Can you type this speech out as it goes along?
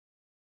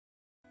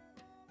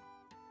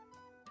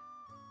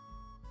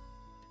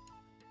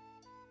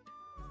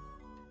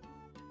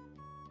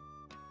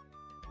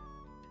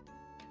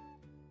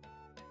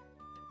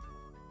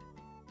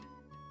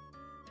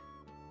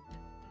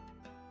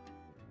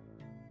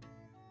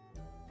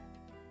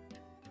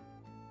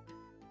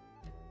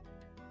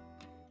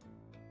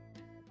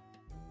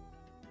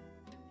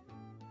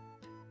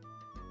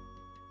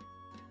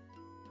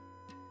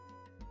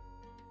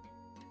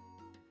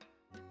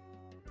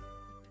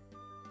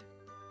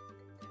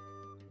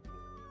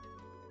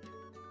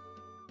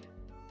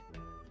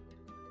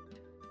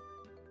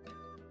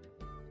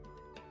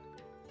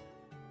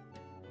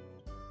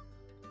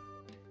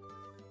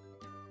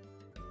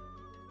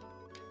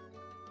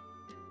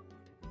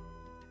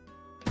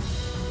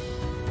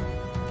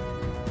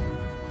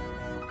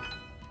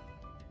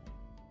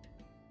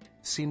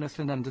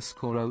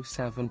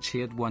Cenathan_07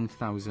 cheered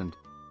 1000.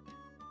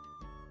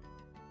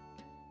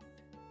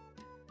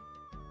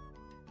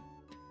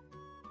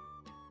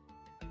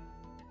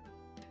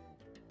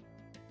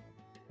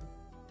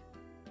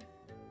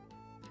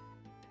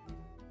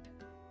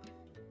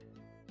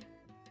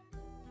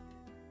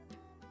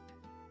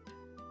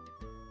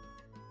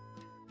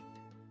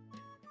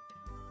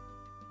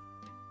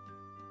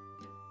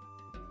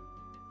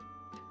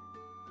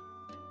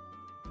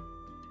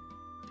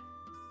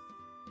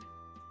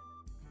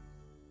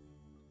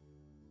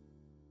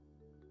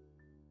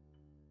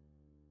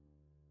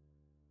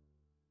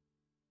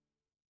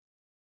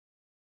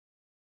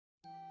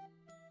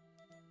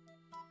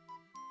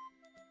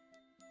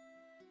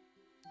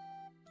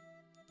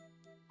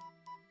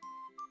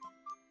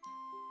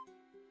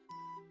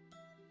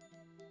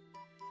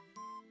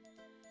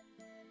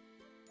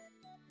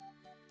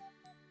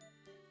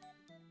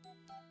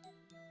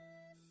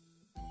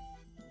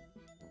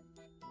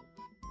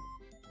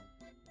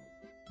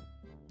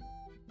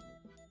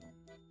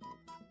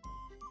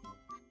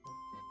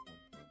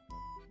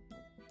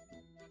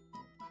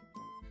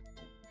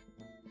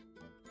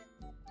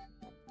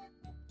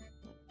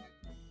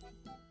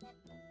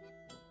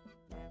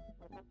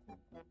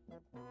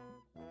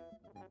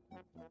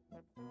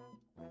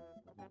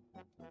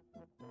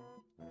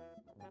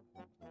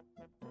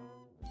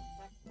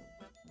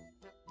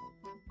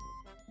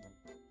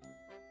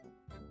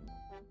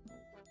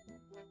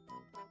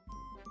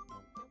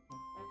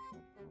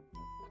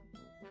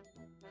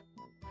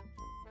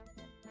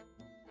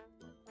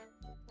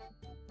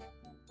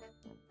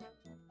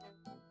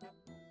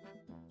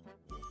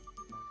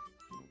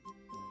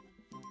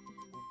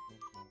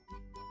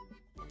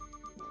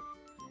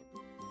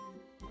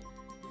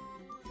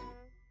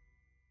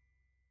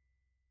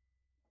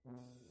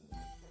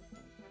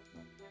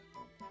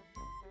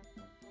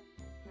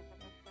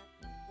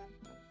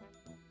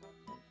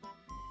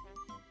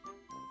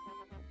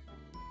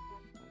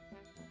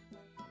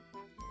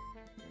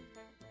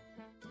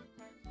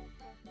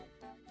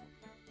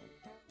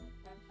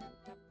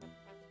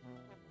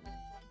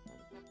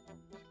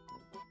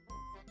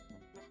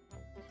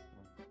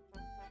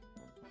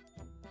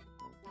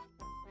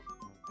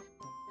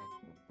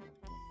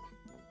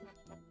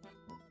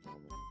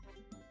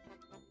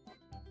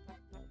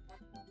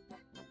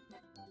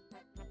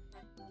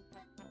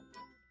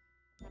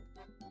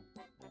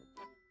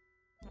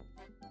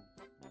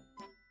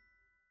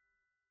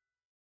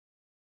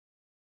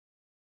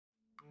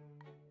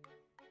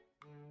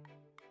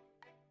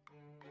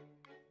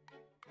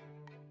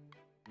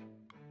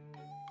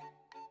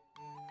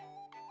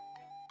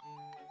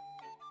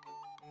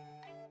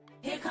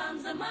 Here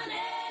comes the money.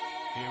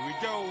 Here we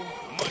go.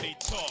 Money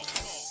talk.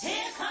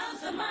 Here comes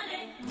the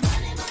money.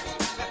 Money, money,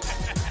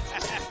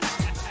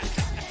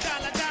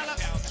 Dollar, dollar.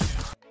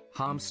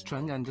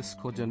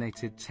 Harmstrung_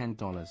 donated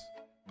 $10.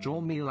 Draw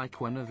me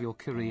like one of your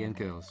Korean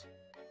girls.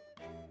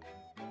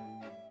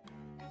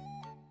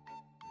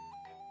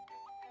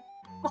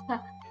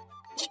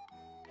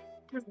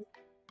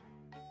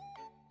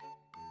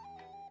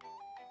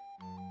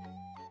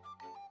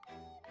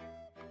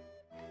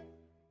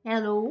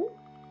 Hello?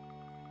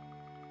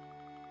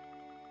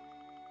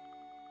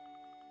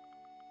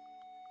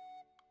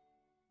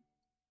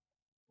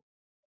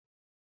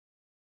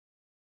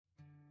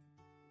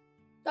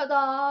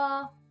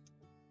 따다.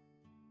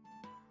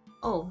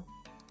 Oh.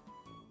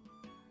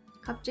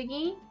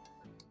 갑자기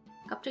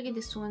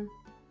this one.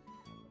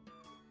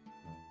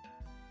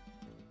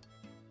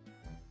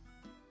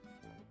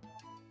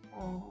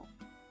 Oh.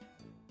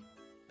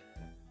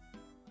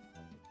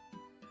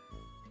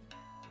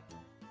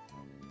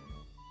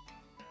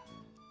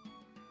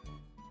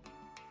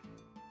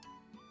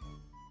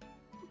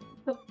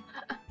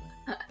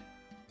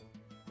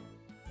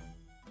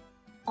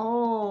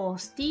 Oh,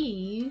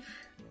 Steve.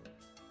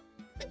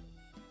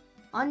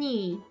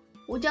 아니,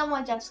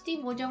 오자마자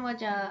Steve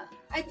오자마자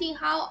I think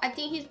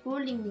he's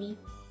bullying me.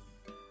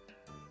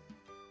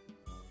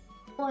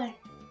 1,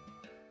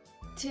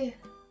 2,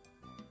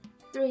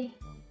 3,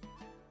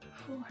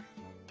 4,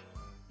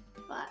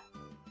 5,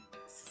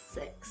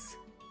 6,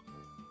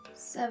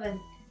 7,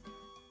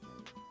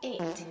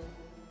 8,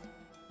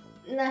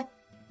 9,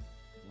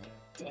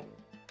 10.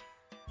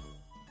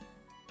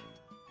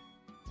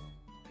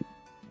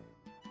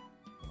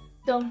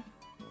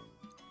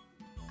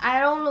 I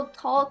don't look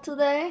tall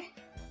today.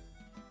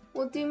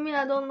 What do you mean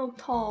I don't look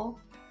tall?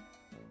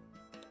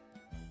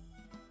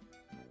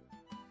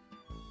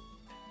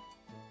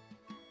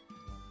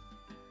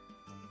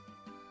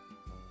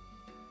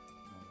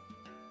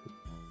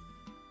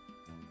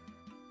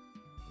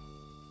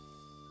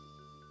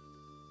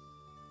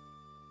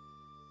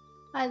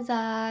 Hi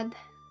Zad.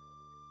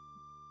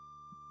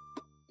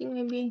 I think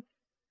maybe.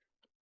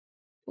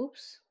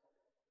 Oops.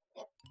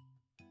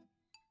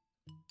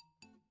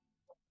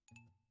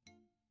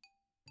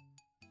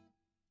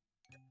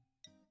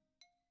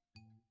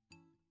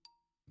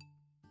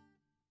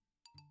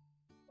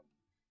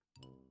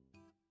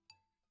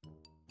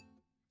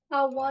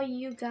 How are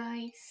you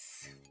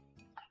guys?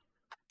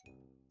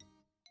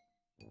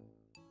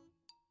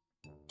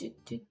 Is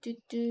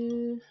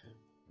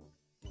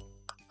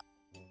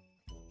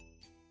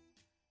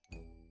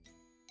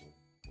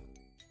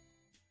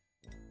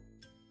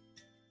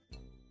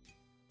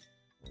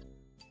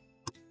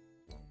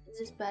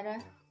this better?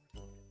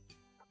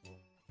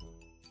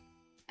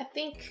 I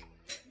think.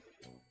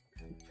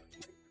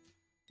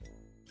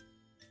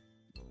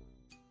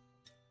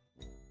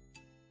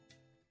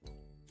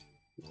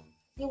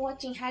 You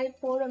watching Harry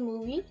Potter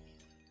movie?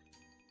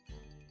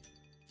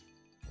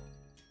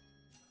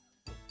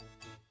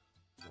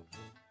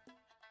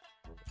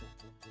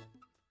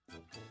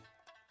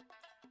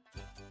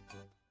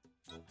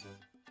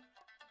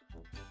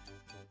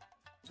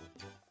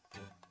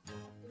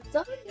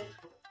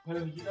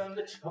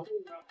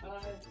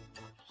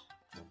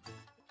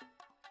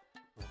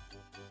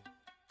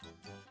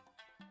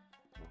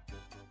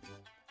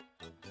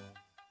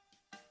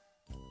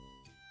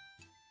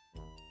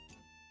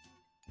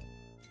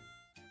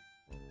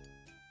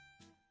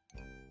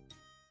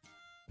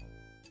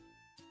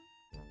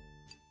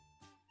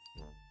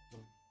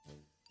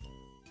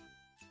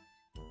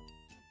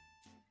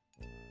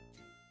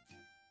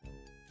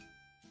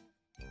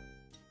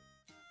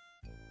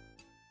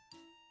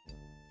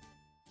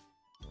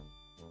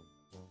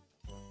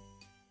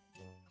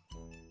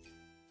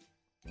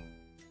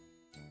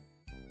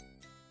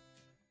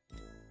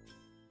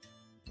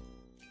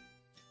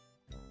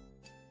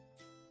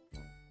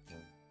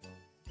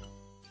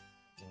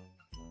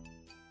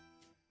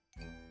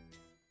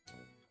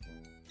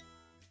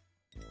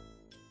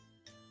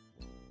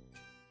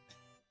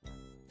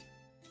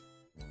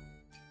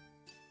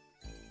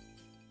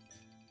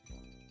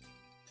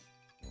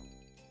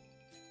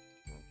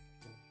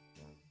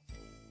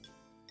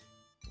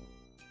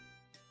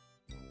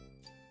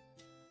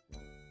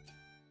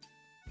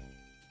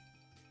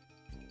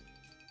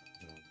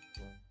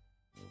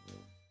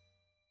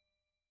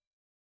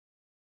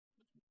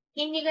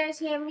 Can you guys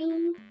hear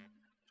me?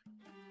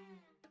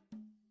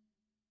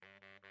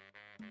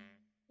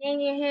 Can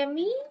you hear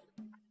me?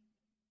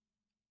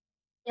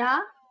 Yeah?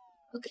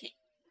 Okay.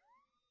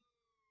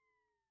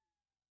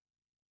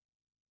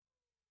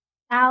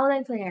 Loud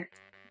and clear.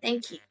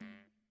 Thank you.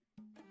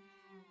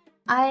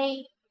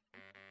 My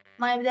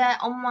dad,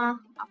 Oma,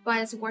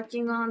 Papa is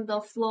working on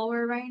the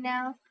floor right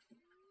now.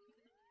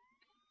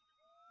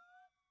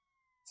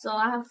 So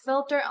I have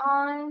filter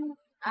on.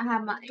 I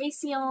have my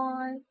AC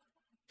on.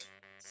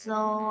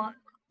 So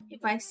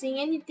if I sing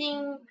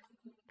anything,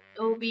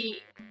 it will be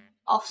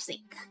off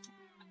sync.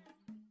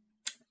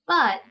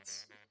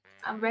 But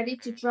I'm ready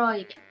to draw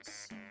you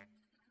guys.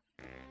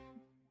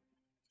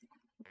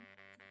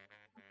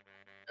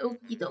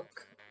 Okie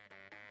doke.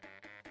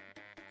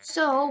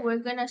 So we're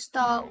gonna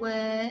start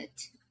with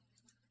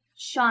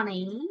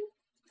Shawnee.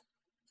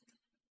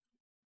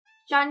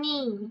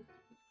 Shawnee,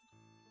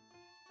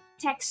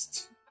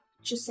 text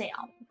주세요.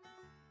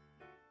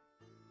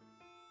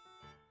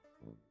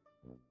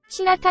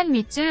 신화탄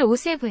밑줄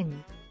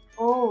 5세븐.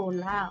 Oh,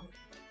 loud.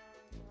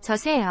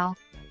 저세요.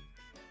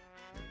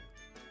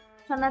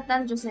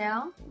 전화단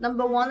주세요.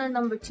 Number 1 or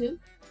number 2?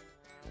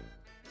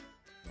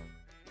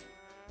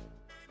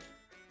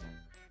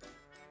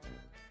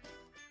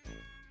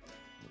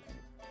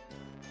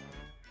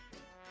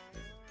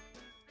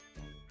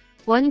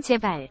 원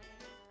제발.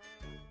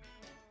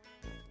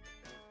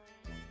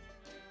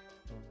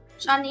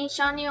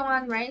 Shawnee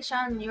one, right?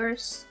 Shawn,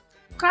 yours.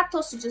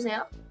 크라토스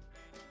주세요.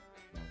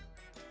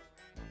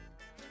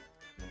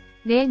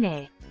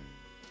 네네.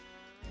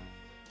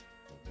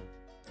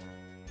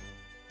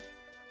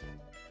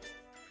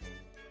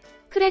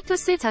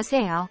 크레토스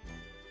저세요.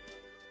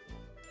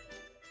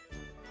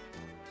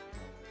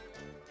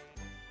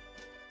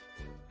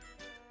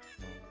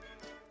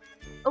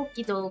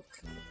 Okie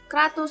doke.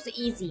 Kratos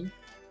easy.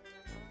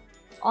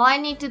 All I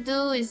need to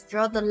do is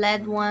draw the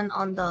lead one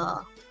on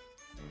the...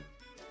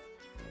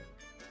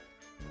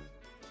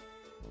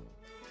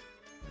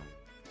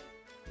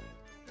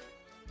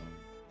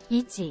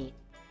 이지.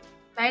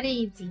 Very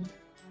easy.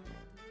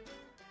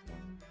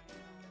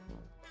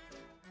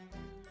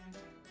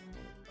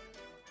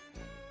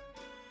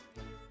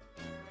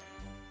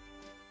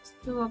 Let's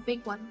do a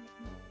big one.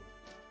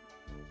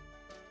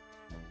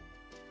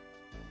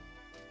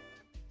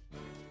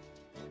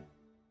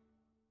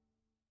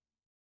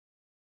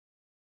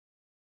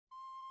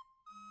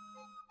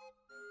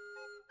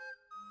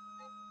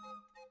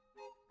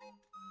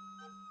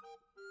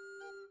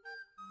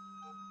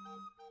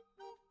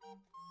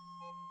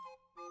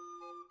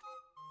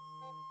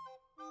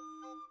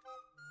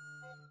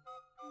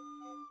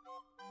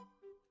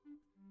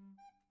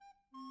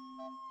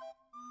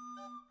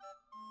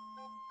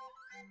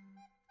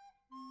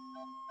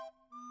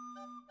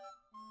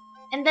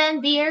 And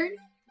then beard.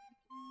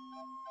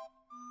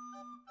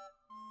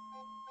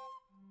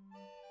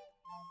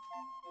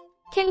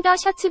 캔더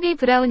셔츠비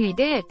브라운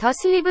위드 더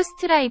슬리브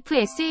스트라이프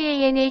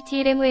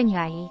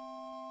SEANATLMNY.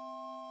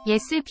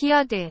 예스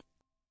비어드.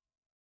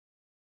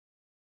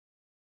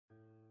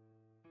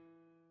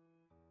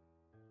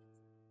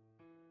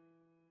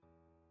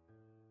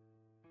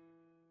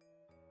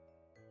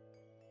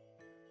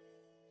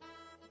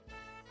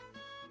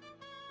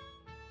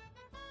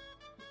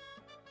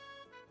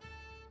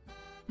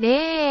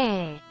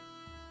 네.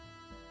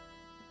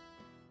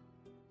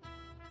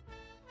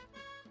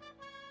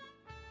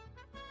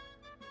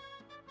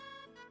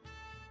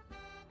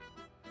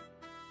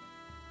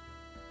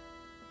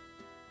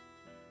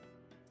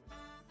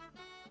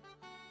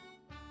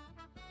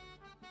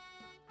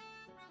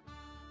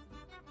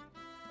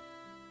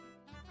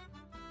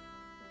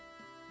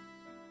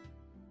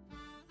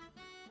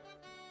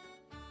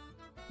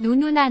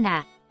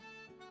 누누나나.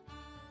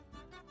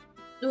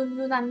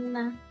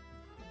 눈누난나.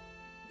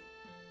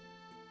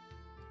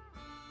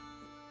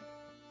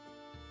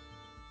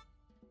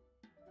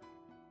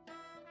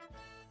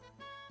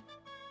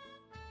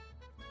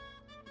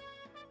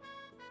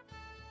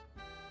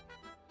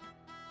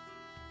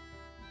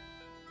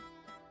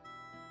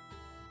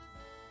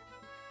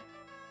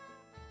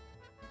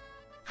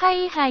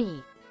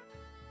 하이하이.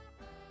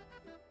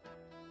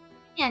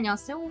 네,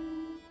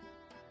 안녕하세요.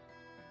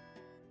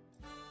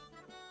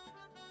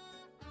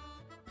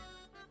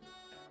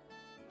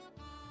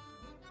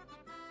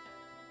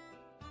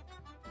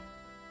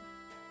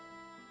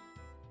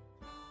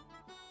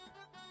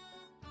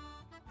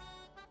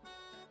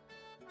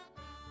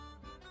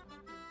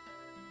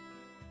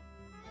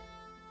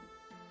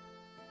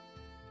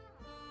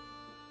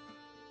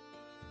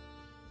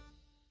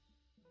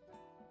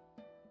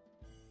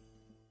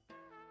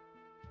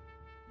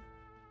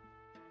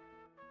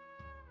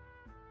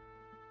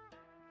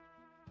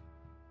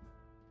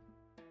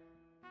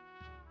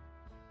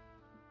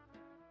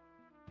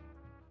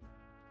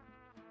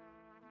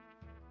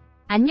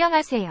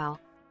 안녕하세요.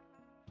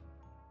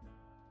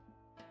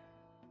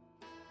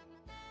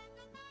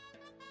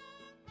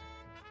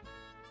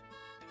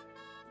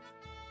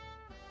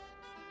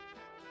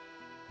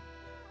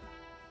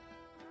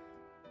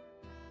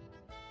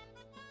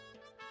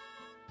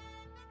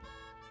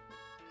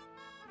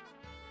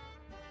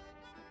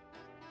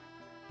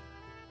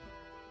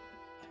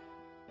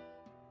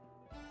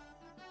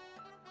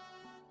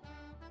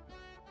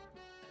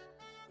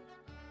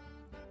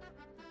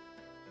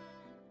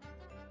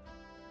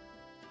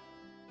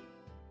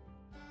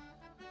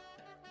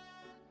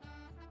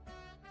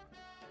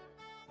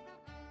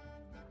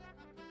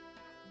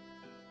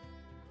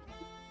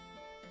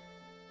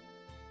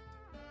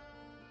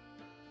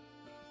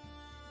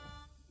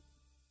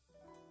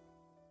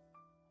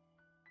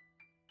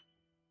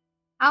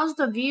 How's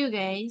the view,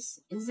 guys?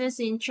 Is this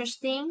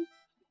interesting?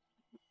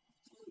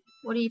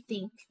 What do you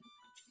think?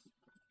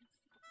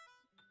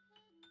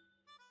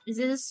 Is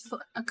this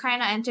a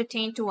kind of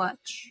entertaining to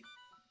watch?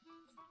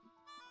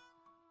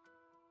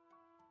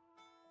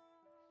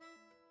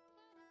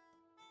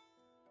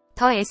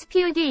 더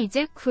SPOD is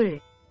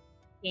cool.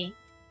 Okay.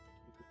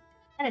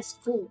 That is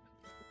cool.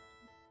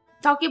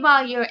 Talking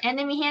about your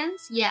enemy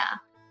hands? Yeah.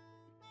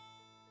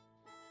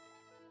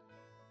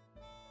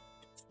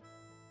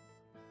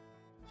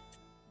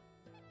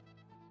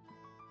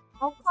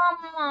 Oh,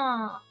 come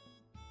on.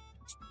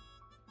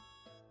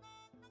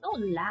 So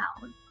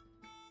loud.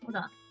 Hold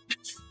on.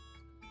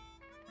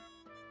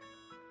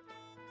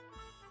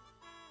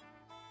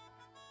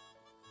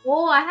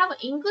 Oh, I have an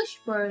English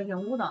version.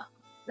 Hold on.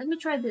 Let me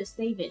try this,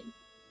 David.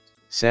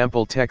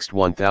 Sample text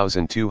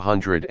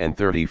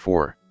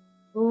 1234.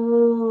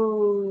 Oh.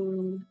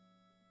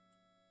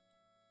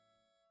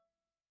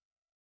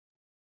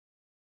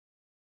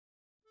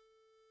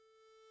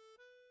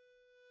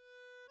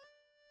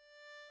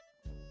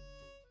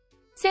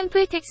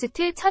 샘플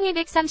텍스트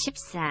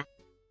 1234.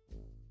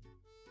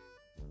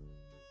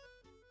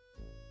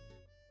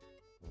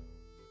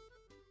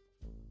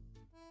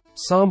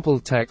 Sample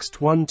text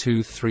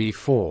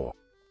 1234.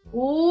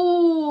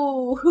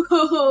 Ooh.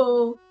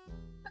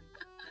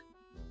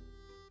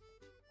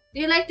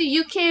 Do you like the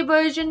UK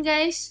version,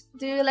 guys?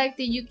 Do you like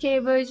the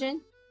UK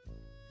version?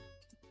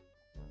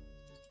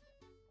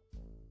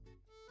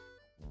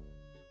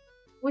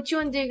 Which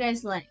one do you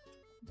guys like?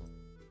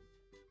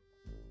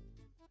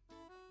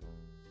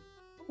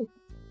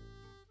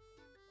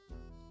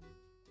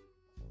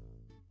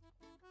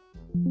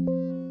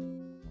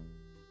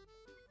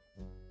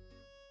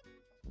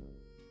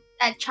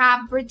 That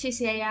chap British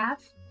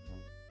AF?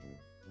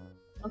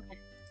 Okay.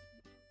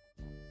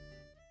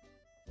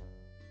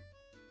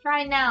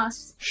 Try now.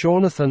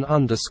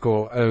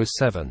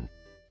 Shawnathan_07.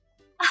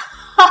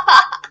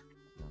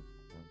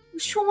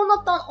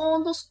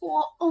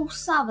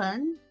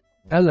 Shawnathan_07.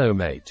 Hello,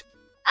 mate.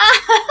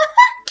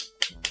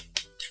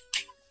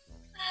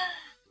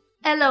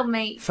 Hello,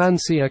 mate.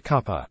 Fancy a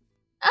cuppa?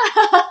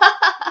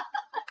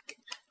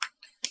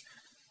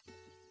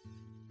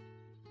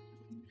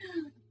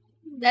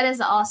 That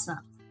is awesome.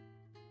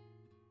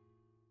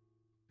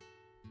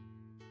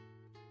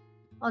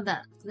 Hold on.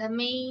 Let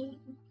me...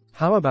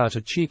 How about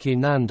a cheeky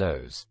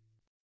Nando's?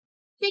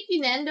 Cheeky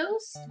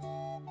Nando's?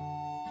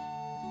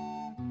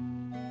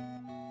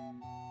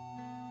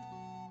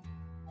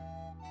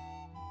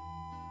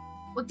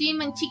 What do you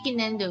mean cheeky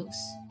Nando's?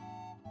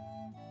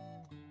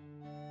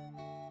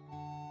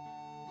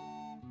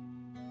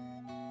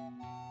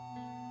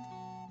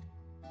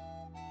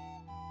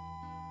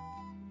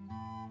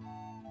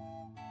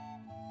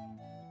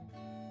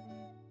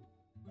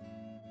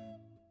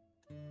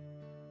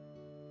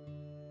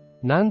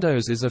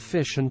 Nando's is a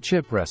fish and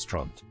chip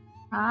restaurant.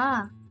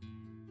 Ah.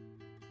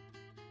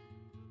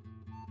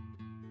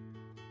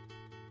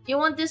 You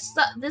want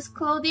this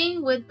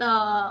clothing with the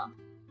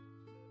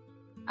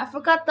I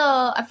forgot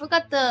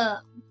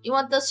the you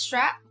want the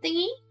strap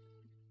thingy?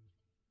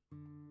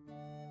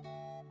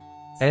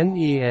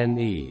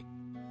 Nene.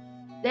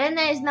 Then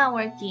that is not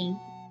working.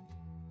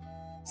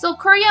 So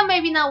Korean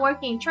maybe not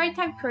working. Try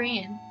type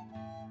Korean.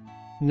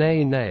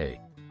 Nay nay.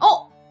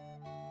 Oh!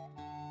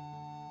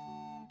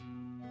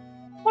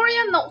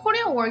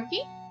 Korean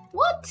working?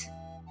 What?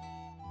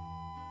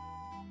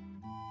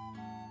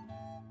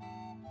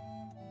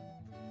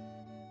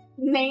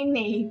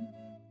 Nay.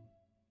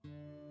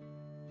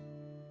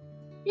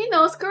 He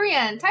knows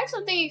Korean. Type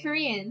something in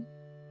Korean.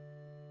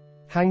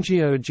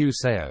 Hangjeo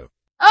Juseo.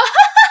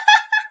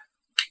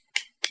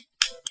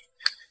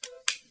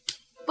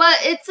 But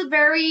it's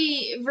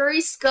very, very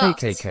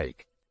scuffed. KKK.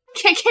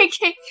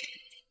 KKK.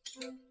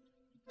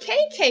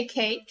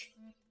 KKK.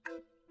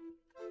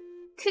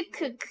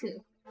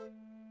 Kukuku.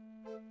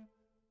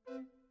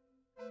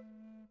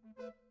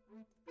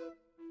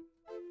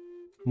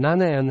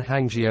 Nanaean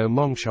Hangjeo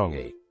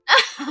Mongshongi.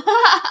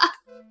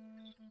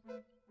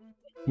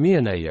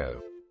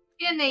 Mianeyo.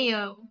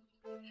 Yanayo.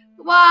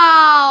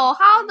 Wow,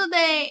 how do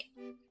they...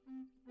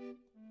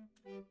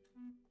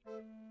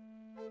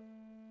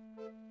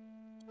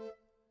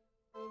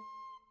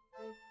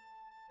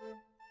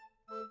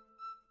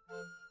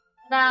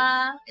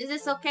 Is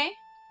this okay?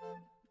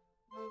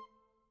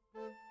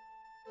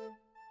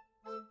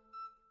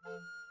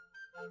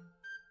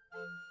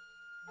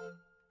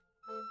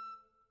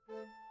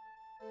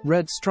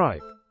 Red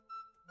stripe.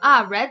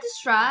 Ah, red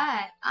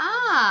stripe.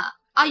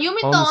 You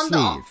mean On the the on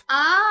the sleeve.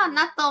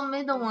 not the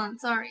middle one.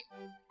 Sorry.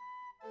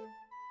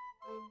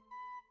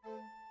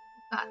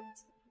 Got.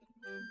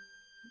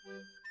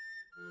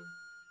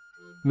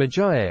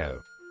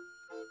 Majaeo.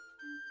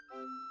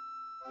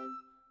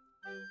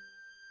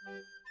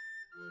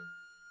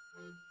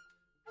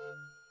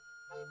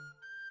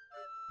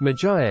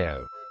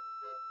 Majaeo.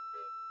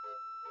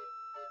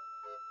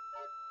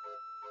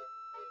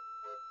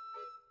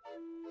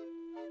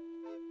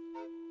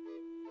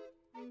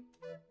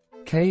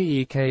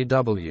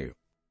 KEKW.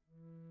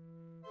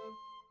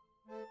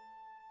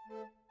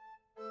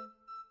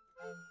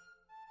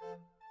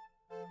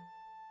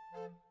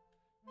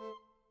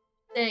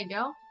 There you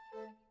go.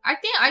 I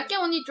think I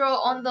can only draw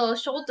on the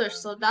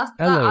shoulders, so that's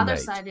the Hello, other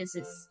mate. side is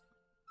this.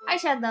 Hi,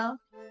 Shadow.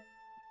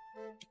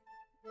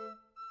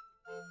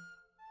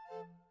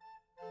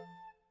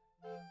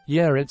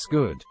 Yeah, it's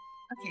good.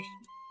 Okay.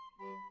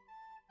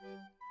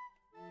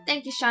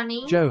 Thank you,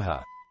 Shani.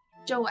 Joha.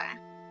 Joa.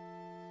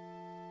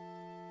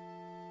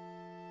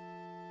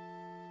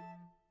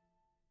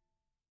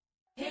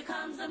 Here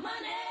comes the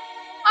money.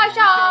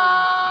 Asha!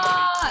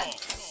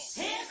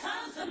 Here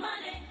comes the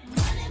money.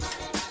 Money,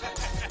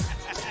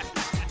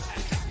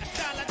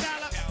 Dollar,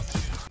 dollar.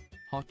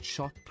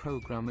 Hotshot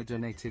Programmer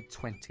donated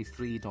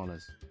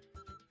 $23.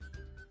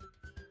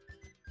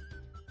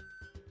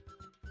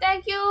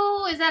 Thank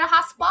you. Is that a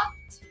hotspot?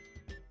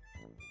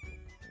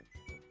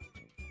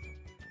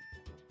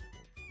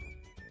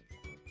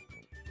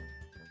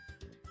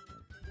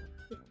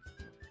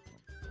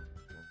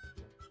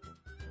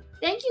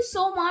 Thank you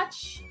so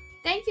much.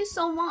 Thank you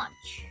so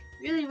much.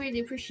 Really, really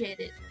appreciate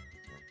it.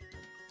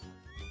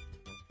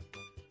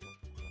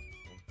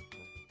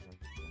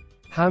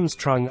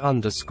 Hamstrung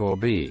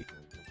 _B.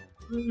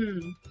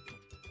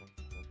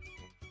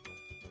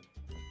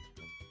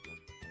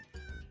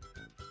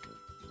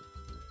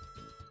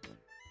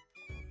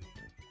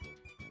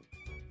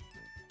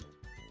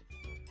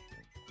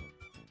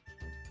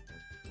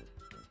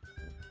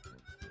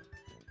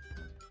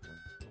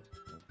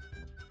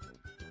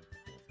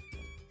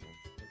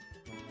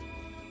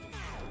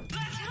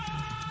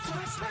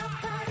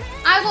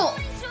 아이고.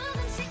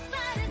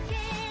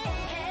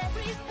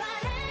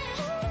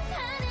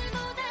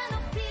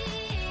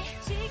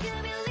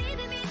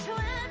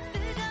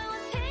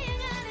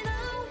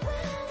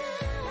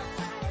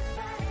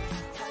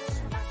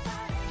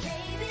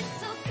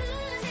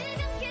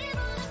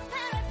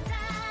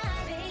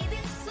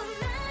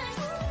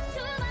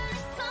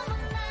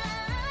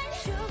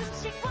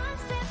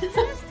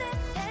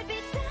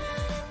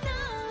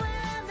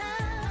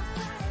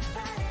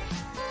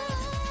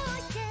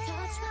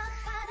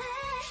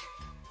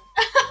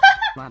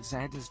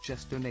 Radzed has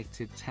just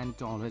donated $10.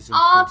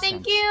 Oh,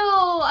 thank you.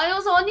 I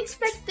was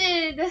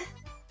unexpected.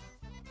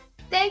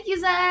 Thank you,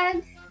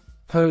 Zed.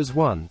 Pose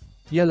 1.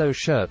 Yellow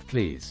shirt,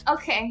 please.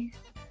 Okay.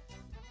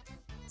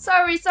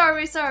 Sorry.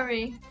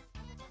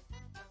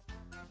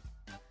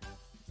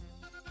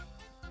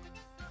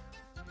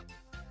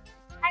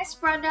 Hi,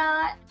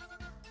 Sprada.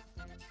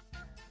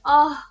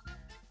 Oh.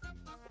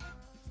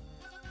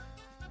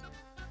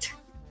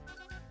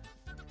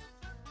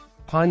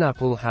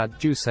 Pineapple hat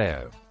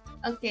Juseo.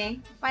 Okay.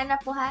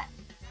 Pineapple hat.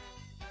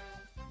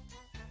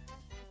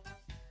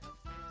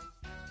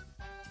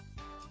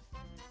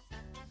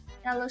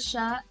 Yellow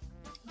shirt.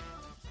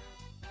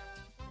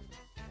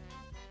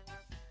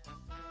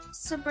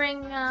 to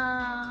bring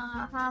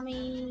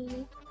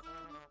Hami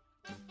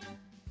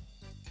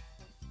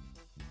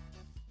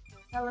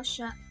yellow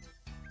shirt.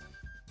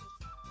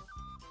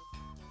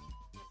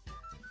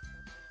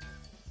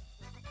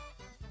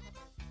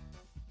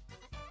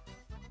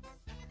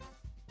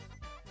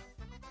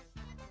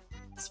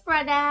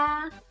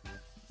 Spreader.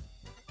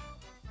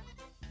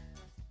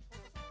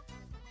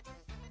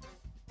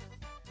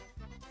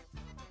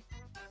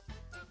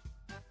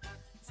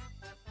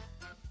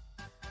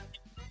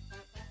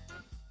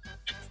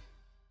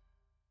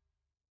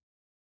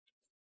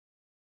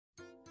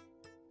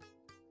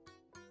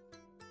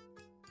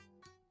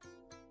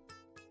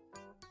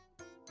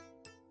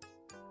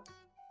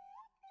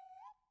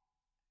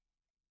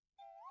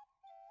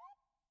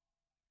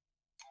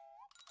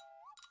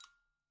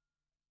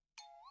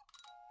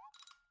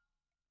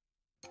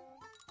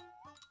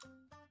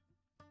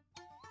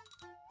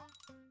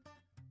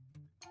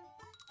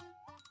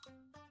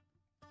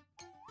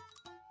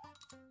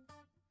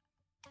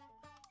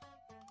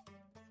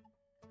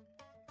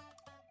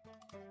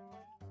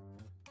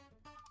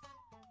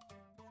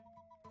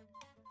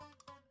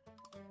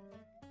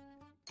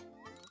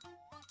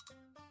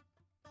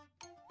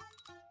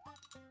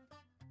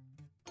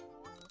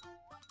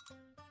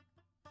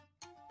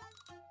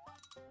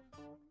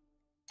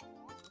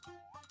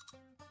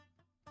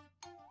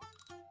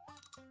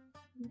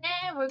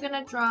 Then we're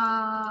gonna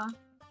draw.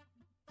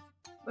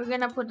 We're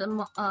gonna put the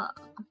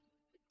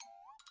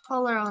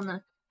color on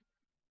it.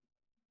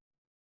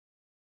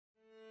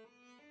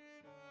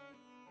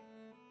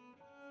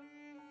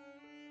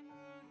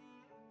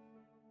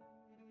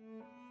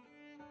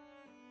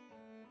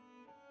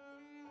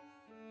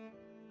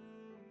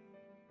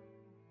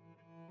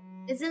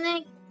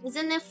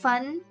 Isn't it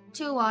fun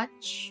to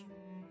watch?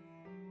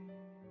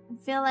 I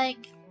feel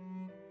like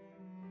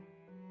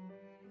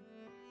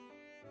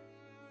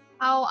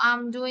how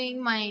I'm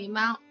doing my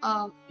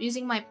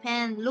using my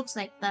pen looks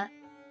like that.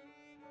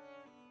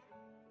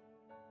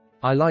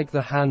 I like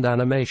the hand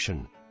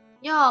animation.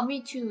 Yeah,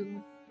 me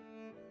too.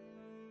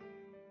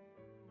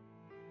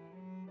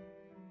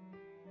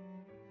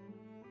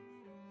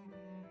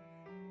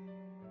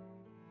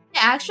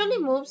 It actually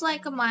moves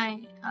like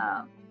my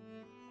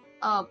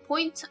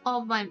point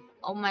of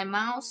my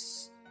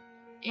mouse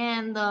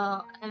and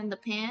the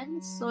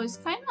pen, so it's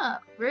kind of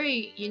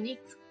very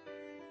unique.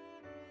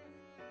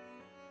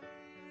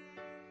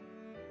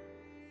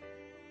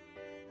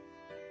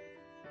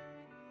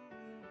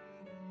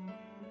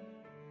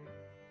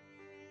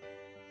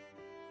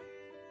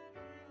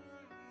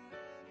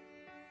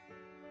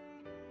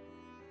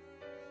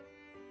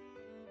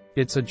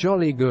 It's a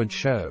jolly good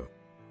show.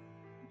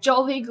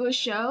 Jolly good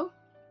show?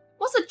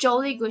 What's a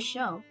jolly good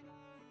show?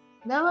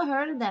 Never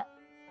heard of that.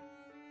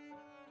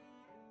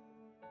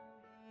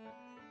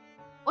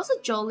 What's a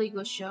jolly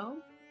good show?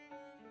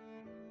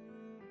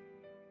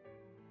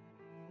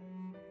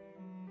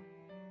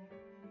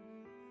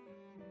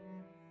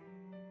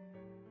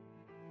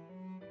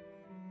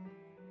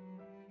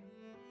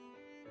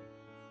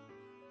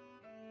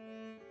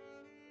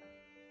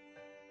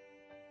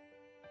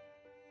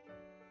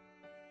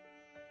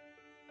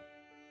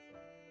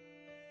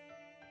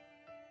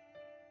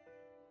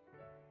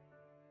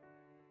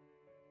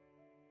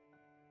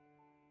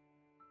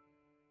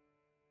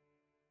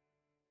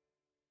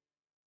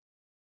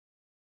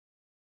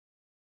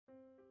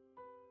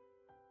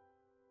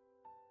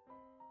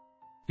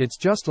 It's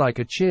just like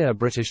a cheer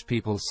British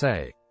people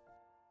say.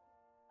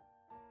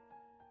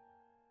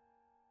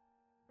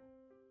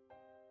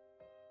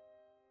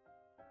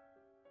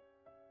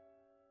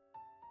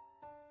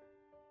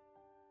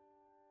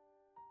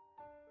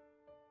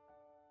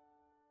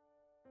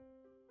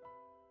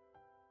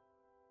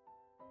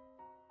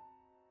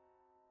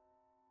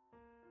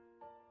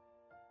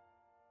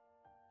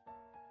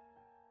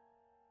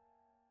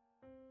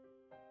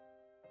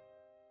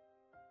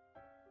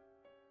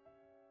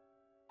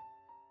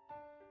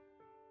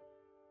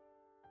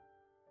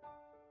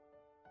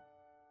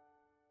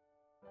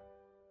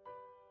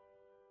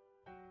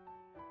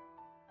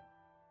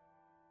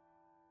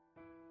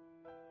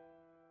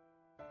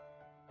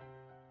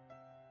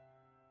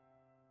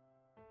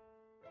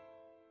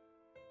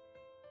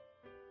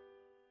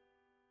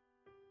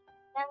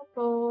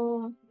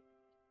 Temple.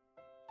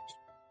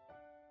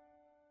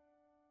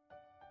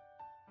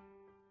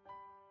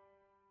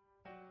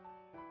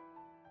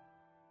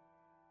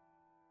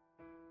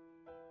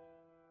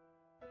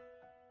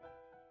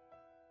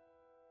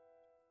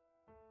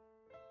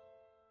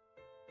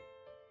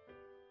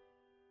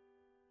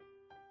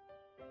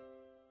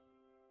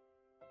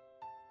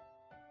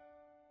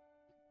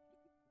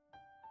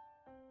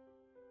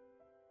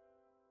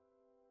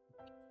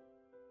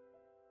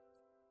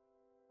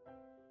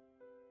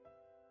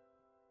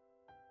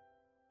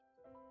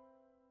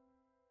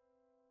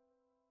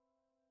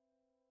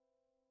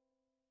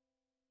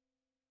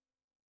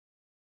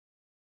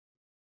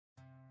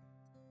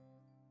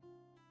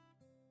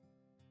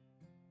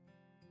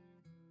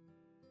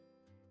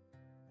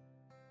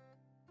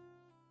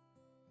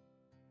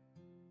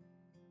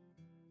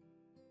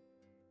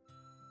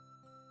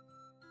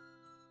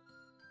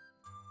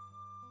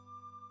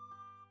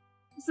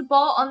 Is the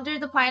ball under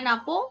the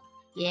pineapple?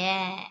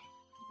 Yeah.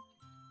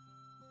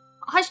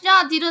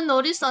 Hashna didn't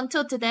notice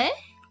until today.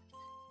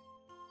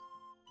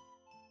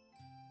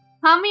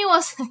 Hami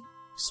was.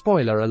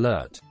 Spoiler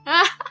alert.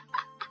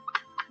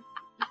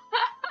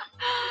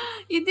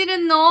 You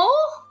didn't know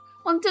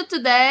until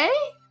today?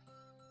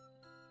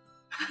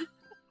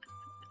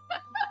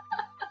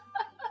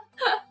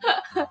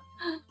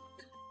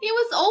 He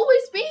was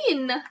always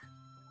been.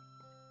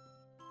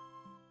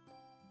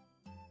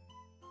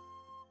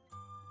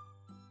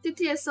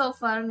 Titi is so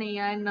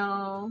funny, I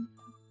know.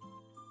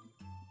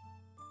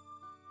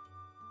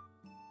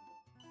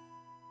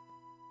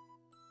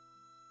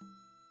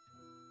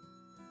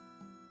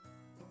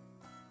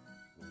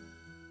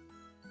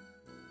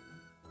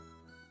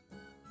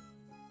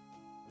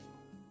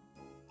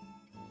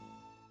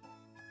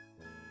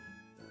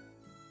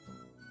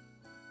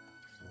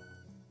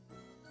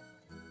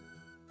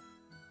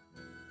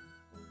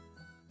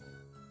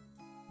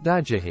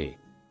 Dajahi.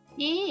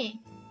 Yeah.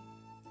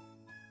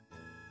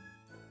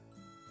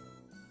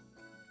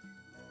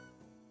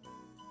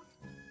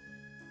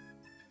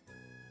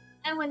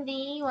 Hi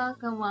Wendy,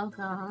 welcome,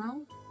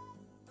 welcome.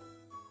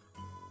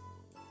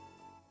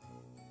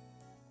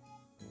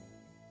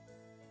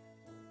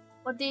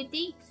 What do you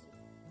think?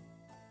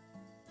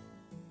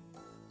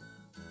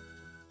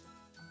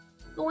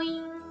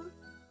 Doing.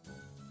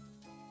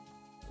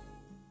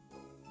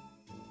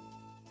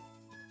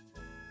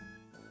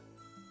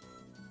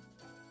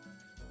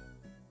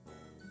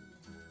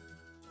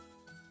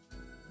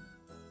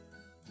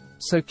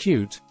 So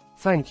cute,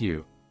 thank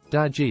you,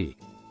 Daji.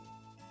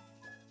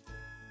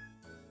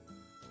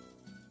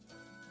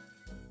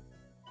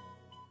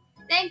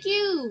 Thank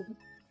you.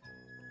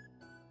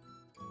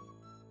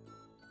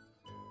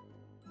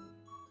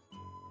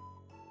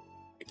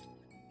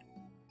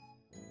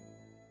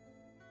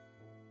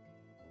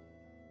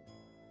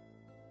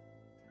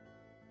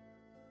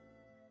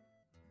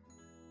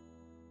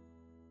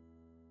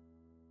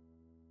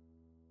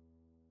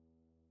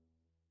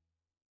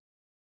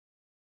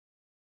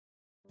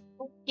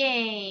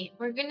 Okay,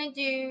 we're gonna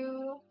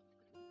do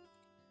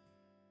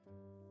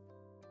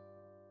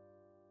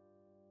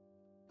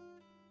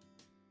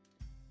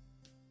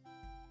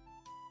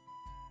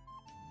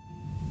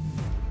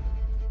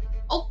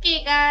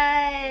okay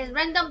guys,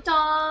 random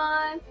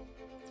time.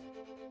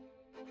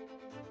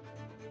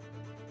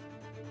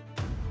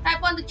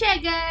 Type on the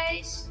chat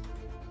guys.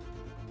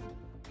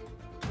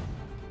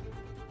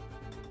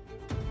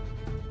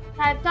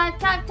 Type.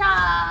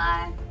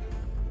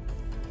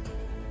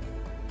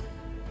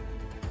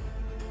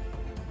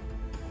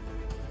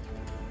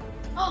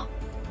 Oh,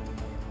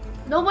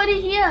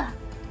 nobody here.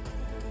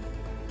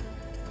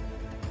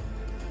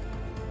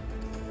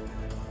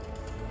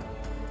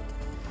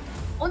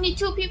 Only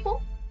 2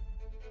 people?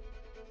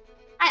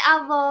 Hi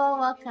Avo,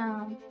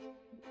 welcome.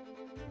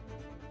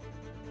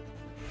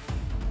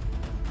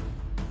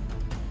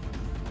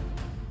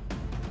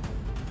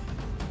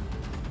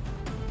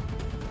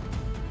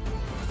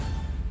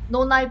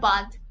 No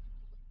Naibad.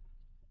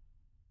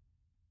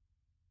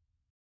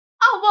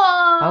 Alvo!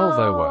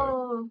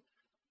 Alvo.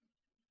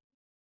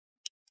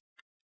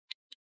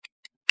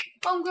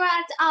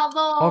 Congrats,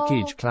 Alvo!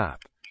 Okij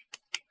clap.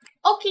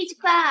 Okij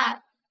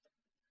clap!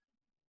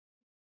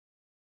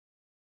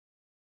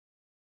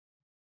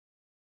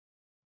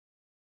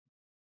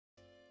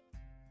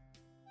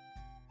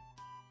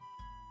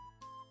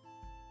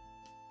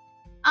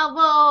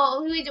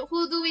 Alvo,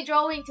 who do we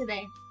drawing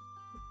today?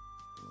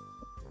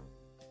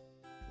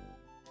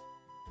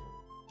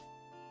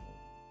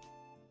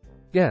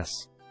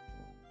 Yes.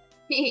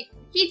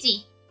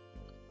 Hiji.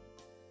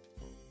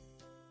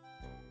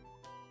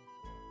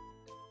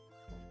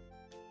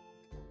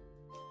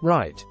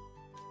 Right.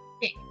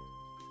 Okay.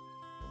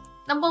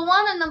 Number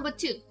 1 and number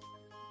 2.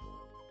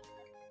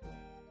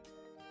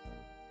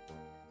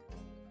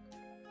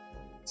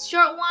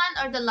 Short one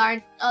or the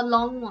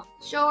long one?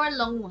 Short or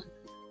long one?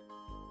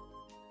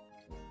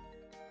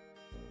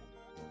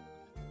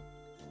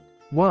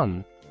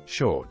 1.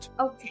 Short.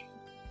 Okay.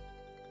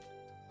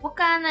 What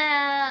kind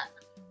of...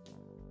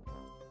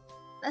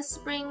 Let's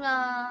bring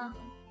a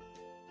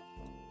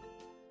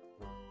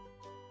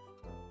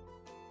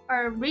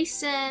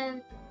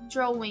recent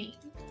drawing.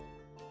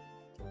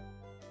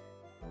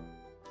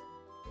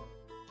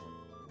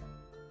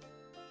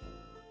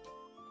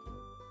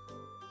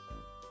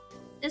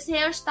 This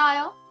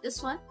hairstyle,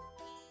 this one.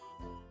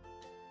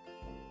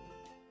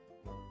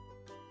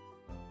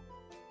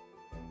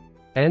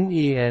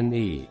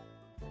 Nene.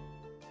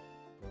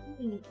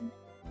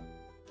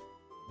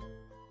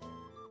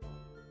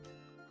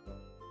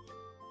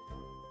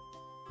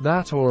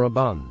 That or a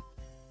bun.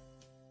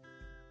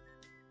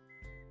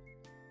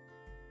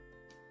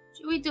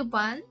 Should we do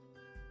bun?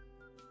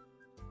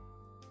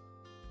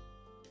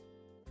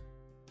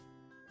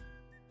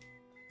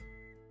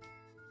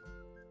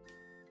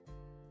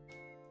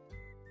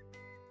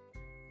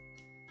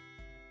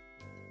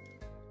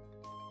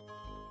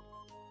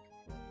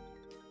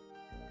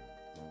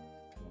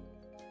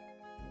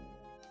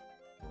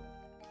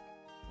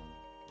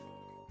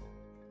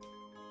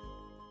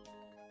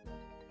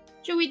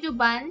 Should we do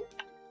bun?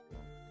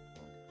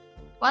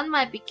 Bun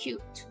might be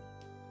cute.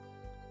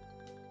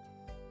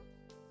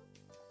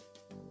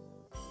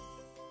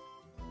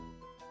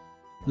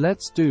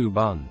 Let's do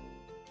bun.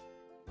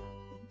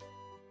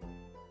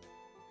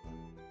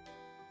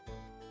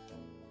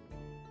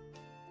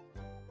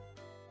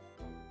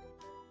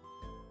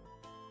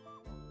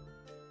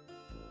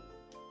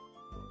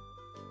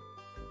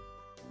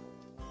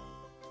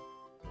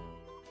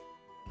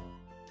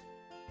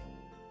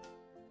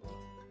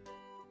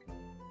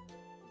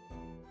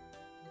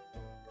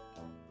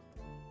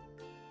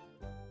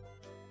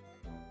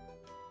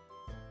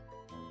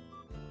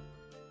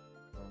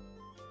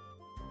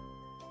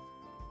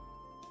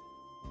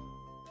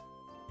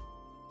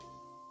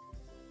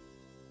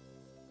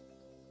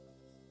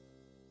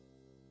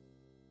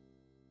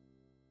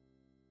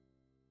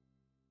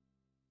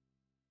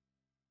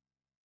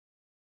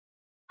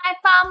 Hi,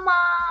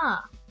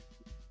 Farmer!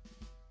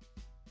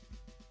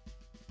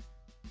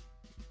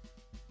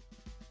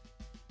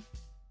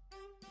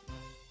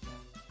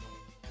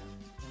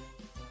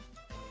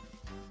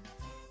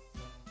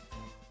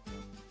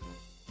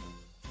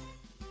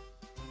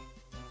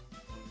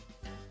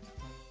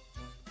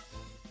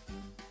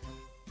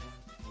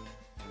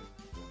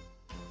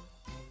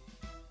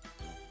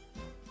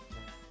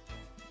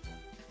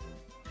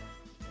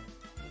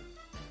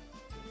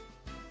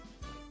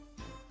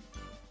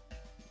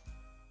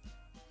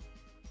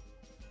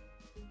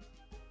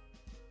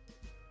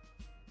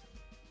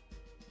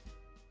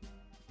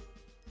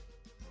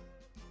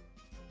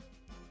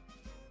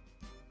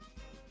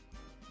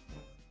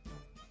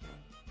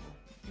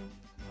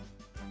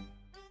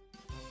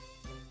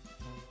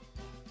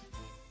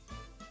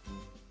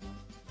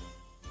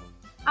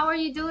 How are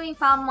you doing,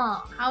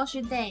 Farmer? How's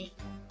your day?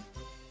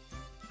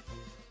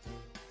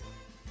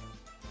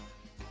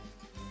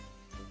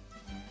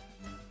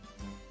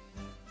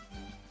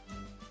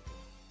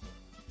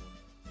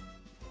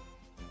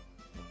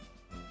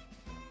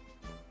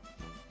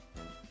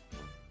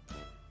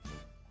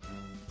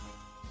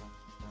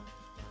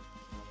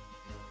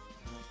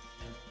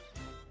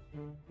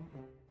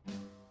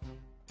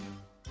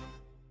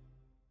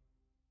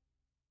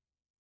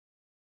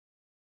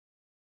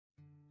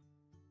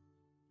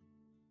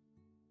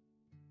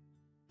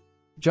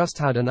 Just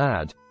had an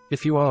ad,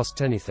 if you asked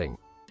anything.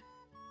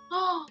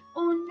 Oh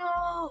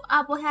no!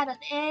 Apple had an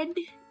ad.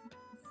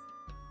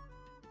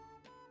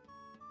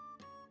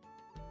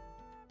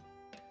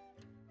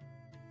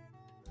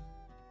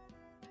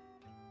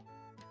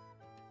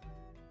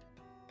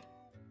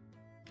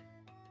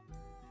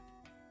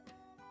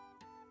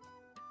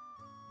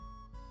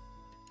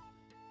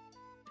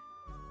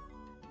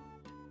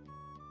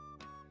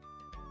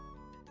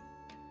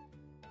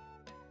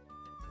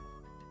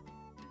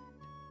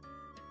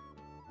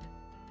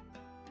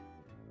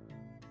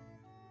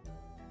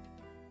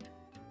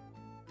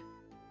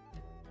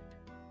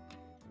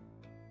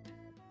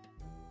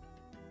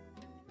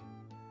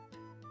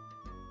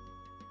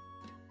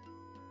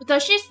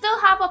 Does she still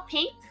have a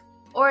pink?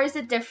 Or is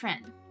it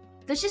different?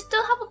 Does she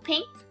still have a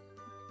pink?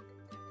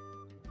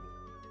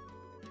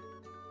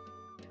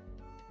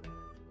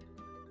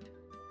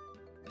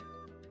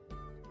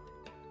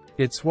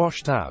 It's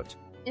washed out.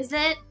 Is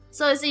it?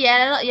 So is it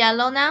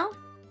yellow now?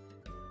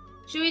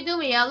 Should we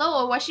do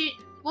yellow or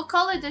what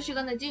color is she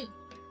gonna do?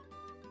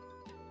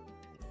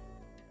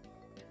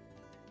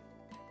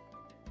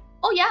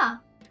 Oh yeah.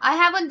 I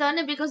haven't done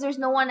it because there's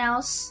no one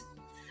else.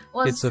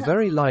 It's a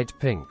very light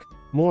pink.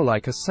 More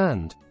like a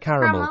sand,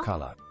 caramel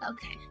color.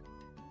 Okay.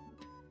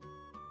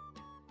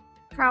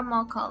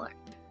 Caramel color.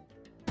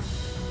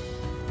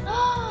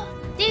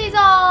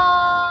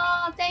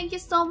 Diesel! Thank you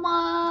so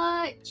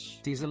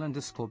much! Diesel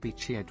underscore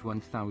Beached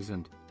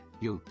 1000.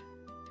 You.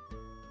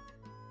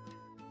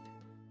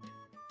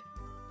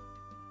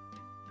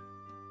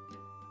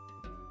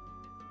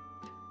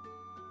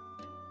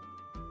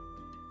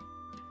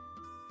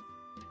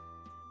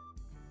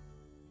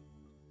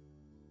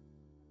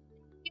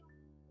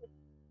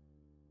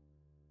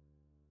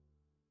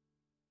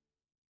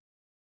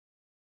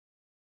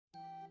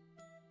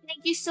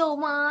 Thank you so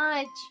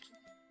much!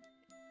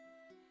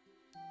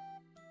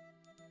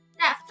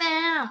 That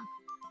fam!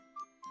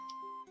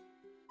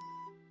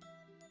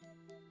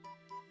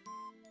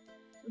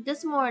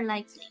 This more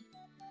likely.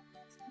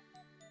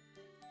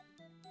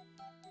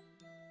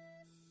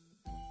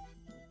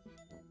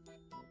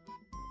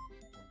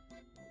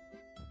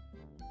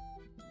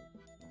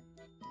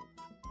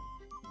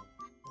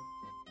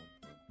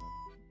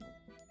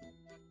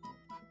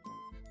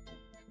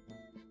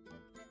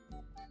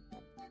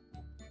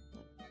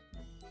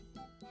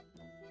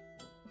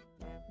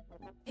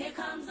 Here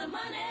comes the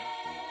money.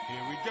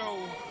 Here we go.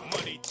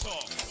 Money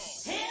talk.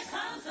 Here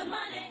comes the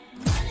money.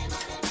 Money,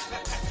 money,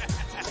 money.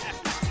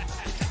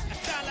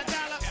 Dollar,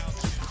 dollar.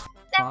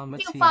 Farmer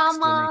Thank you, TX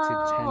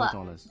Farmer!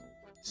 donated $10.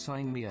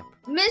 Sign me up.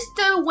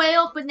 Mr.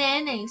 Whale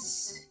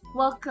Bananas,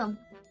 welcome.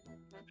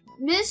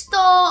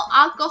 Mr.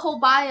 Alcohol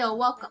Bio,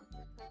 welcome.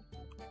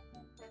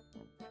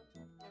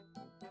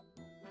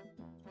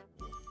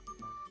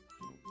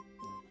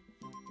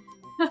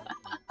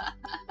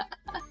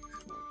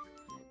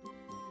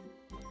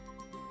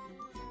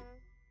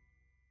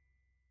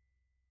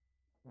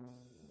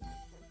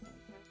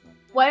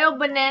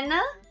 banana?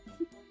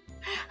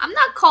 I'm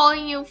not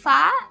calling you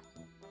fat.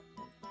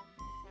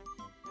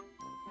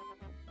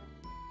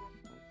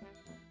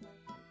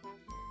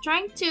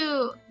 Trying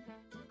to...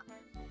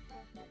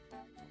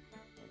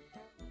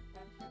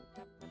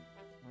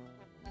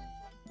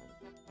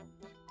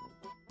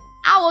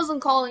 I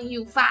wasn't calling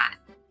you fat.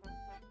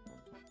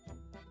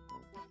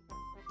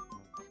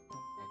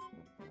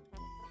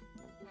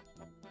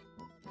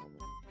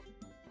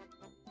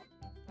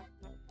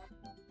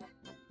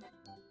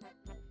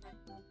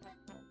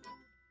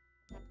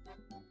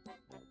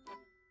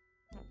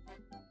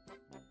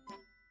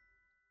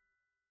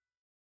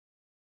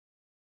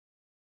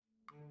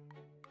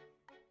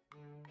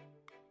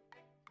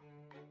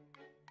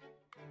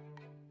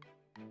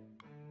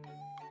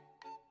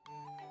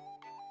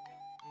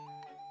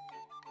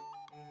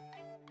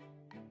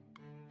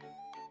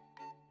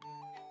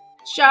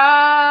 Sure,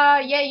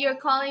 yeah, you're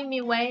calling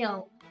me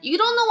whale. You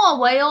don't know what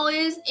whale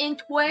is in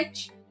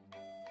Twitch?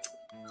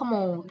 Come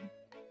on.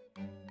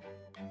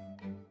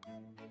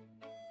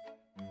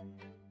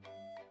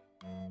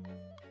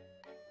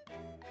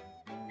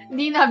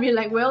 Nina be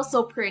like, whale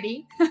so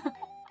pretty.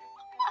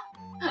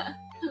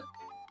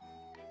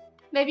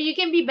 Maybe you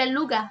can be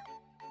beluga.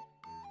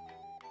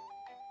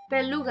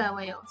 Beluga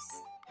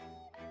whales.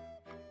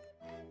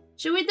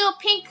 Should we do a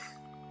pink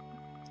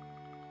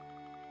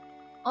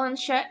on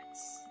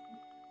shirts?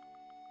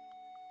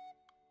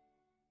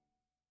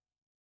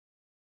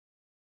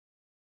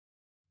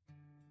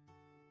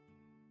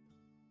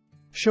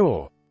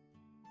 Sure.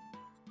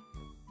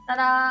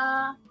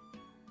 Ta-da!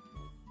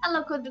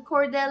 Hello,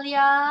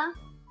 Cordelia.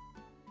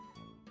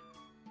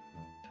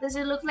 Does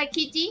it look like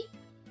Kitty?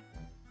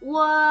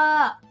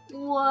 Whoa!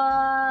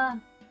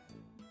 Whoa!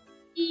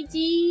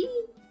 Kitty!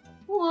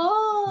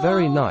 Whoa!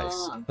 Very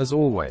nice, as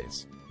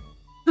always.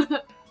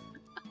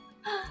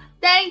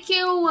 Thank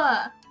you!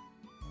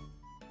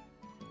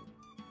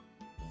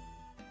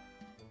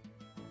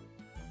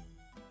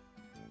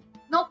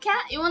 No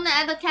cat? You wanna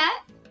add a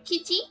cat?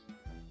 Kitty?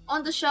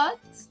 On the shirt?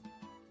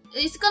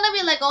 It's gonna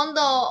be like on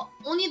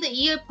the... only the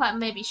ear part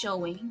may be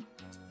showing.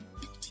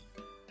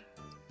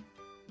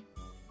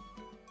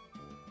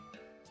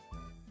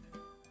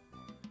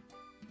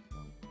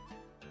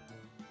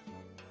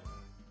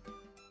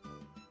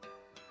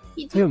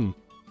 Kitty?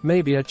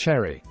 Maybe a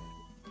cherry.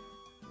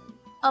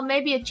 Or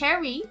maybe a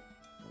cherry?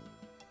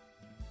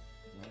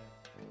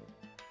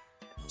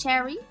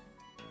 Cherry?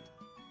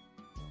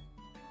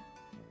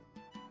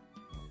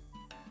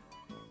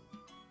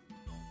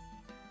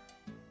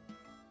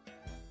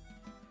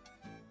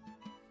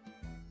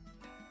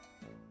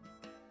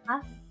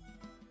 Huh?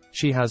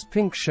 She has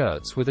pink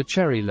shirts with a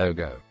cherry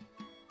logo.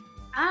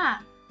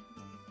 Ah.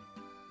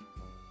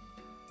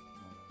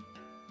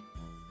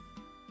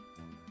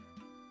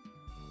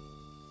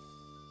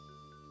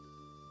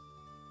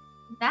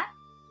 That?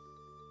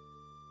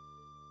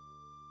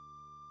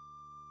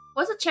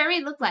 What's a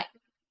cherry look like?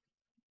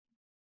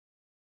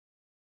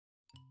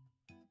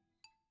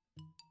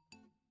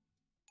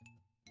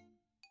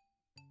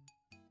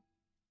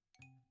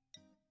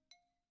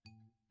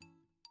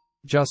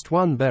 Just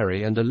one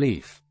berry and a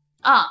leaf.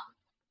 Ah.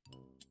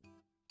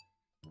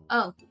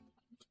 Oh.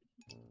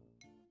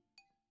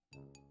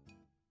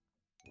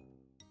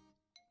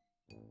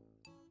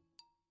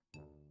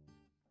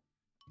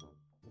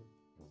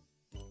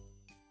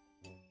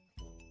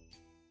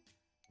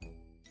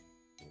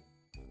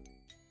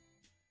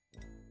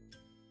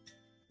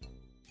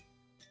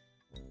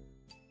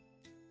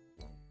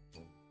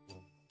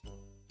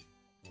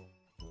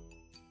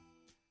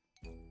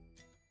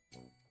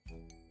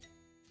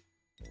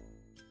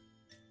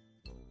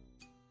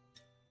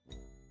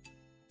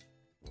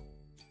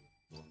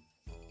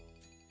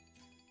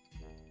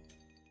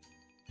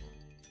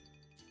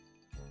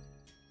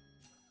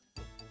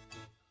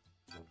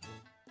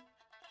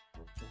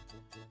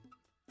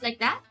 Like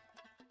that?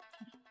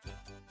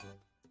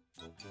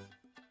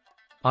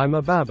 I'm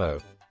a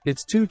babo.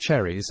 It's two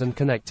cherries and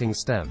connecting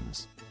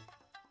stems.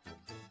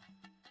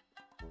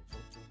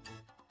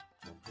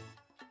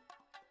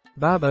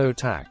 Babo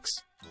tax.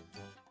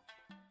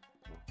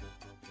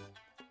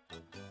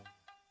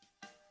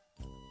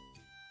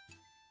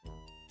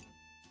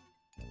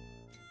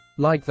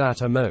 Like that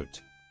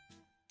emote.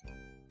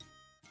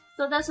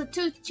 So that's a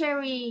two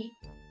cherry.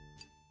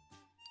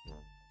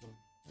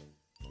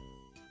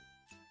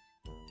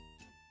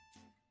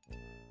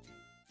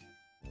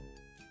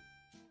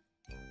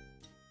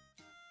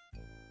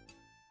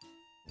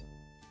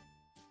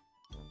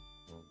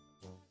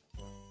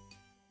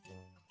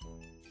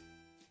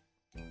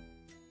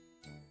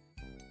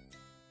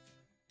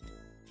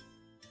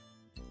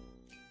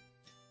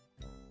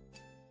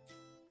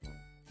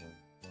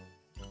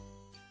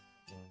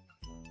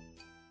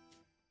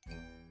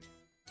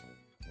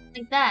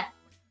 Like that.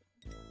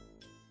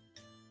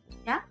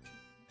 Yeah?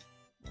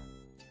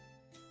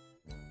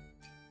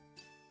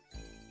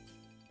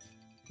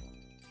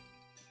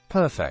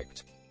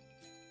 Perfect.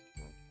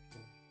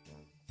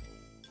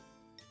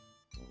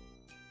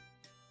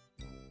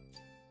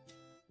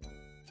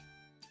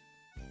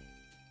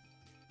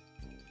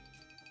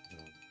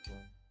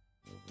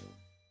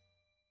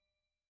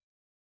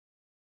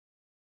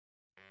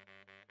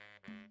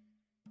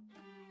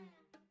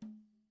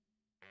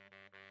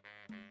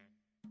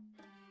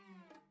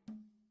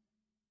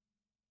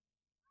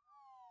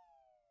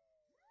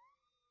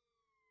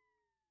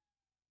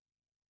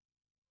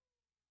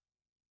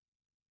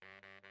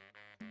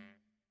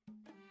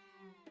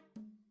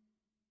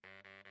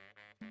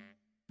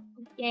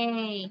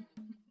 Yay.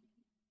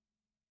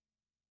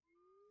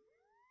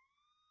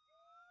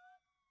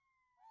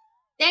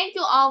 Thank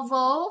you,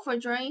 Alvo, for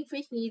drawing for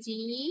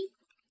Hiji.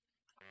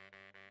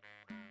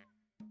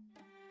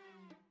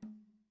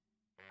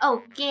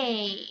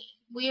 Okay,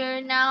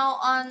 we're now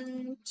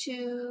on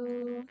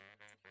to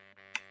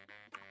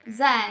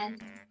Z.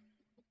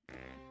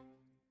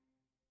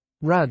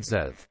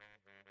 Radzev.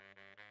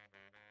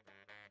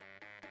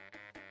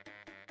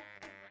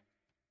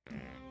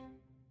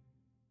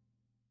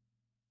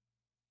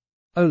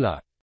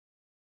 Ola.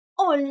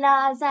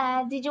 Hola,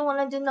 Z. Did you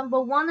want to do number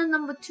 1 or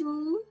number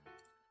 2?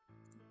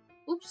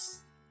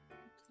 Oops.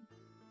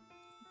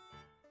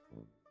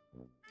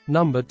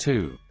 Number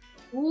 2.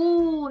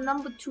 Ooh,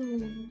 number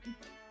 2.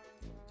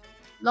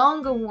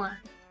 Longer one.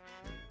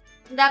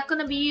 That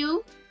gonna be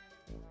you?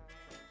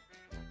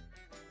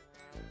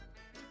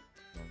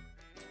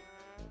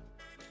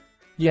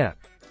 Yep.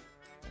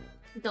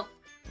 No.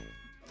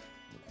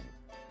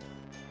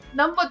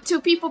 Number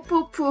 2, people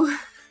poo poo.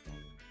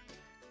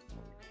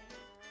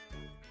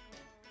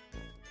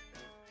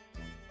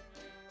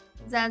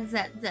 Z.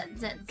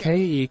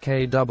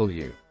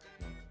 KEKW.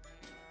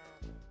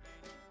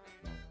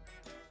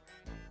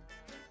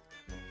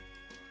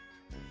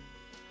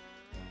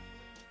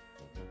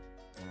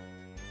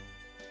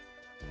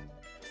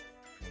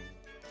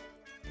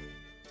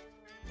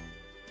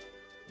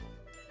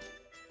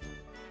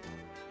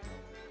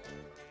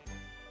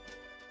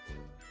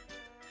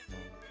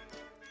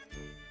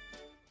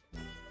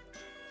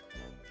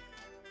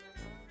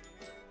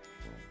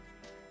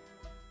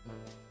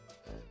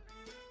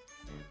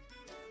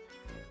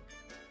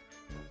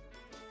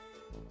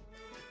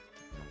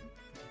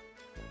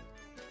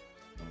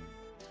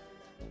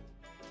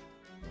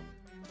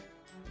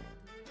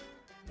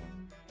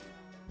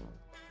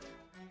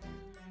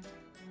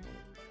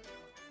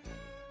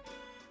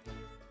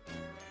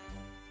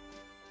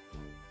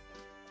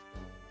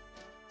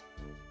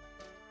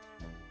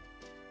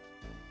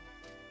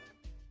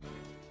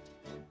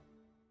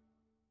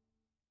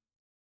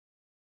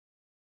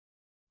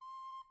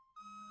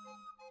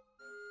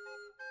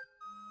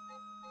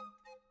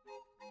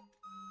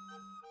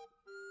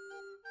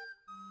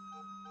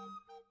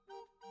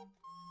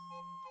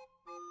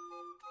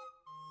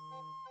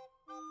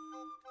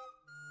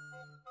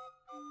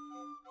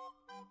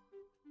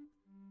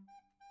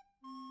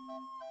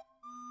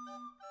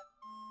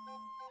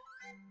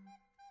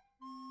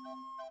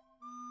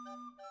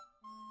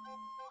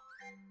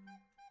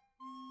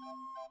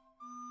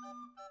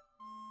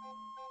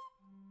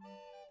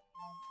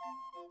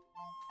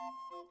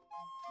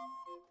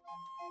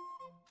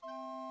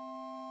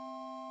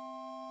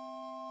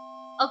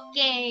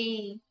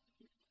 Okay.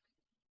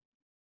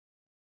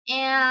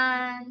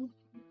 And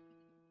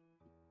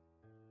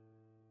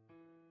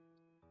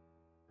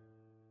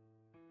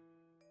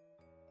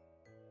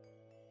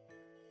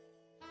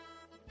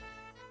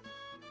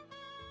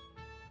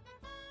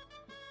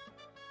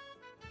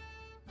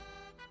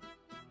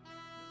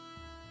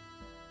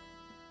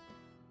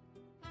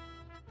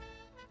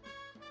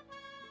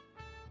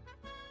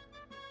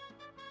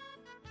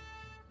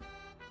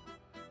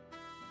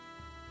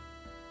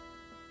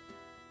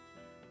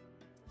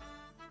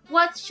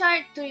what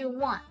shirt do you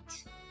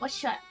want? What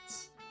shirt?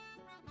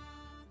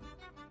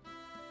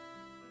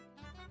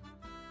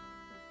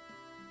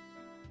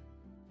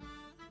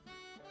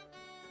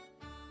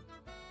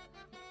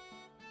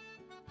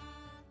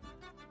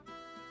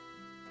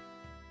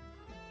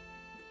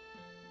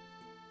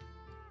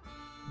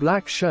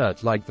 Black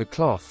shirt like the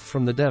cloth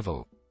from the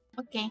devil.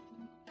 Okay.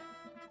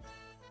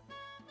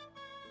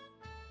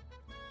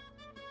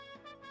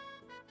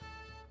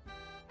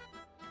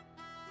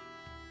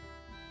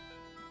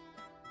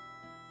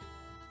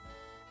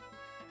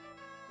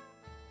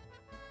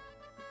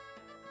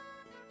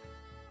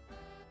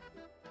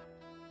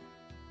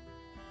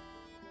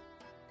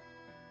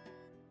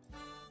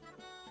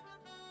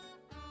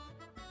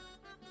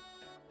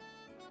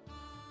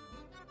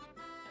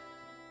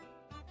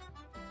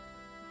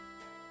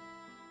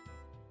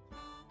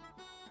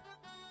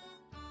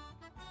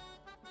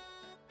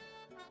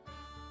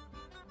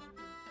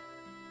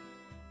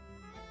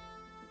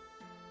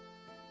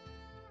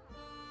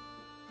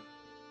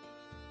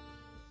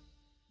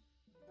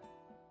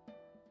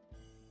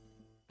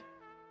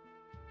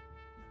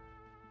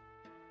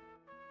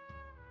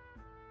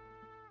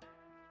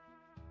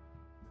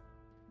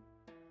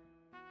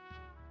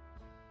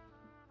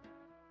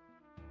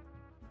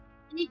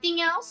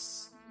 Anything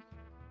else?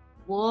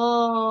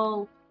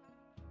 Whoa.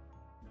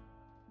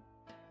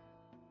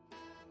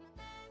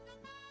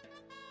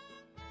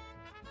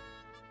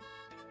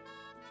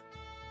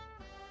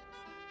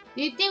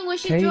 Do you think we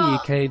should draw?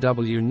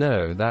 KEKW.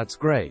 No, that's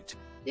great.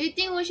 Do you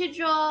think we should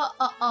draw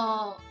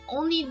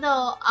only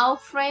the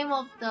outframe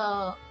of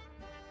the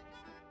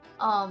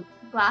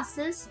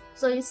glasses?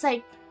 So it's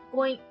like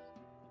going.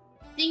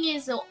 Thing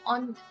is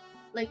on,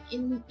 like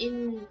in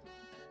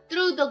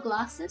through the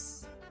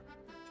glasses.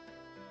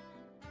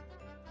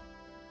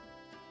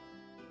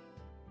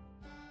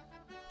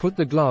 Put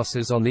the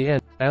glasses on the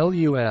end.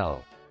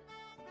 LUL.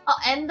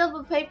 end of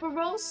a paper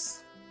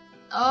rolls?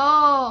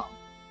 Oh.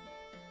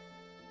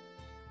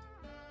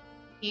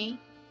 Okay.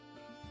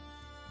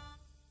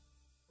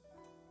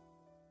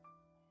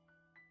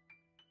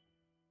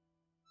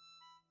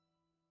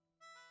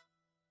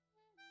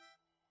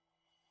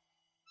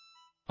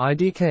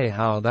 IDK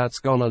how that's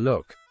gonna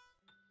look.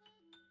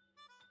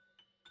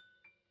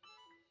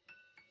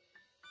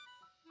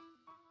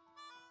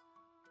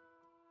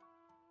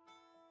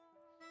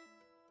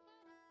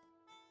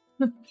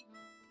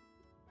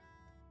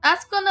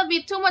 That's gonna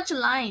be too much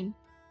line.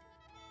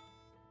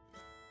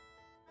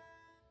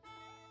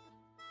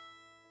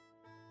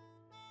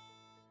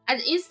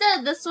 And instead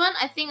of this one,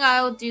 I think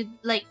I'll do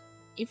like,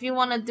 if you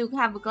wanna do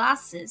have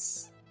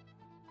glasses,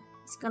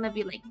 it's gonna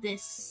be like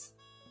this.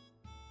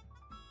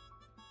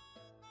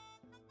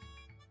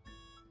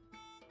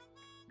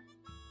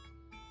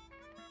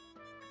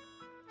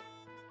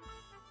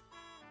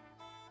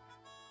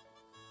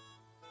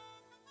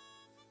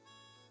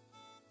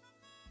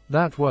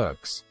 That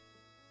works.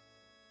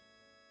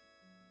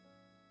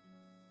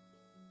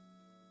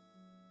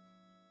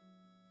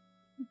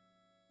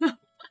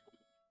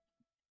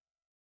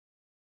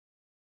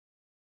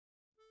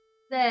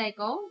 There you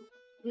go.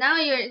 Now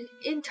you're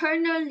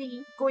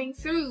internally going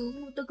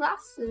through the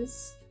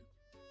glasses.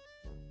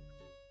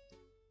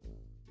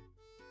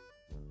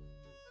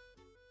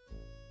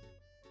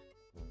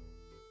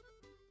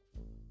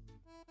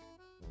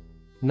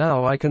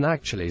 Now I can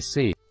actually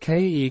see.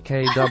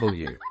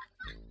 KEKW.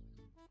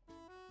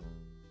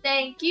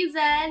 Thank you,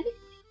 Zed.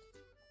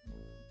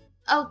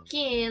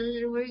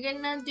 Okay, we're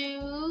gonna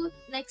do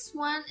next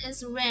one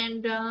is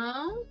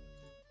random.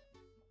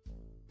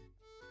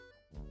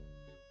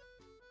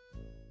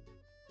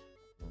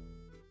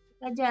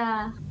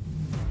 Aja.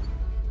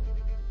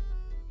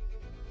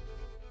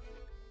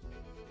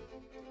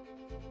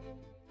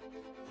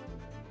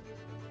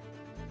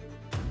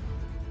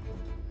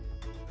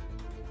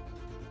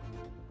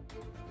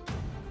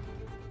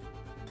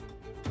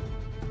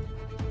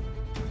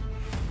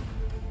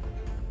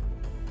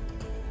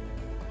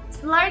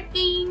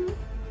 Lurking.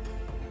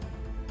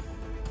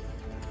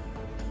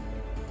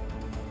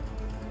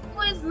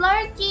 Who is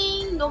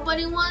lurking?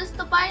 Nobody wants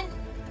to buy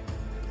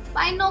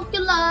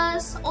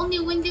binoculars. Only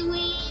Windy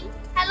Wind.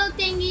 Hello,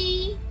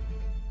 Thingy.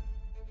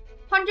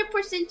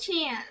 100%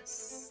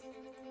 chance.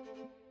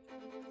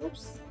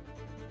 Oops.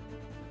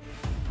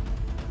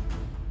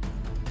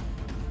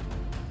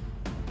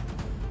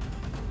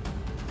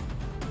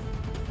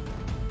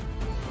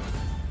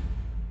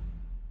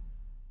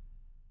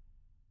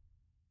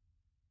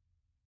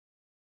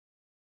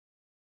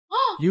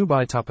 You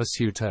buy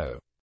tapasuto.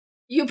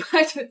 You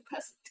buy the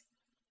present.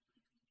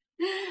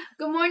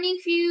 Good morning,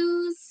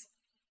 Fuse.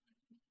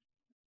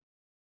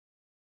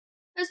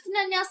 여러분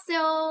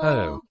안녕하세요.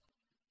 Hello.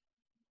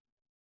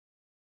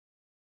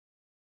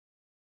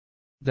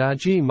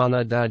 Daji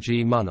mana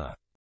daji mana.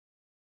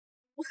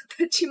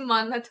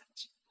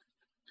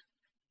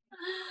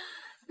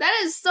 That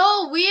is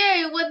so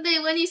weird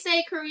when you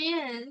say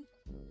Korean.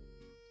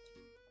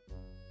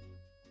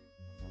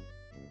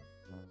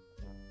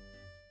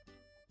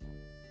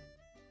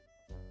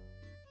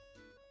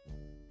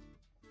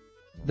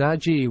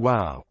 Daji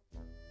wow.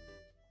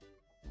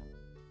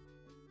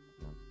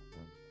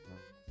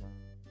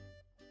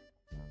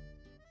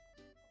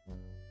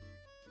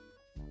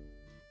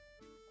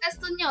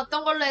 테스트님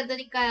어떤 걸로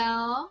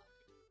해드릴까요?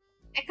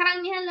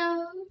 에카랑님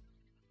헬로.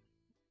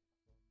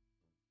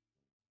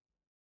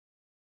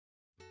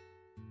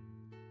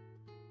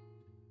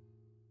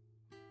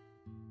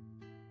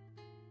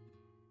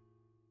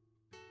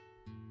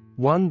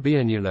 One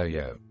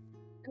bianuloyo.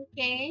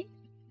 오케이.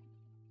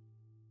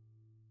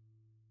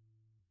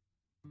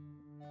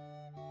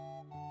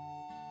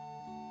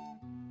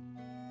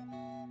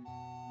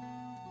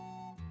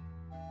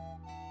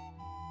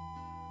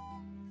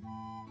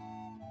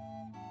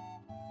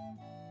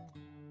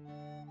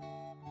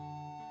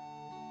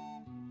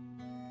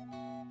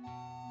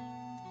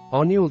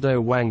 Onuldo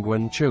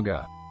wangwan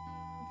chuga.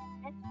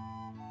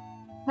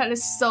 That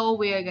is so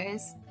weird,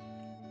 guys.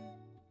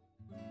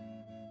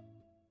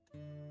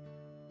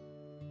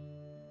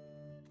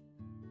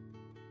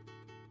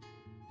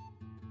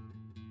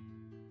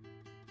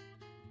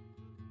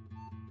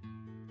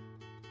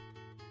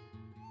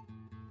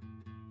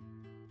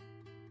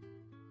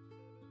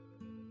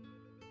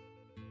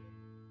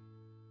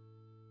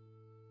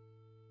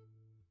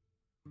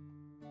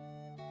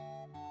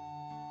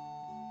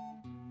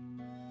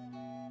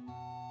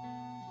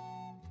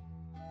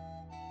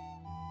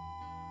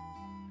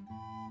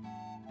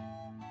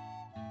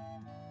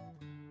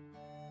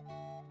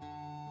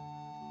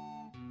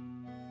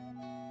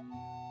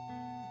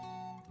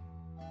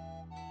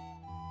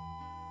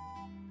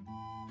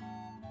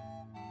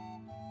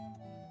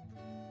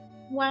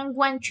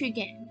 One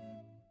trigger.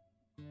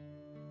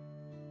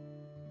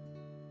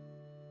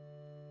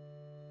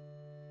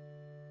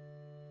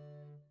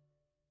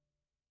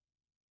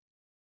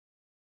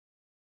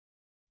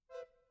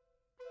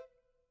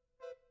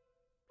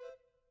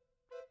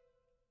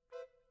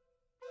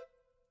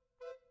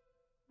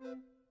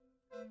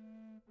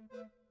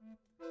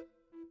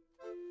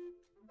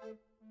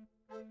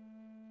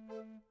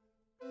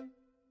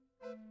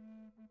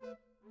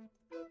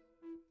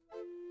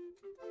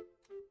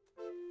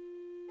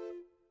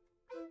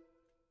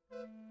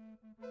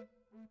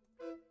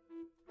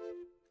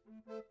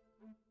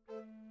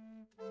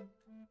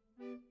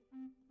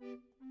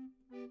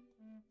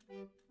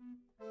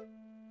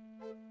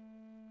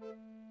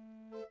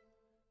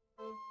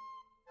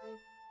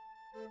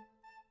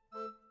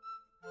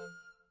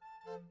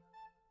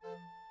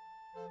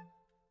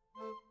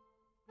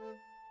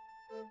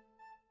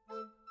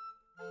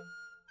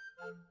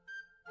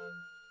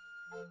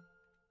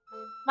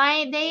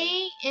 My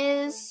day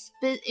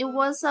it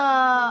was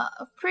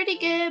pretty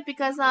good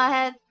because I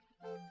had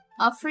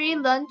a free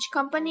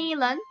company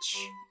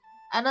lunch.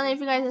 I don't know if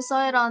you guys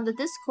saw it on the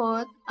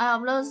Discord. I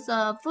uploaded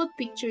the food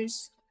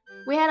pictures.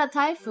 We had a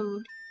Thai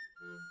food.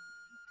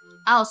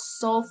 I was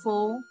so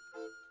full.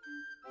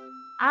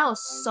 I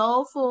was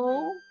so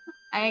full.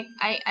 I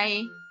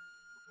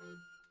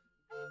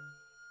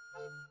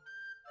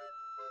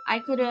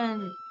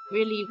couldn't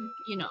really,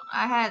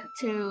 I had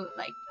to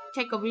like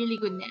take a really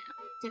good nap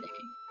today.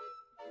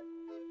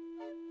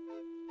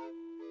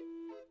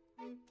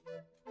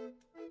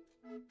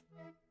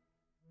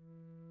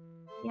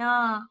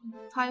 Yeah,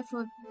 Thai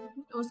food.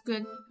 It was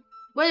good.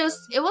 But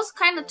it was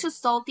kind of too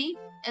salty.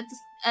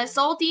 It's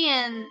salty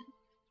and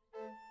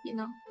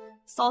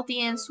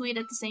salty and sweet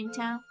at the same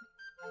time.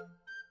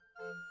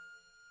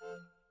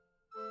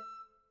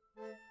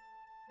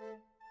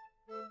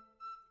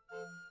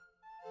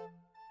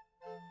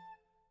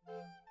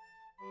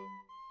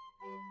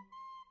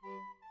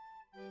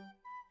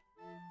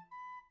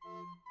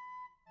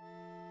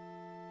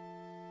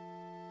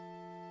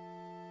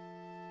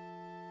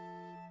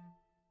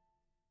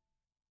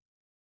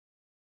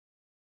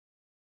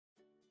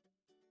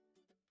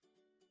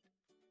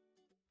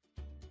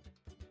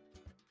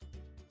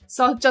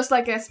 So just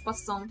like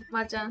espresso,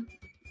 맞아.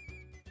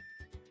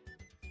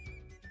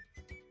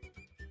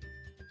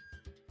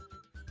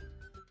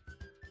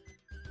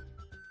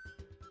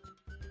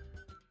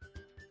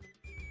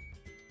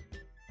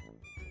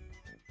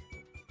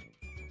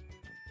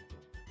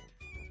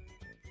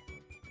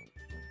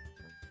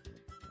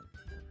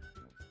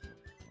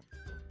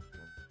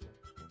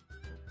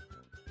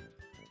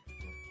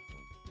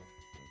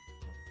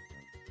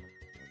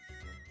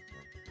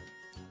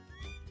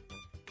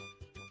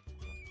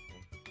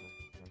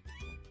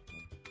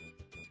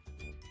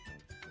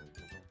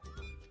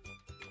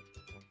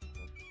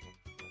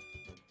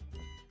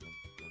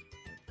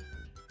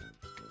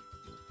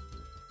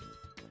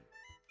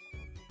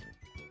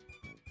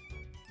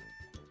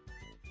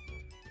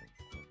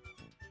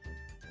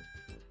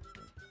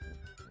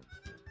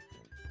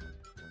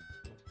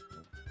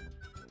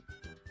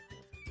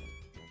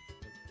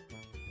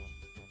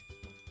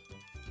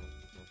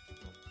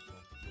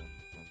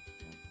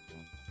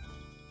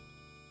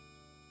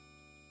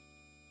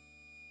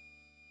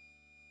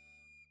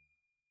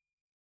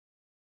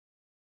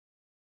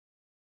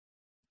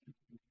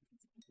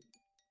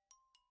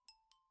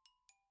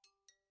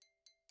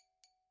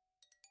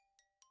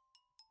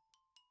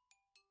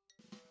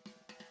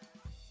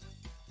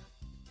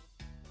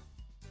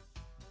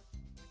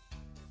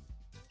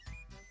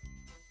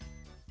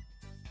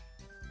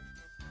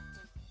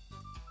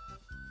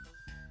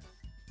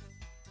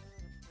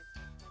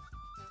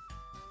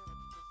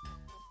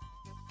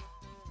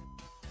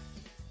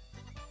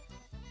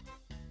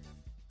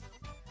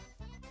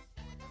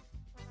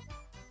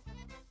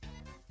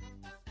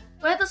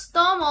 We had a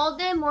storm all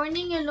day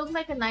morning and looked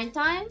like a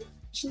nighttime?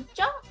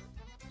 진짜?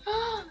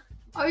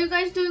 Are you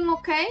guys doing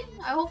okay?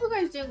 I hope you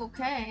guys doing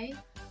okay.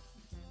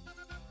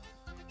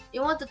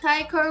 You want the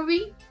Thai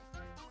curry?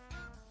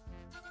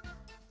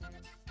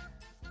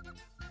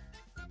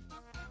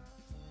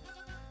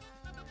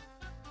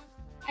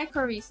 Thai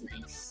curry is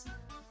nice.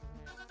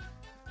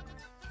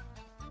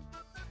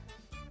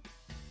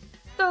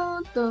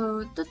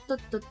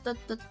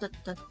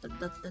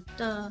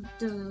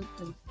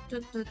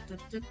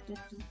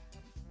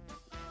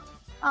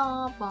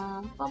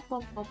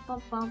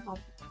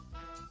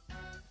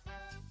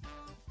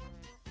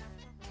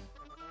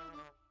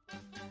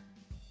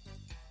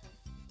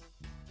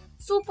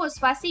 Super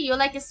spicy? You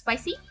like it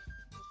spicy?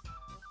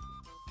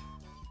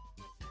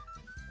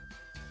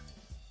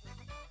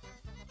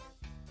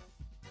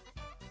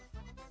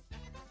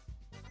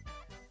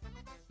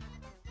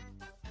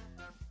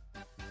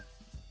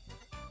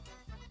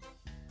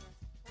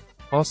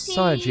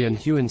 Ossagian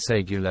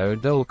huinsegulo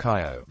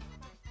dolkayo.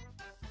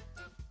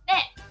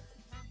 네!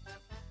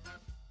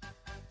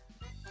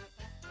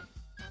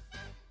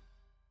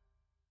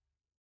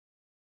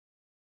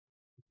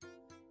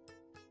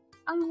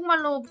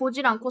 한국말로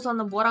보질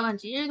않고서는 뭐라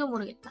하는지 1도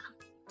모르겠다.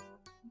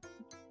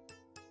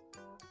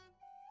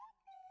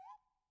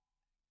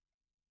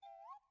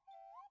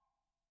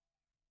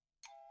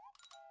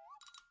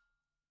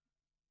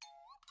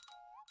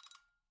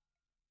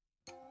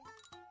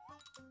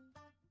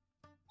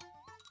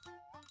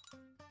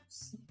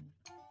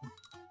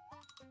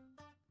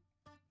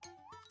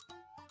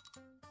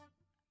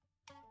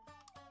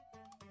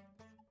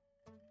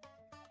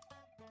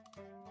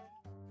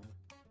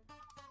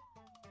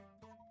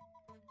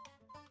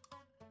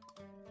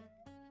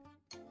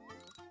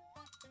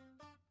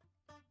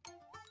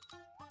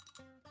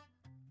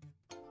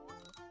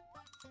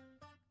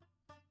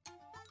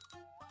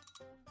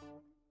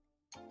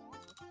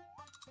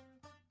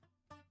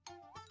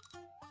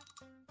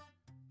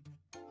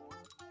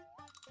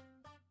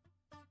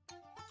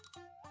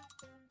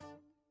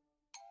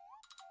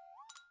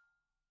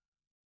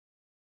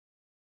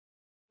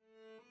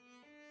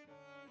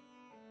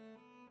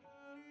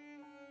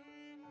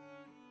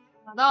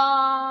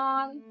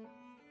 짜잔!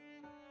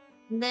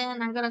 And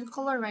then I got a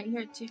color right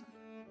here too.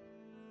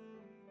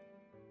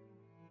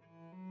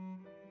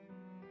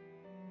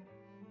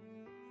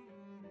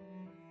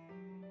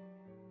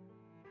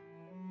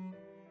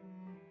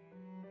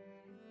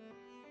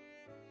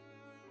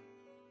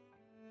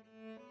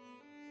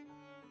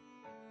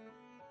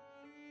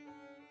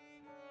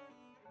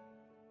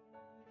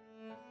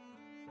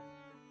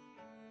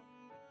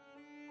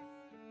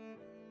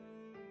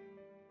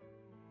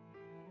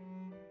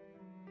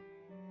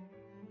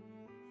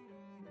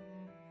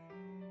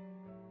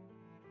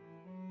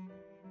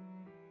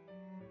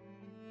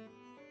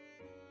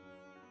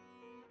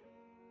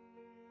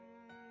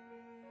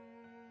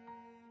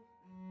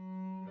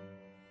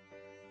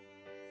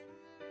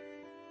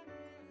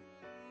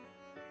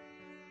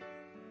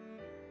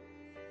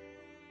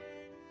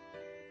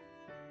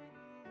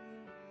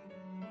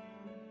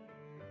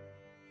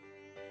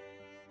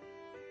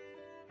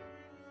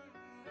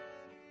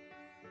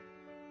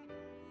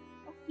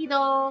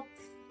 Okey-doke.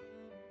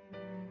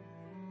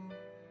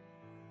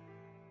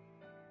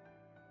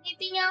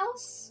 Anything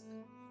else?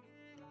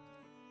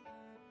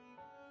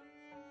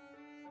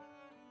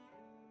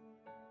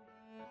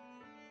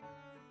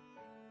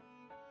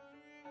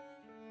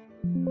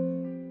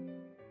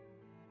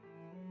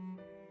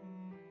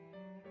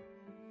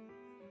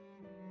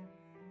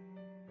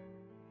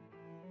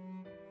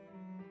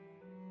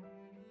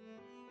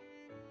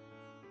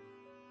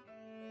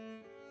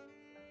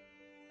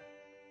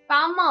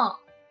 Palma,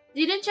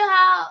 didn't you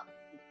have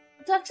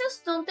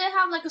Texas? Don't they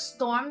have like a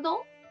storm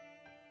though?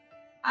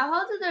 I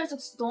heard that there's a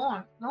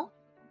storm. No,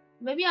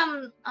 maybe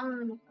I'm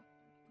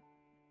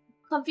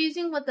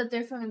confusing with the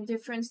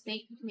different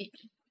state.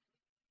 Maybe.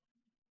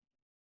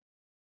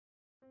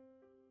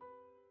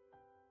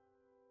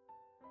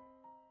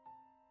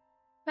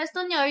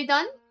 Pestonia, are you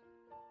done?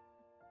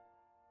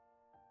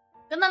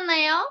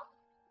 끝났나요?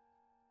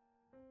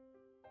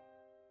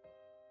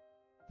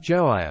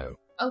 좋아요.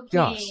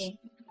 Okay. Yes.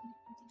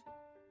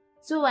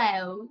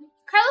 좋아요.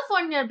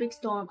 California big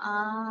storm.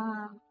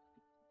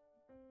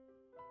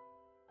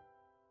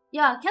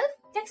 Yeah,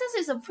 Texas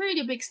is a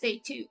pretty big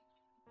state too.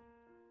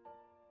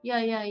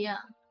 Yeah.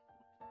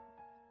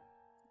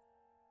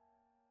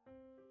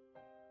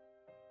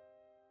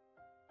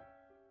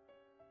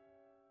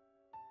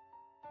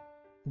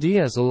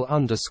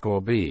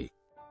 Diesel_B.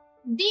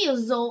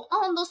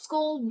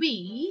 Diesel_B.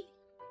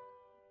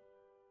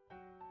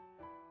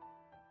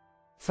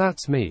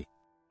 That's me.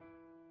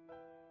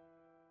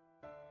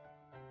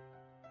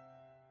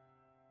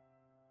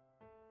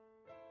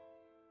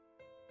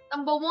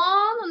 Number 1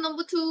 or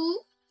number 2?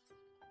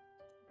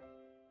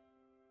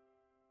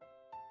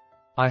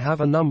 I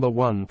have a number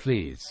 1,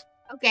 please.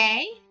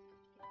 Okay.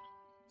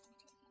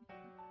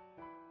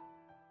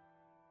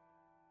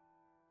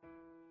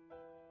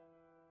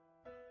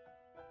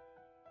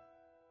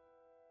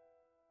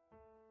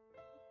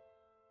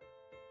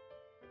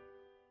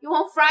 You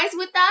want fries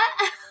with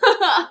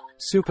that?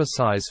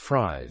 Supersize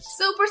fries.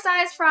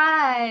 Supersized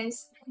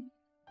fries.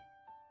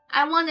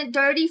 I wanted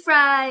dirty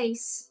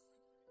fries.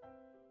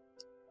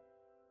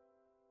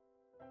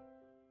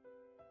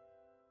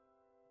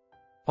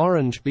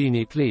 Orange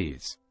beanie,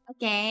 please.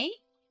 Okay.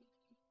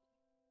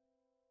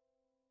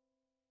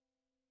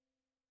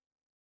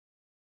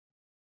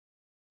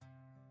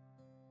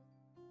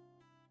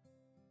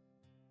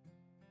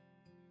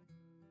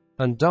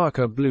 And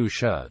darker blue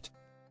shirt.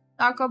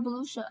 Darker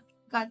blue shirt.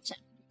 Gotcha.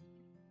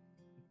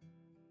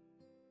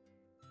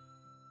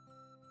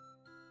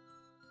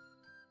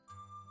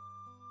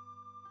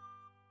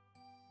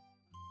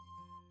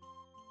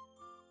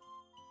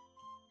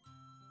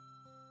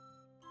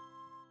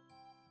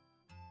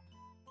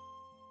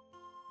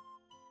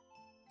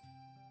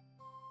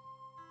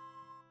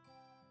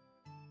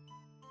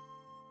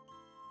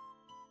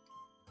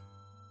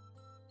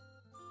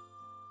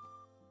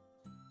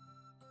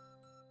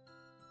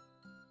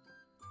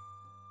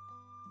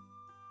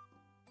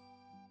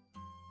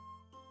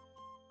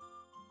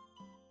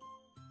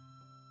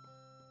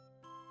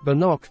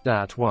 Binoc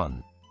that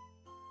one.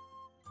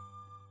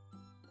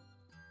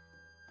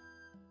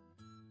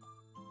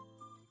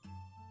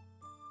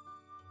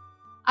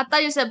 I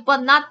thought you said,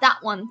 but not that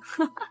one.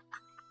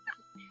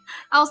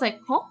 I was like,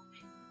 huh?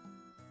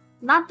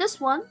 Not this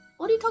one?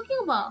 What are you talking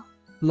about?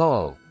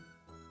 Lol.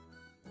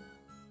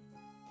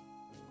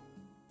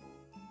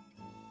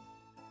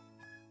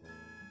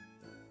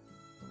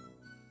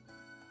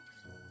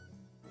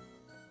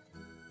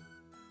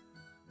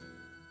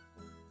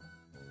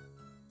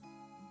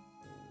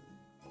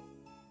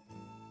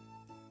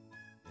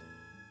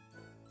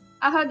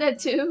 I heard that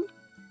too.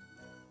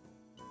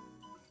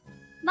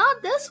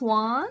 Not this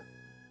one.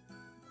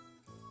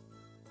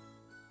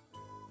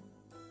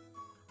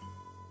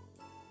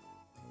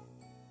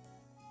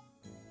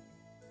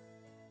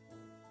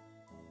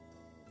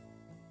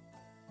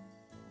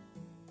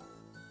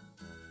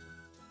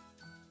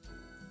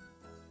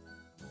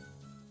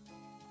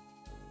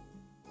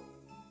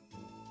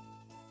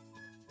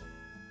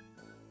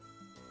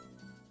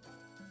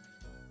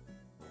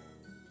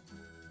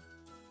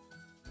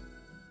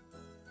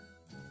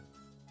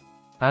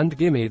 And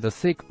gimme the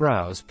thick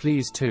brows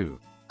please too.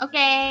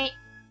 Okay.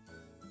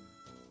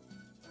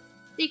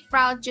 thick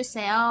brow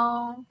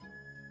주세요.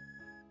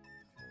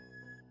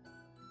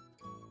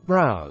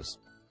 Brows.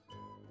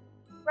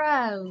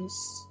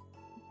 Brows.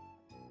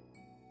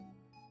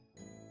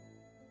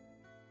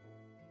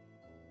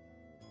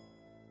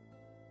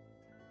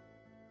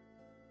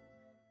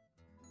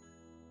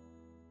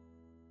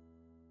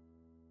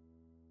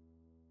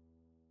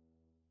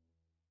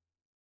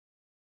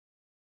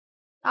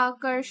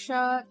 Darker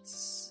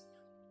shirts.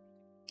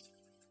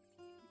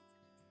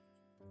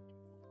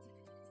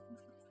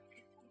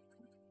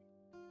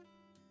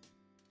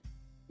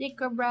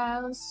 Thicker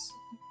brows.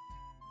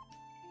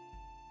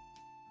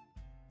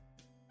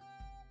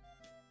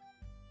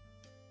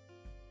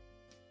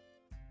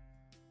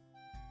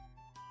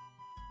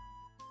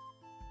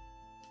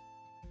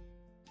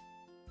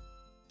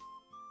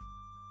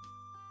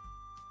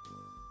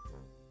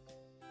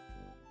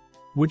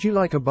 Would you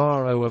like a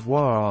bar of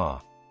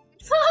water?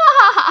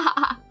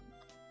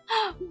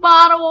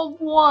 Bottle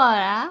of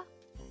water.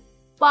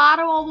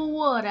 Bottle of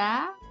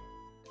water.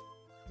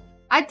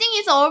 I think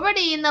it's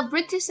already in the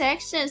British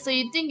section, so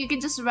you think you can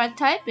just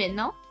type it,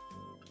 no?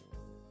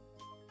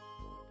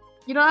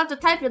 You don't have to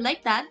type it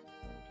like that.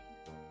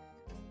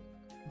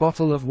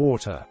 Bottle of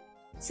water.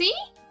 See?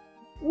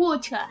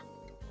 Water.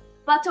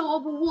 Bottle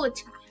of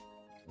water.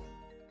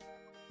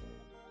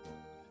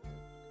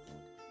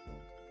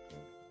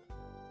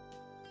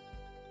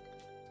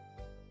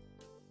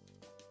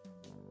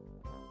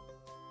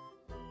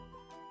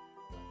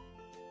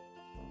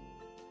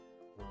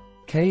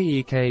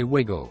 K-E-K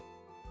wiggle.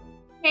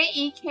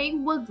 K-E-K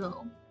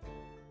wiggle.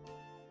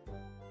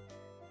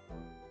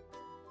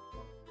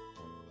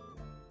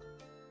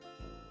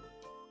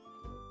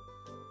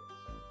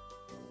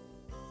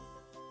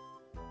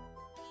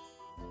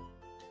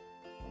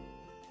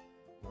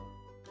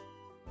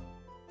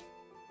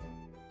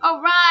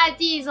 Alright,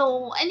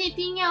 Diesel.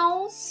 Anything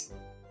else?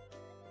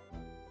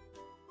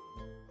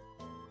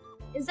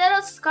 Is there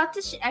a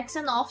Scottish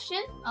accent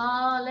option?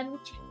 Let me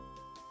check.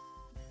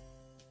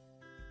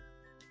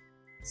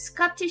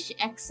 Scottish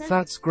accent.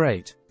 That's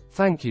great.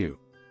 Thank you.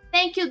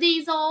 Thank you,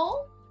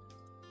 Diesel.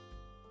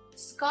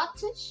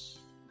 Scottish?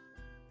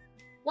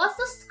 What's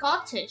the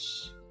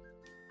Scottish?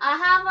 I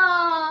have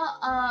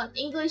a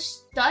English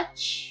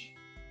Dutch.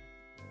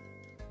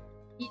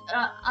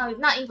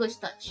 Not English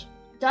Dutch.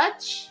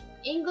 Dutch,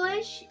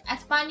 English,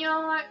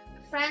 Espanol,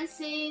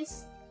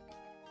 Francis,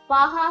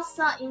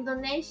 Bahasa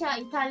Indonesia,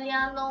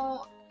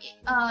 Italiano,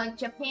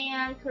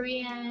 Japan,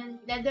 Korean,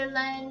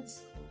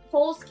 Netherlands,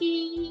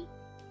 Polski,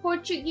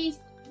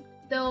 Portuguese,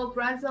 the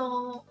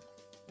Brazil,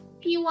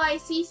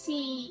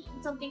 PYCC,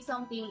 something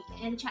something,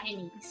 and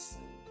Chinese.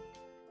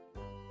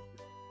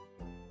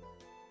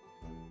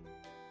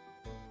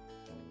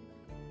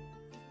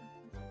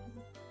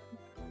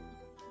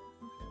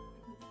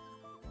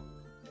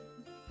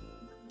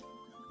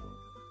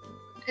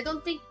 I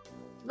don't think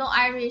no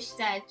Irish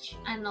Sag.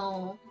 I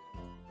know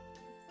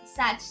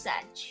Sag.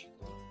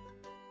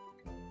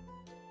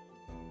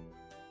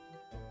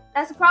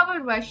 That's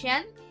probably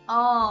Russian.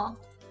 Oh.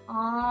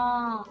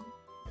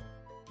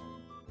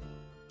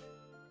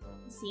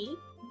 See?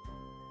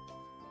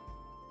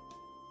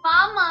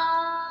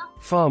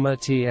 Farmer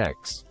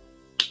TX.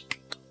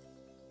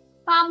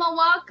 Farmer,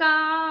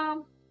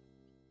 welcome.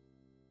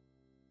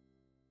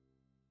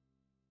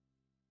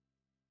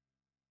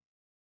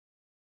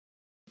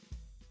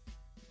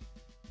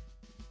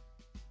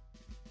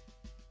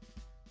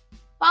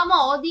 Farmer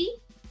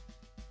어디?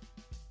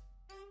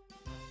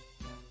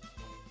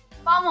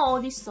 Farmer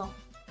어딨어?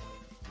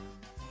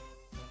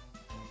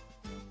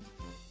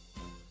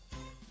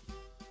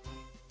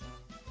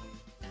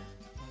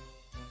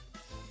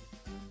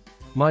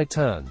 My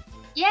turn.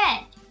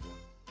 Yeah.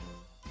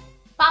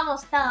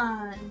 Farmer's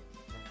done.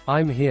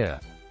 I'm here.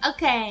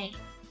 Okay.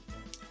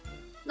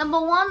 Number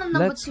 1 and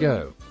number 2. Let's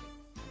go.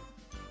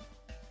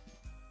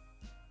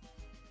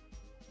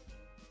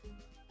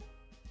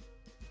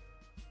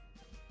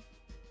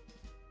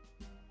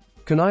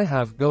 Can I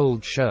have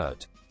gold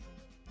shirt?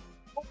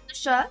 The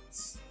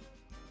shirts.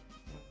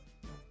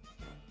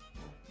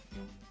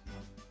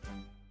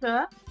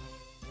 Sure.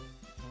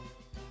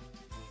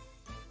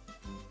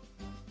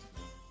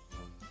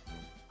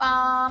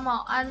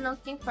 Farmer. I'm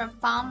looking for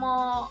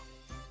farmer.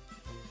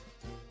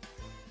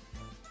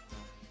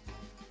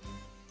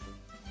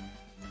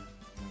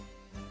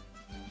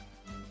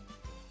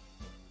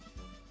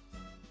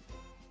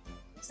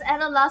 Let's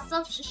add a lot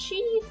of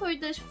shishi for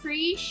the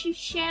free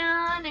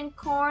Shishan and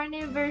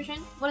corner version.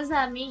 What does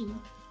that mean?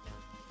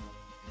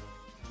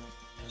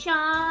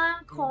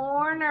 Shishan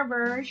corner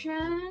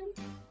version.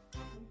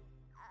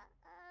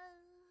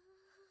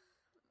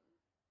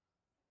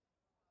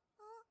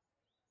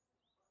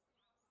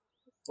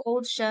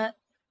 Old shirt.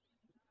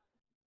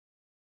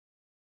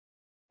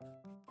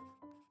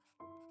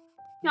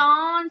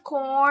 Sean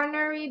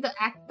Connery, the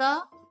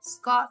actor,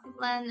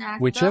 Scotland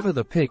actor. Whichever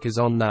the pic is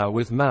on now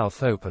with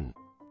mouth open.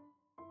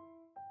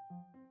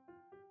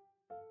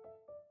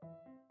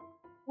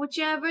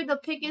 whichever the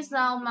pig is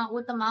now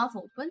with the mouth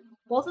open.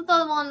 Both of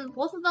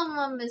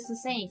them is the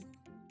same.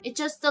 It's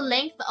just the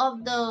length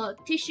of the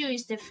tissue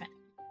is different.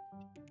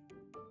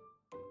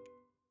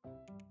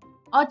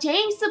 Oh,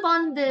 James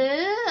Bond.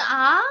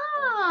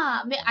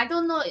 Ah, I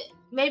don't know.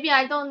 Maybe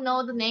I don't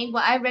know the name,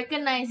 but I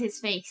recognize his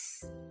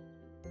face.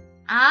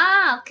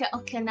 Ah,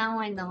 okay. Now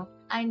I know.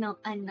 I know.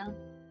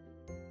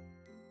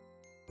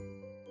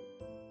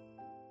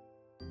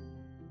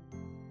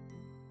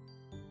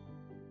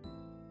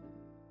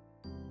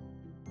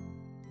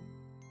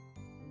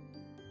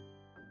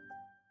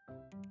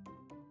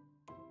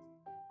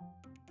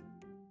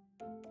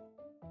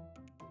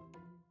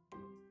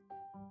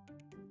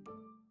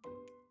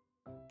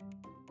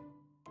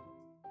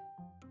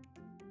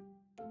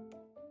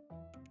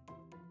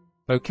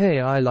 Okay,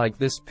 I like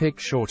this pick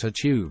shorter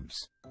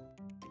tubes.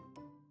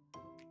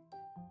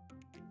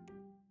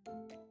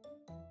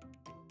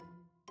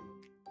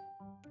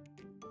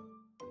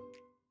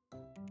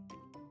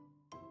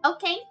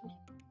 Okay.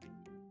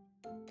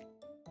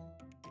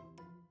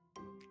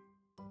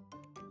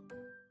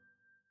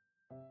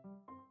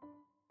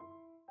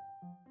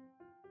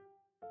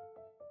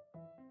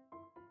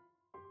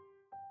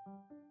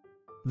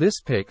 This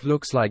pic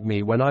looks like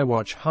me when I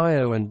watch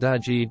Hyo and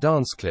Daji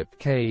dance clip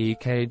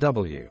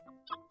KEKW.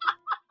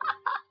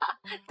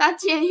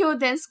 Dachi and Hyo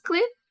dance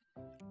clip?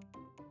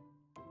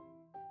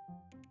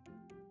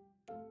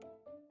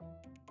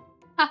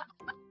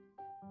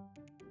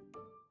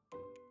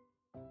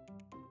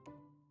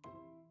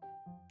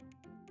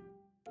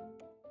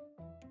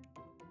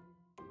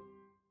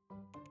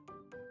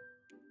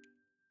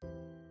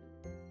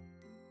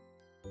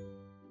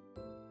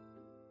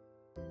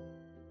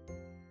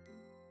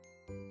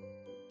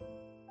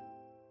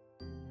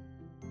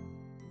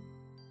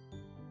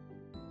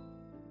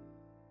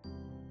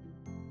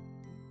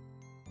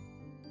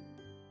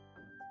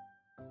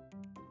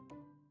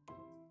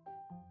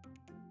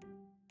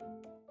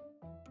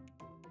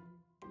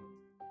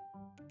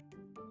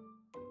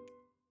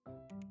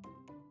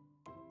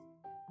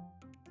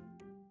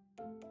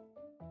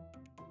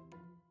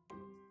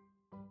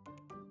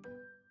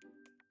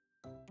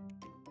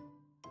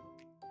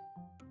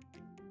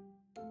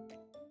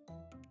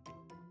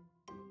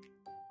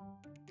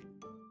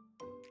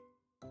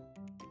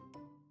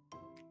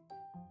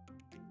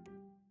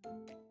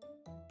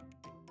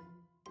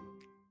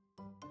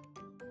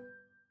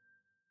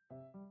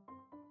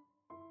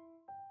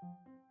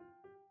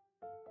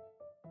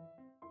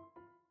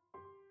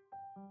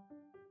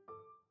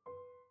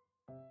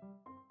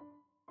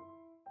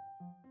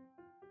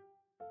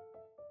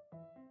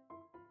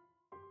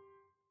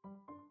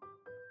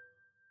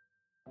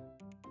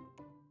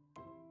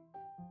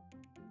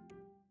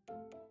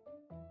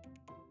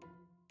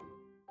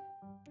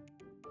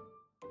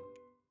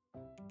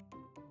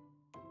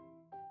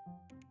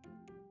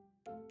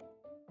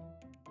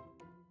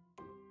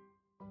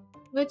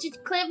 Which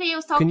clip he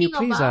was talking Can you about?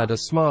 please add a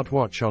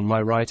smartwatch on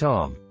my right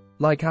arm?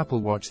 Like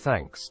Apple Watch,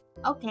 thanks.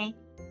 Okay.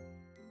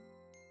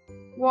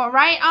 Well,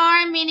 right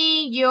arm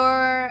meaning your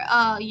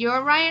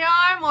right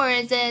arm, or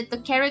is it the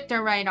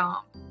character right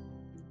arm?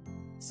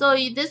 So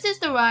this is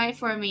the right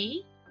for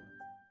me.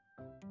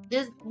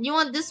 This you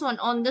want this one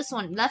on this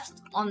one left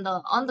on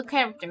the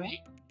character, right?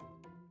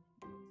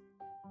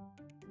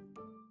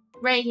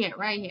 Right here,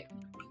 right here.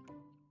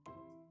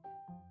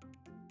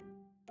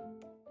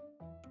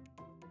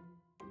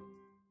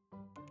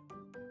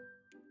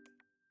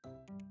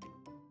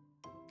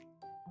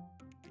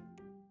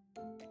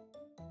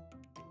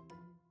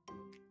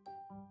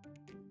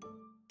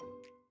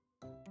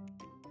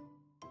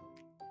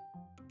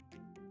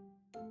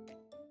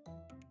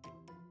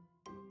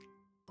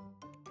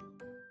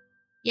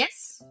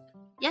 Yes.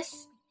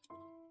 Yes.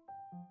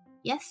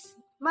 Yes.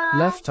 Bye.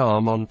 Left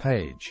arm on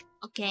page.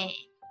 Okay.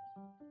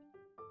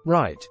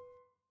 Right.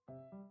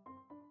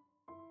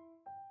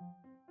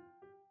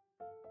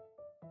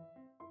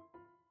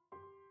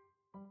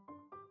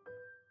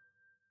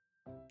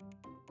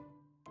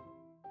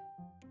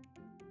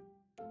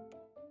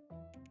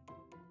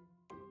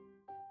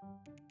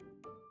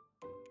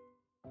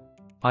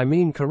 I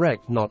mean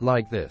correct, not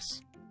like this.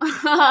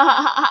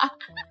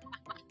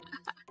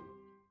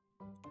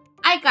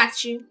 I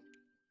got you.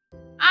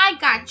 I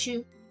got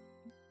you.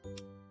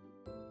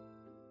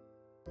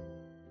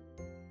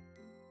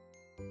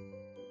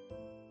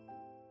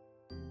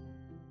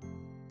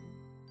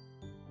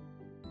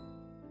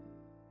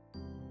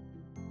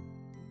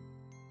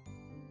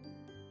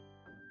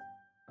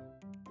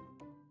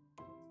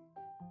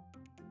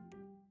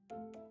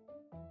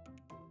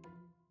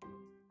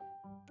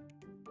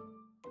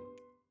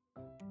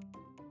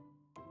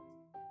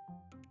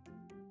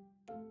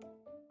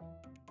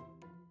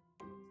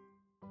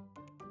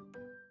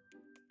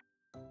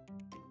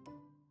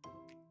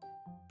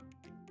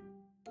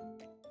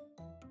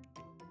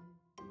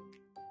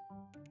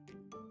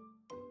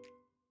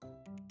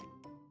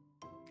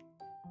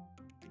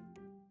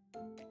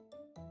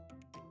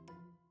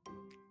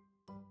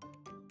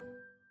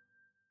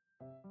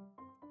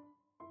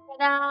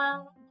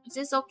 Ta-da! Is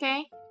this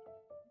okay?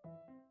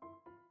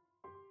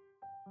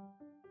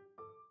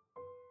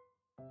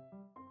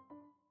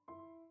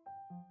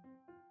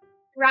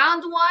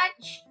 Round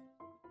watch?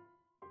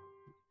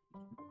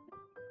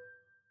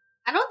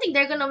 I don't think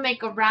they're gonna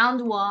make a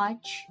round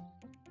watch.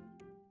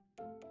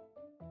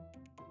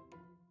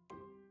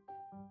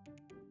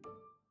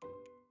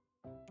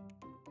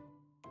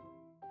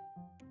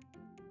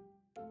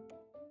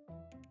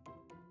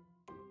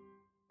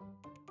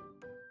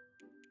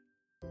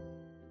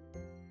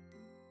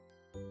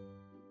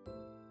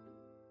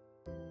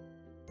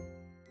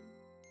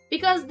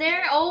 Because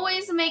they're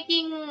always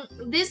making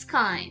this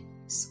kind,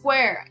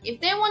 square. If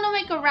they want to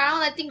make a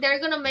round, I think they're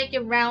gonna make it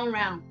round.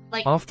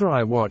 Like After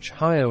I watch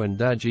Hayo and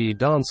Daji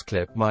dance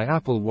clip, my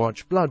Apple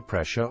Watch blood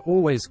pressure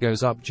always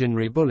goes up.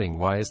 Jinri bullying,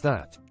 why is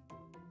that?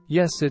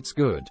 Yes, it's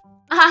good.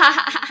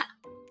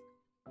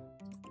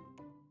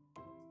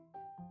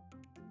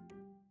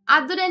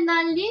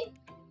 Adrenaline?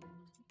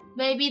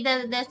 Maybe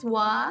that's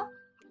why.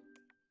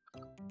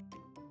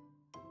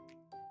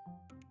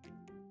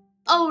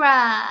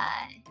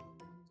 Alright.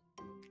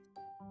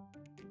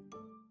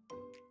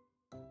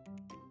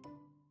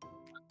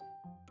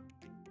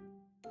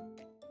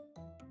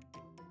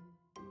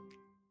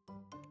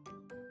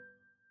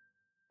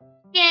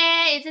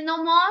 Okay, is it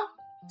no more?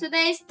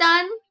 Today's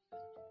done?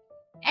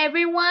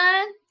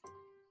 Everyone?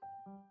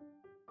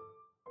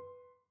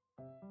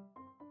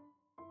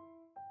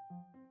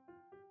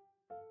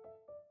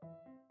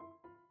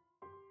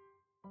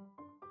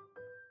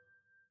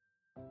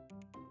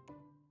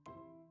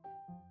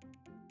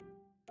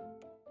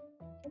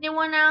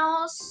 Anyone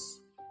else?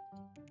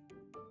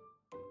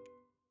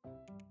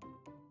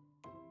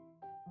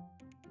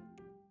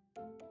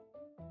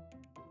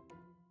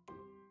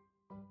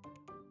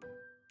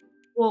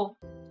 Whoa.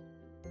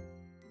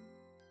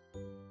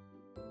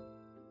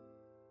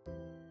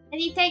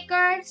 Any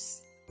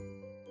takers?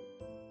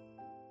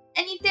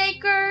 Any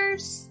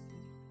takers?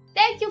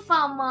 Thank you,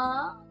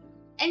 Fama.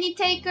 Any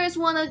takers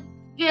wanna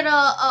get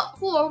a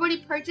who already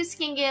purchased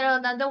can get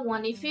another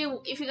one if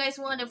you guys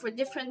want it for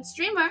different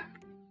streamer.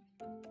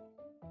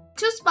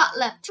 2 spots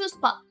left, 2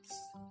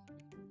 spots.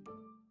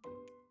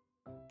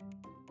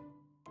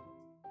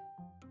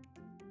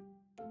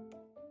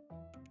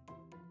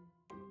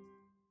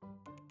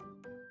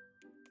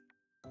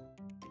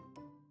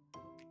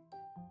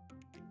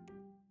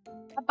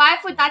 I buy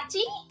for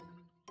Dachi?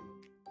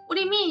 What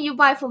do you mean you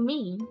buy for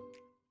me?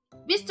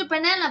 Mr.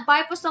 Banana,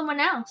 buy for someone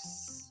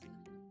else.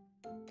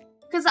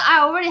 Cause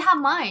I already have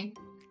mine.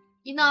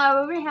 You know I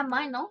already have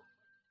mine, no?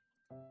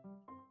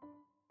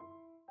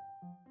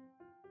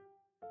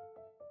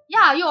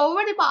 Yeah, you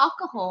already bought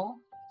alcohol.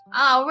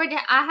 I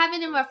have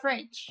it in my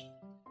fridge.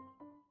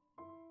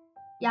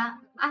 Yeah,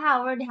 I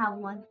already have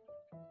one.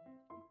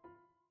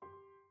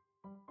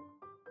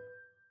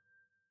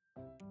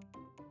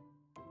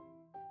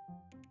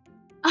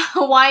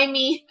 Why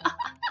me?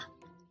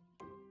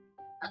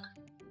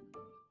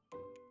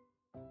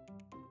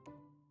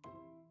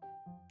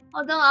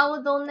 Although I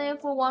will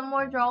donate for one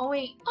more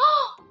drawing.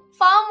 Oh,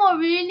 Farmer,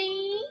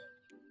 really?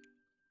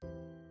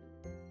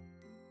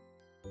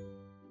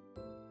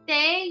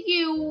 Thank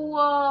you.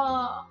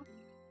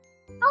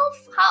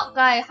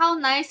 How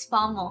nice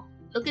Farmer.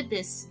 Look at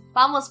this.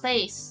 Farmer's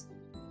face.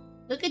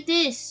 Look at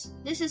this.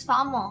 This is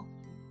Farmer.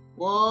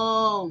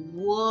 Whoa,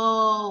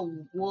 whoa,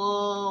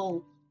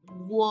 whoa,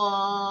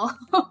 whoa,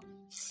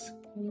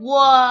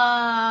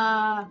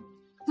 whoa.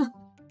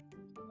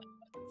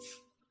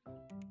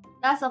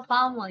 That's a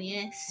Farmer,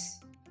 yes.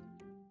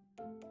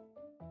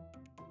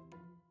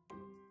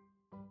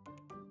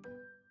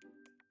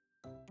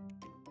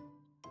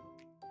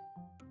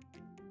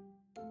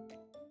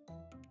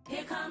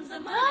 Here comes the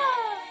money.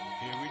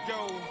 Here we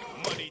go.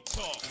 Money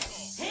talk.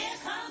 Here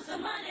comes the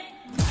money.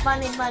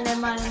 Money, money,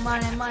 money,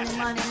 money, money,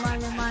 money,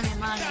 money, money,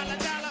 money.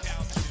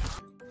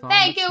 Farmer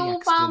Thank you,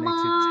 TX Farmer.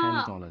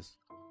 donated $10.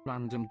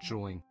 Random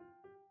drawing.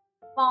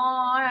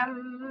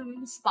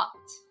 Farm spot.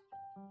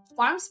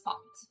 Farm spot.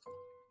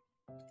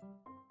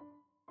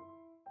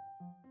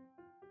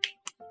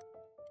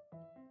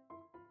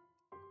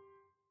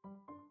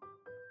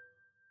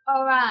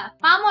 Alright,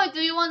 Farmer,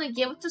 do you want to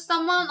give it to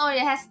someone or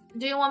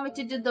do you want me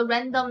to do the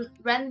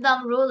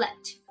random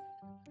roulette?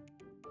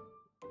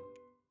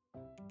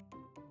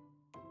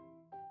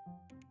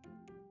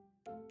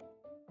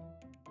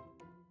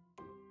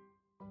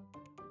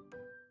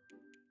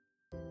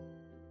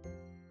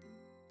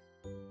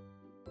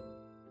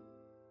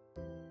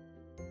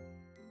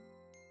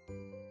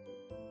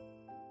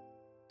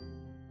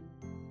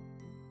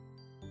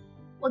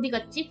 어디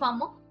갔지,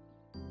 Farmer?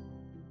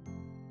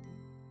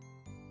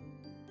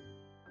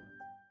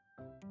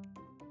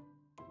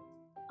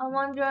 I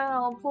wonder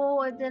I'll pull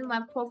within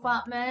my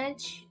profile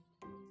image.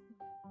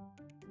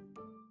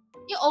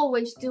 You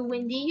always do,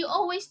 Wendy. You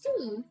always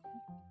do.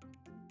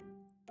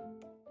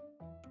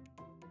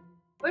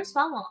 Where's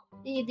Farmer?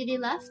 Did he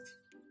left?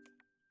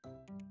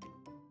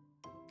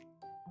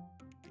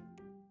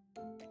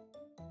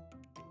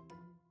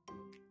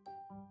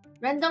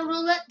 Random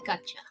roulette?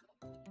 Gotcha.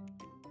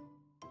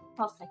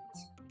 Perfect.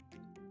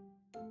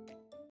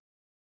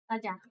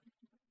 가자.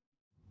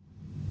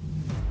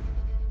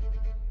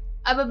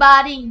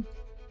 Everybody,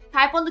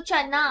 type on the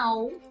chat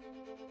now.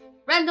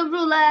 Random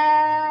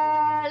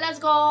roulette. Let's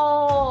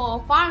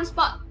go. Farm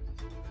spot.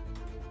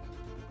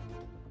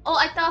 Oh,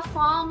 I thought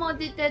farmer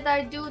did that.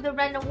 I do the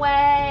random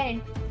way.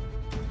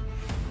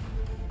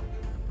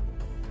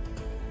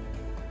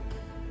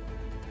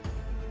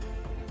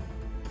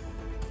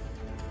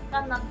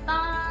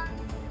 딴딴딴.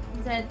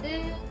 Z,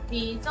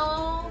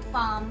 Diesel,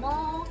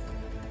 farmer,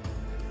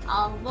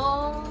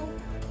 Alvo.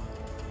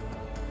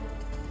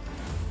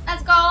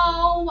 Let's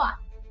go.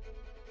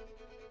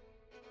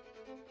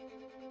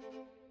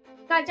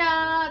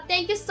 Gaja,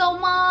 thank you so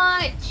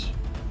much.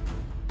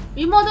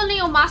 Remodeling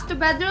your master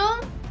bedroom?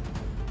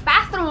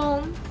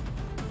 Bathroom?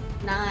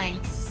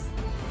 Nice.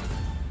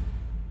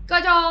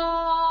 Gaja.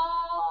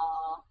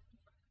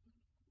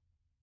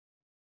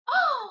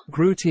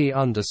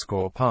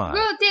 Grootey_pie.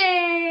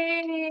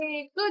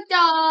 Rudy! Good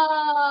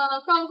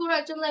job!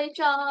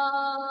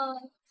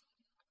 Congratulations!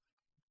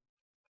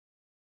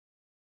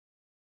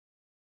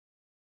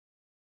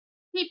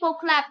 People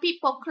clap,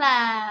 people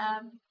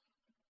clap.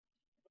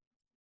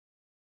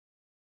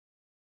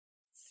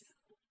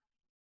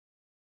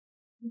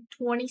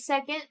 20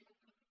 seconds.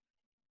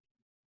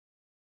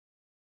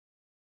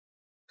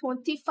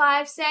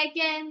 25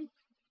 seconds.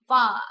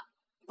 5,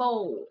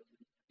 4,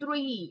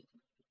 3,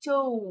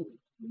 2,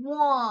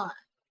 1.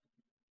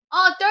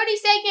 Oh,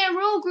 30-second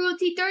rule,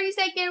 Grootey.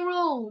 30-second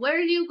rule. Where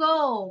did you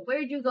go?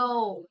 Where'd you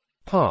go?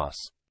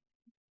 Pass.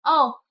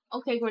 Oh,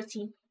 okay,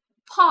 Grootey.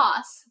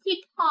 Pause.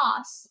 He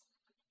pause.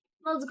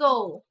 Let's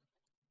go.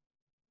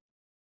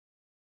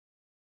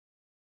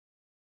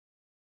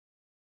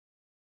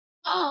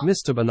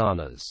 Mr.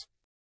 Bananas.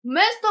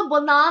 Mr.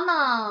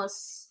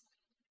 Bananas.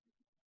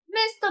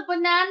 Mr.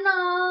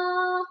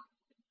 Banana.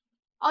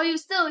 Are you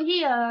still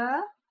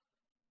here?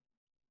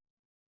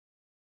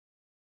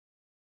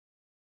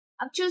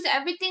 I've chosen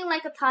everything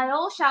like a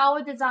tile,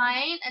 shower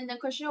design, and the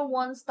question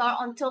won't start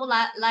until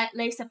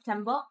late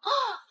September.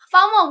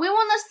 Farmer, we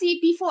want to see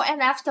before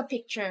and after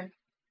picture.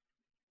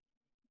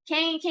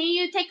 Can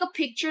you take a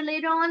picture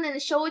later on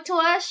and show it to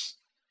us?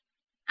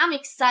 I'm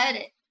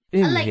excited.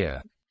 In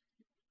here.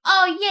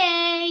 Oh,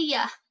 yay!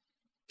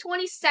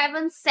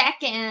 27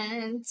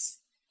 seconds.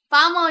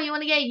 Farmer, you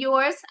want to get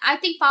yours? I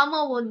think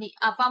Farmer will need...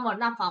 Farmer,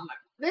 not Farmer.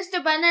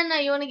 Mr.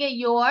 Banana, you want to get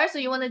yours or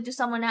you want to do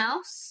someone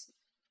else?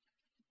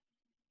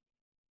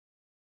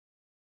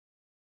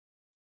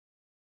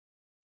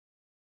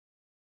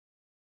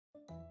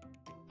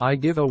 I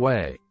give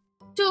away.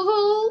 To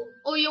who?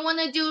 Or you want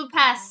to do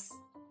pass?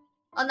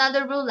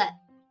 Another roulette.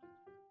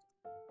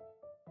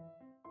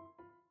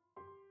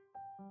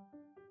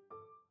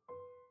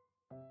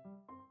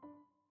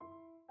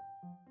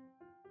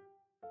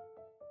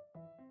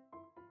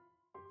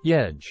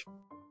 Yedge.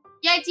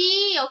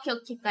 Yeji! Okay,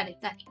 okay, got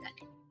it.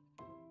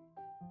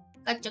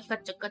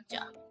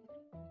 Gotcha.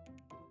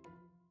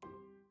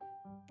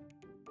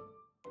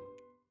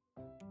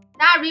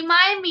 Now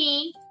remind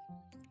me.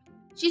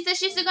 She said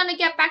she's gonna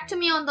get back to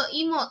me on the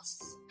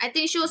emotes. I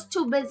think she was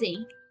too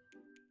busy.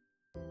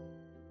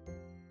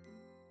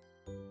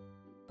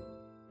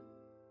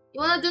 You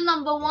wanna do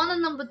number 1 or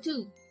number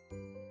 2?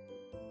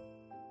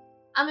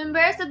 I'm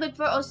embarrassed a bit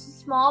for a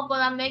small,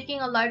 but I'm making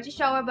a larger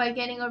shower by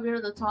getting rid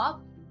of the top.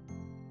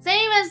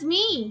 Same as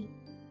me,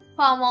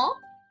 Palmo.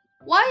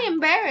 Why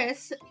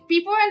embarrassed?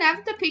 Before and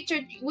after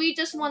picture, we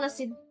just wanna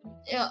see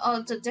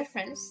the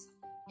difference.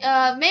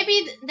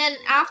 Maybe then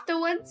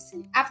afterwards,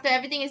 after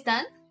everything is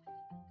done.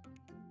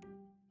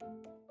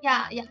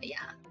 Yeah.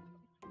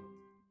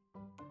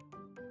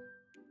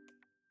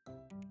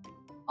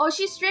 Oh,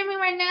 she's streaming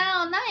right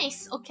now.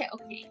 Nice. Okay.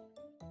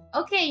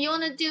 Okay, you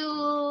wanna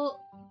do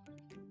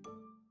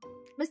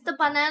Mr.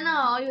 Banana?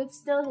 Are you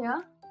still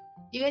here?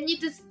 You need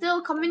to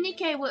still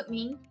communicate with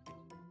me.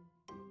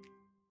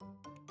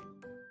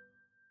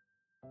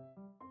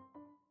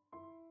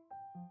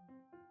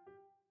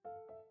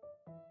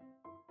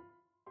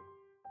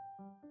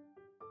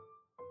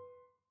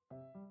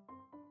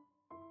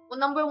 Well,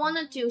 number 1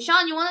 or 2.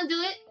 Sean, you wanna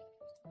do it?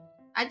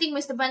 I think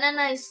Mr.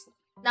 Banana is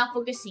not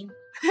focusing.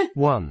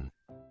 1.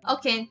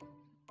 Okay.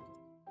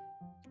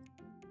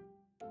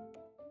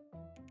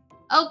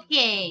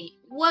 Okay.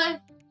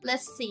 What?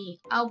 Let's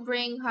see. I'll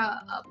bring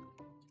her up.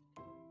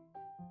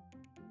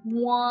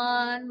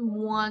 1.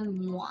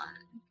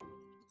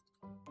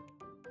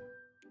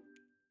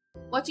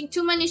 Watching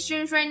too many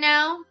streams right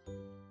now?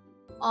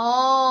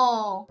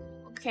 Oh,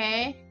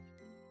 okay.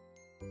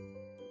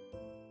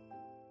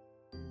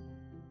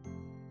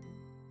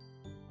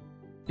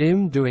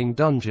 I'm doing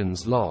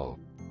dungeons lol.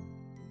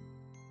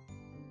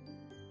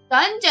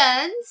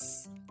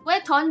 Dungeons?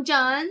 Where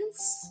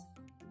dungeons?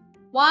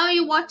 Why are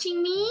you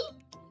watching me?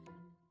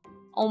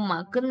 Oh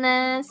my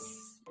goodness.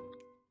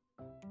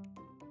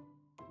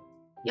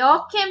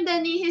 Your-cam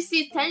that needs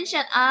his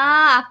attention.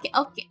 Ah,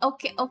 okay.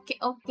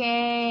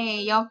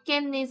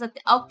 Your-cam needs a...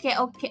 Okay.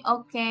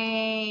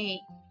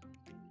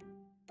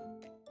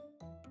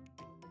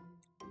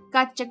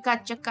 Gotcha.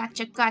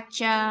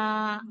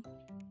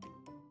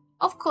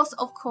 Of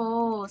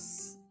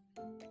course.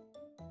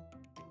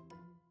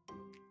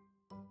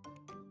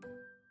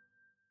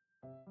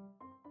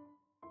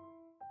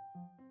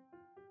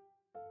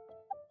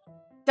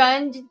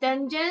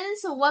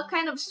 Dungeons? What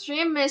kind of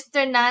stream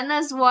Mr.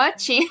 Nana's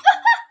watching?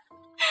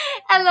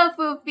 Hello,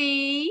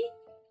 Poopy.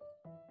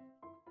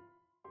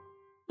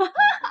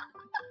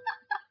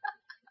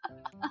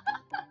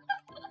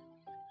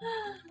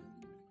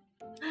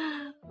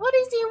 What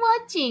is he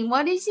watching?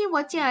 What is he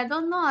watching? I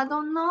don't know. I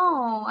don't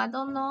know. I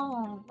don't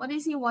know. What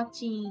is he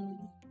watching?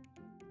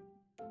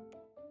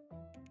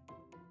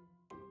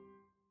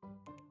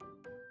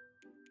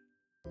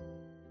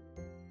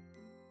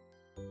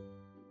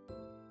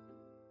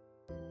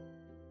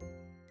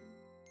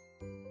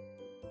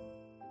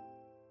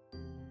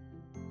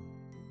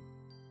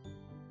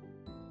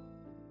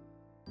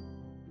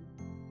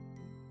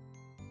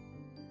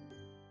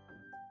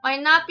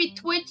 Might not be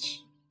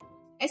Twitch.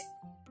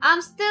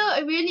 I'm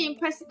still really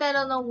impressed that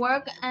on the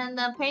work and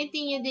the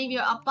painting you did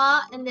your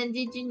appa and then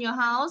did in your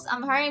house.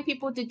 I'm hiring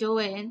people to do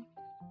it.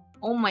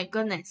 Oh my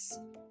goodness.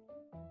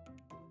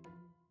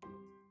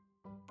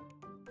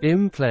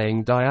 I'm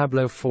playing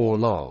Diablo 4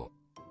 lol.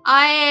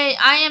 I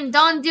am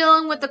done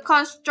dealing with the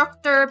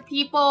constructing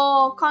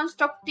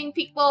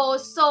people,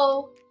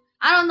 so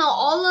I don't know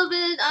all of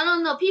it. I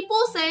don't know.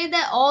 People say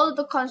that all of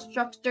the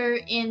constructor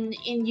in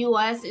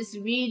US is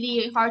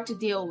really hard to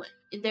deal with.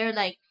 They're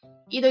like,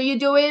 either you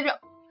do it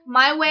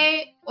my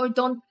way or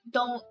don't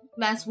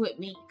mess with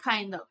me,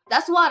 kind of.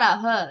 That's what I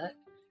heard.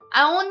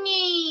 I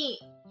only,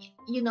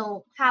 you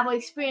know, have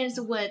experience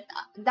with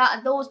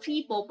those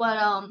people, but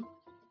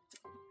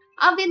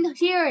I've been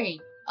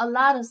hearing a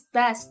lot of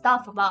bad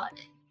stuff about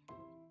it.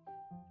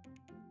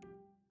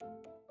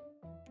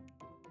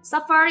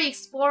 Safari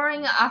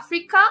exploring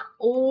Africa?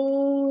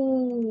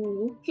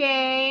 Oh,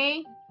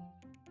 okay.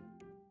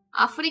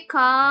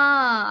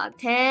 Africa,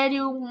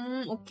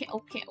 대륙.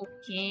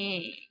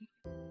 Okay.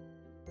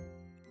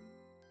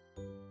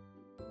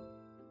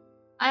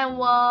 I'm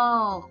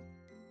well.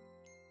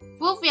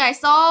 Foofy, I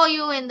saw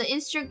you in the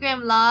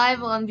Instagram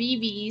live on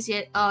VV's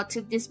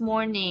this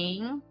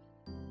morning.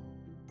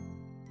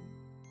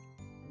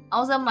 I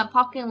was in my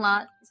parking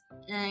lot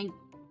and,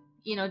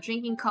 you know,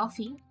 drinking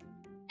coffee.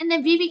 And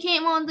then Vivi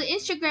came on the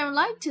Instagram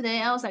live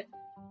today. I was like,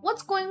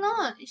 what's going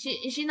on? Is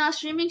she not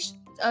streaming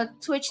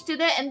Twitch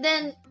today? And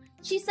then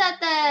she said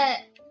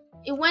that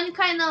it went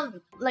kind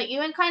of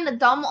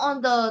dumb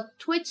on the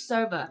Twitch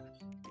server.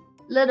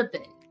 Little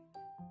bit.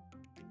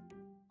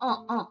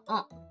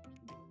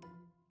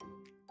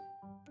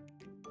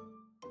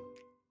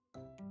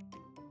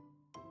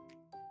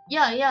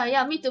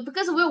 Yeah, me too.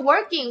 Because we're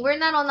working, we're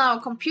not on our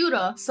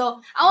computer. So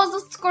I was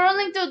just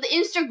scrolling through the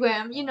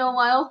Instagram, you know,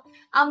 while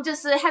I'm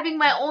just having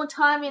my own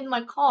time in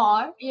my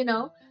car, you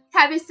know,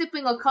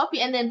 sipping a coffee.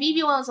 And then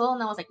BB was on,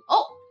 and I was like,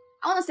 oh,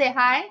 I want to say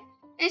hi.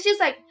 And she's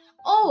like,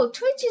 oh,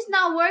 Twitch is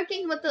not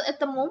working at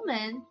the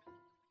moment.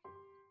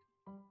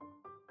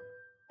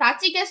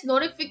 Tachi gets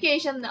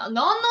notification now.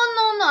 No.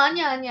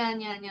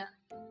 아니야.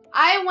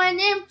 I went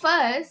in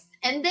first,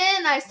 and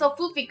then I saw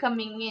Foofy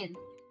coming in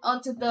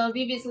onto the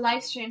BB's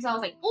live stream. So I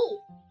was like,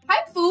 oh,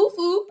 hi,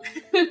 Foo.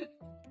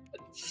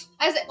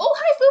 I was like, oh,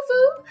 hi, Foo.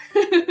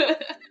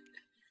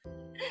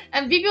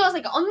 And BB was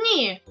like,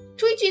 언니,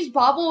 Twitch is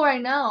bubble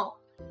right now.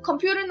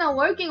 Computer not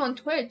working on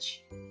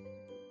Twitch.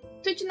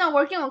 Twitch not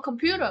working on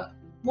computer.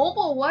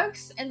 Mobile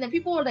works, and then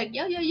people were like,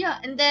 yeah.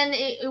 And then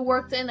it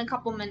worked in a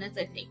couple minutes,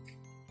 I think.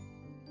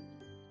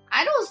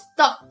 I don't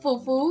stuck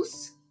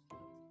foo-foos.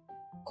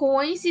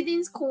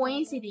 Coincidence.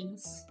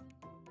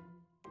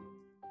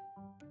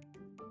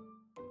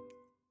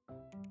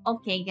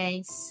 Okay,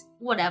 guys.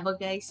 Whatever,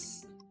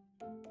 guys.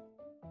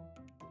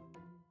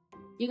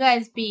 You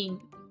guys being...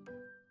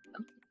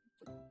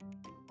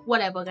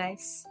 Whatever,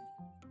 guys.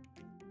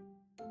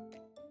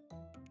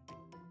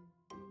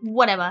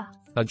 Whatever.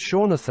 A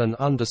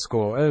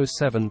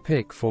Jonathan_07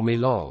 pick for me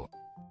lol.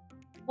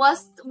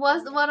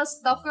 What a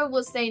stalker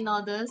would say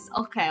no this.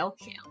 Okay.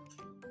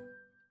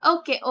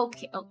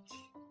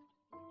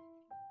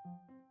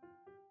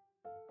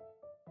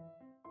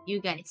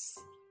 You guys.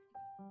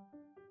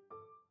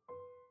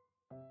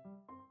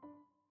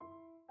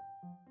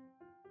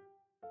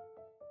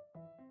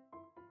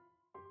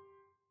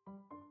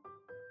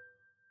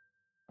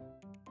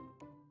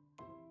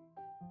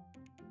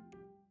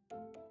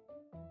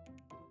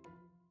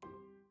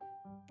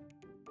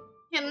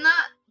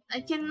 I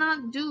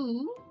cannot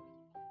do.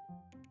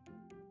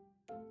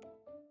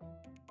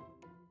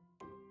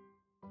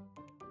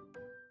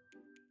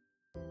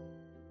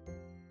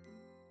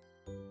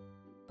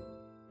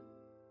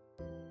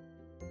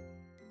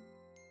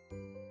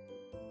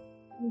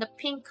 The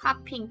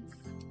hot pink.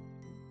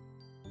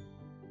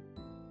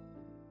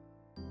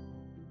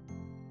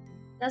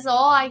 That's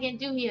all I can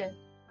do here.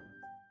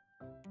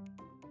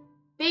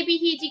 Baby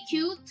Hiji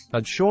cute.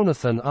 A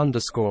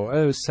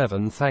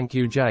Jonathan_07 thank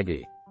you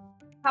Jaggy.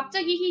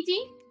 갑자기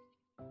희지?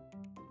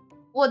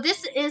 Well,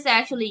 this is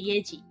actually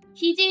Yeji.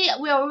 Hiji,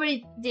 we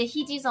already did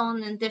Hiji's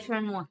on a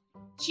different one.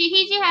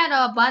 Hiji had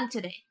a bun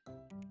today.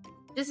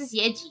 This is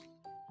Yeji.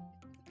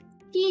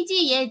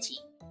 Yeji.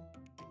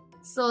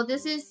 So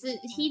this is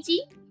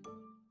Hiji.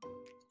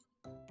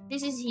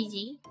 This is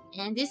Hiji.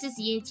 And this is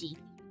Yeji.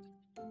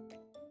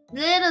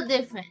 Little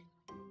different.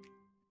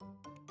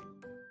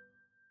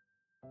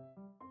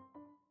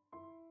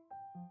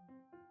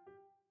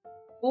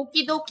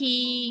 Okie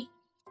dokie.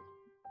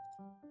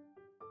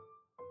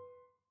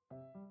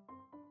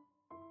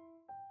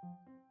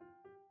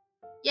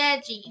 Yeah,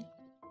 G.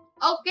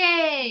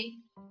 Okay.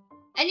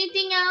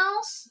 Anything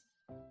else?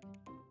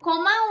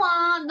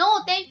 Komawa.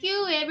 No, thank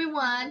you,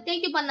 everyone.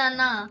 Thank you,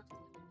 Banana.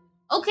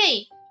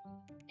 Okay.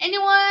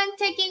 Anyone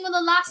taking the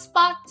last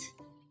spot?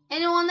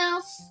 Anyone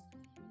else?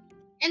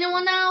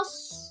 Anyone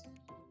else?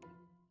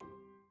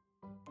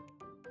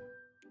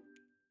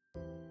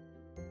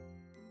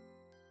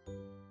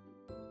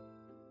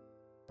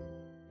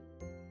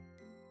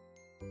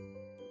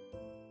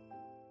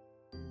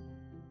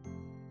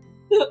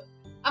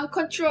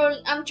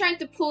 I'm trying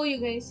to pull you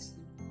guys.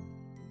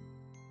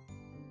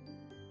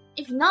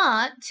 If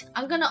not,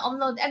 I'm gonna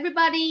upload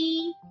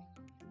everybody's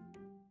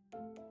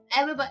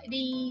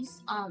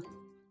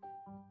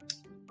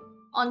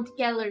on the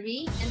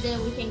gallery, and then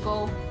we can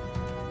go.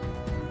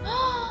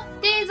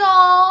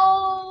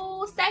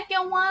 Diesel,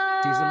 second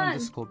one.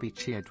 Diesel_B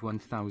cheered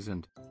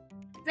 1000.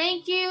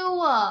 Thank you.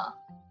 Oh,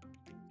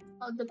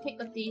 the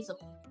pick of Diesel.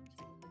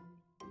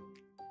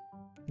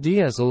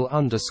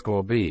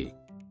 Diesel_B.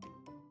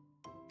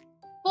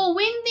 Oh,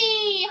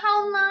 Windy,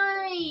 how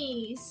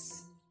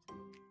nice.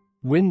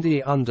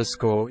 Windy_EE.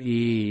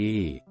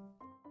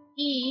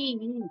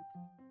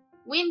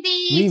 Windy,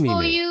 Me, it's me, for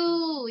me.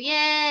 you.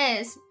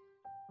 Yes.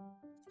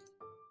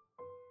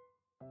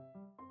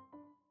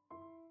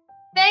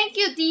 Thank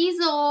you,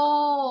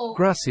 Diesel.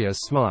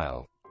 Gracias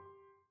smile.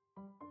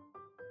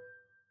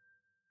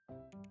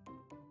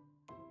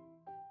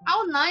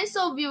 How nice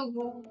of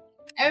you.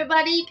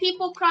 Everybody,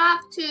 people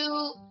craft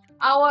to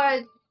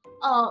our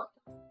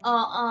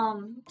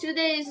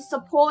today's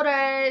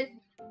supporter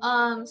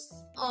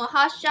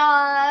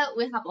Hotshot.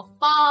 We have a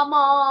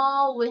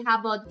farmer, we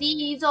have a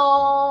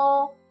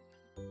Diesel.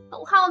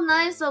 Oh, how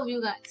nice of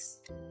you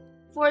guys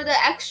for the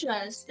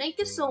extras. Thank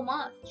you so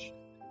much.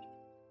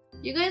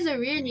 You guys are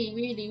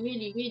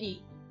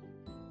really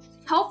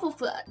helpful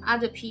for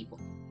other people.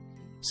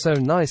 So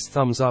nice.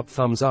 Thumbs up,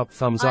 thumbs up,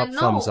 thumbs up, I know.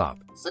 thumbs up.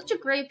 Such a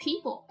great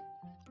people.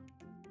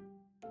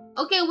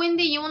 Okay,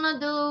 Windy, you wanna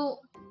do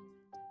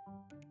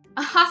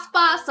a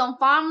hotspot, some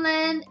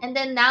farmland, and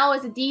then now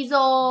it's a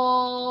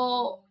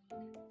Diesel.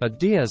 A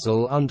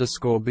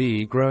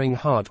Diesel_B growing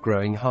heart,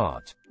 growing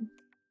heart.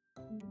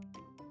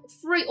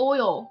 Free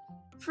oil,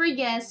 free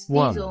gas,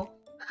 One. Diesel.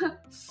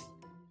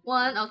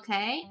 One,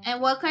 okay.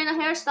 And what kind of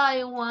hairstyle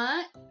you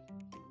want?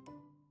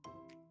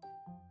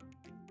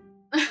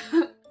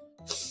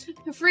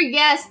 Free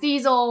gas,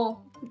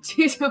 Diesel.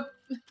 Diesel.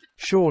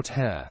 Short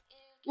hair.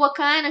 What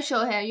kind of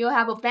short hair? You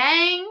have a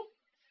bang?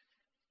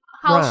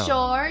 How Brown.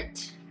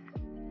 short?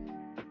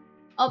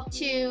 Up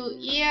to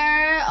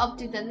ear, up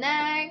to the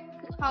neck.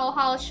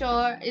 How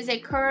short? Is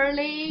it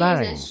curly?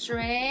 Bang. Is it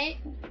straight?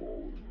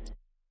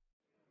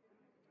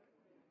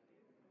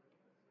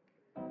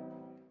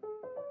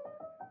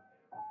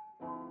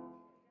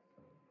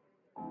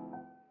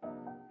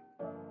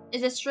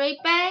 Is it straight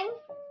bang?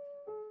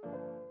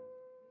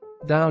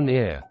 Down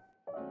ear.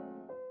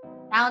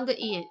 Down the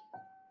ear.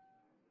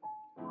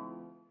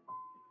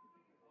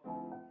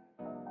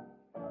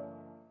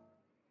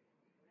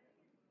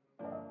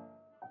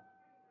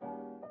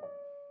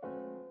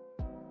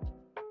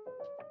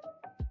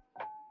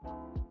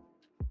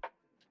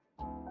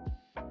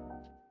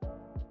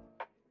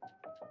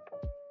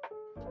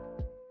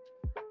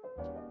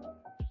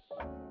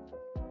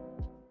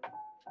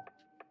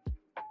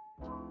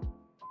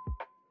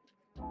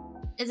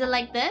 Is it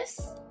like this?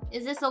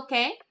 Is this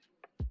okay?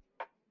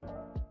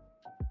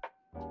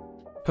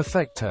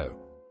 Perfecto.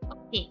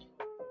 Okay.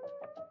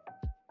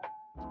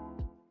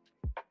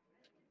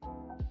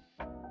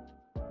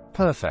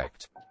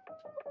 Perfect.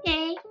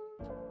 Okay.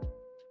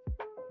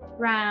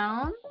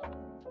 Brown.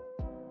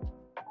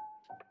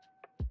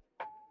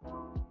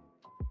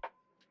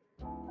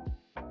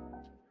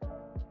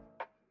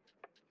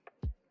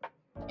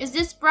 Is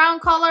this brown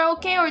color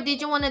okay, or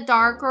did you want a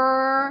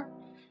darker,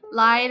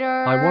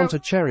 lighter? I want a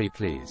cherry,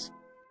 please.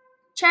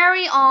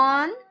 cherry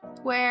on.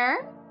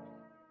 Where?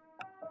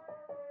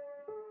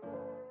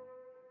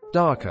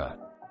 Darker.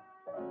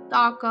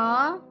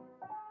 Darker.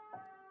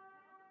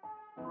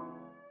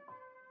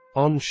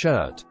 On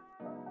shirt.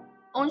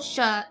 On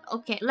shirt.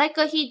 Okay, like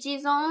a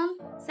hijizon.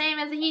 Same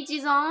as a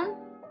hijizon.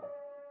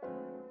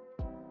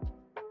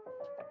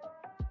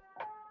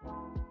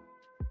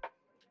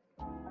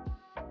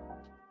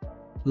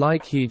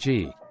 Like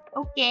hiji.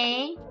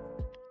 Okay.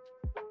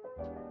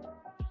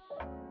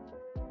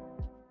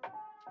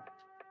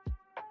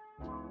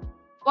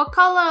 What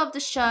color of the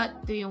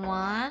shirt do you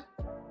want?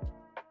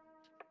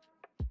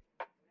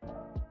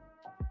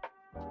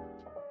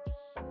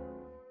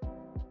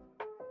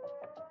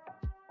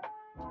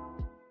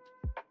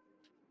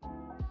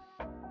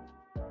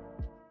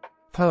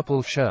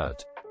 Purple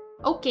shirt.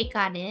 Okay,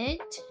 got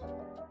it.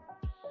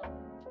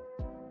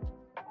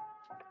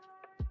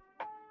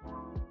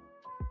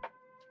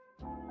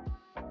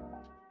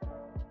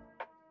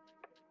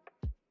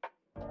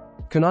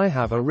 Can I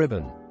have a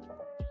ribbon?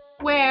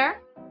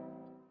 Where?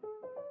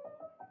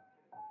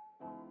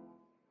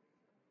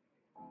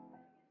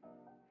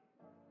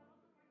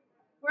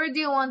 Where do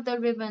you want the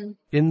ribbon?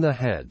 In the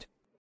head.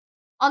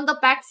 On the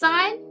back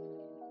side?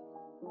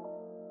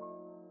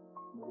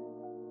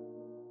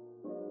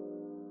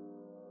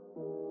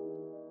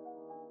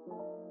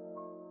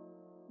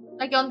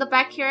 Like on the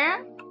back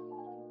here?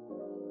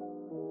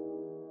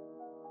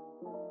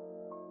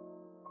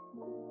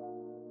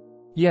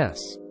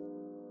 Yes.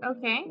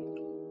 Okay.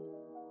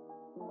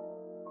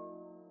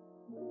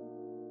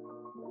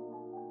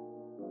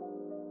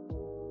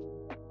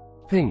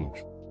 Pink.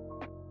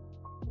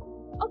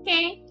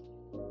 Okay.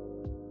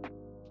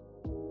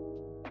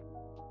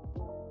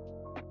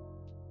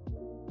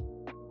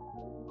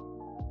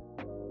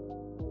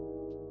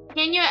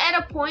 Can you add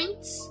a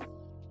point?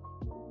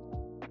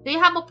 Do you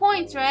have a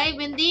point, right,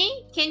 Wendy?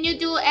 Can you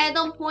do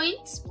add-on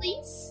points,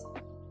 please?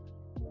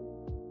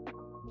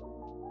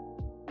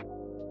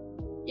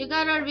 You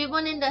got a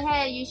ribbon in the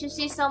head. You should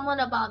see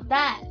someone about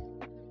that.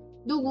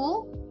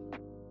 누구?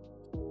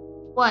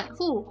 What?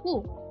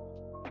 Who?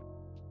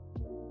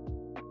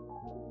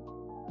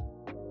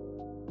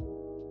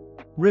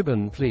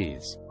 Ribbon,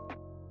 please.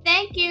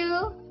 Thank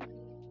you.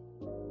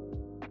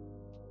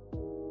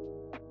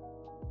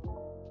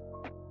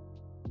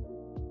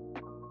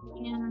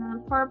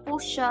 And purple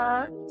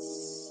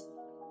shirts.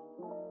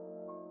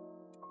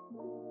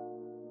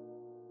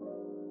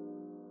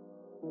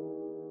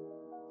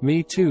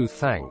 Me too,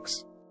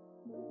 thanks.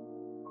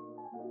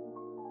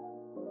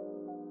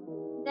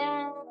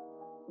 Then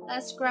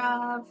let's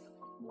grab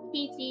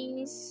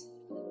PTs.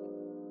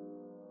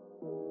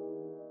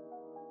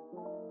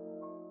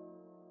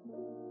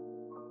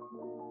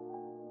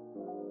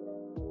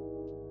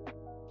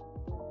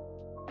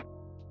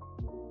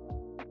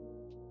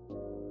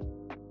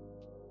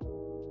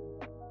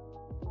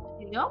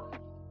 There you go.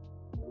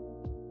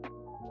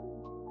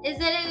 Is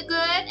it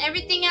good?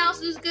 Everything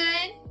else is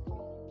good?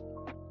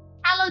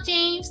 Hello,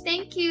 James.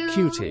 Thank you.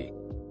 Cutie.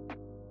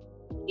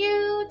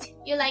 Cute.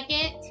 You like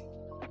it?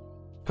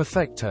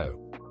 Perfecto.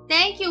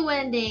 Thank you,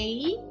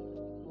 Wendy.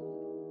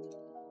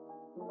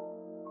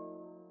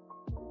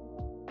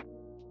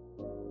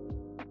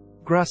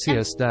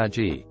 Gracias,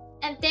 Daji.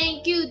 And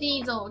thank you,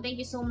 Diesel. Thank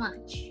you so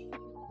much.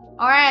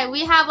 Alright,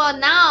 we have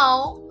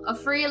now a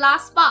free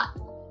last spot.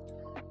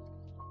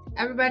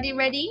 Everybody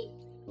ready?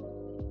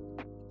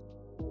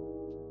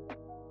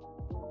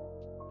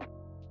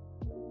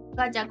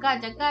 Gaja.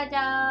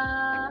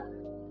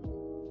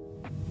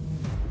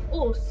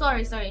 Oh,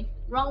 sorry.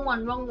 Wrong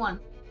one.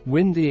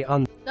 Windy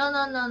No.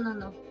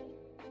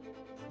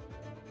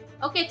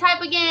 Okay,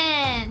 type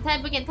again.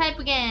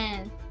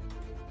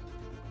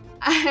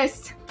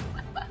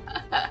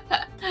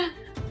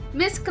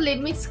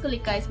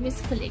 Misclick, guys.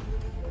 Misclick.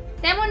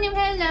 Demonim,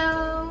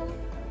 hello.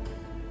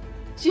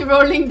 She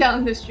rolling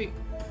down the street.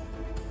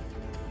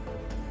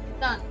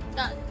 Done.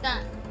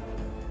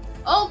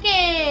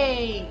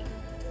 Okay.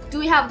 Do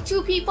we have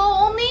 2 people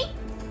only?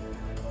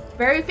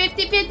 Very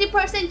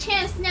 50%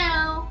 chance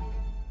now.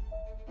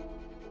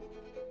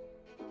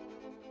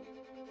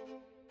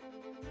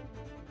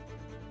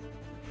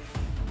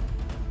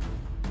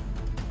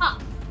 Huh.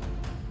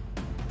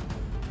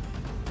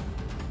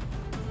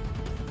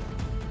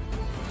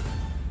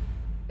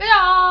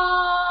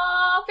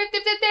 Yeah,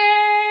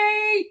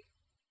 50-50.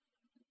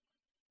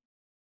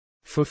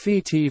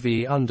 Fufi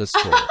TV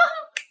underscore.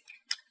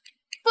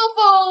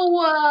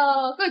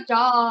 Fufu, good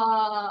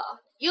job.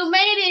 You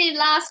made it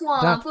last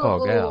one, That Fufu.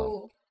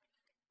 Pogel.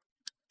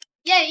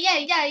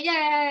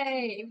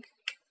 Yay.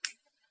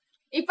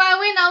 If I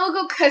win, I will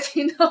go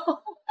casino.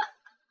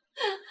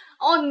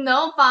 Oh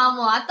no,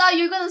 Famo. I thought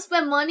you were gonna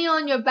spend money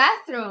on your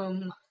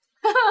bathroom.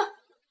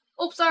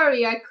 Oops,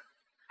 sorry. I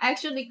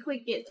actually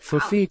clicked it.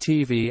 Fufi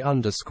TV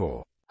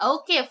underscore.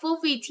 Okay,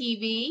 Fufi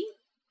TV.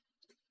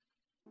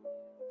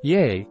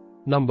 Yay.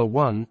 Number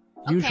 1.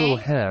 Usual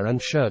Okay. hair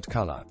and shirt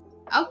color.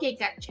 Okay,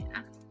 gotcha.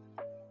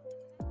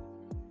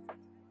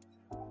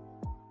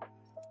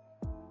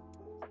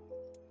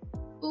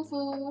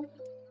 Fufu.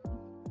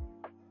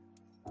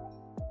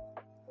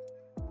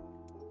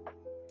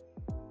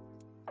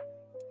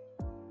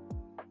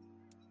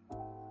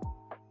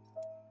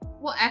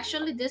 Well,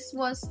 actually, this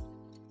was.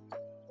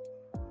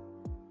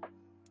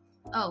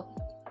 Oh.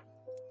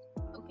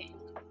 Okay.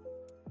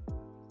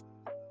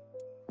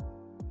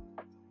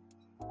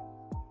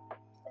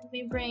 Let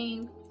me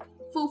bring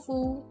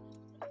Fufu.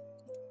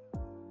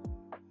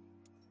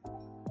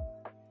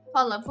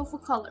 Fufu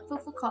color.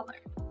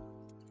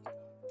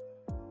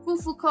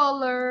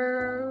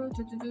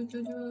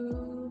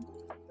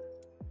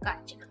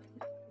 Gotcha.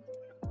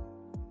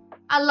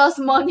 I lost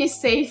money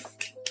safe.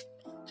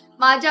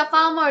 Maja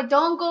farmer,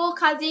 don't go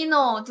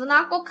casino. Do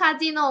not go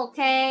casino,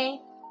 okay?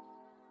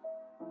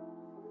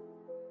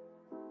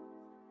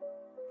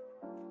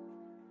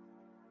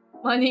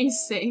 Money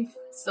is safe.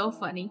 So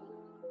funny.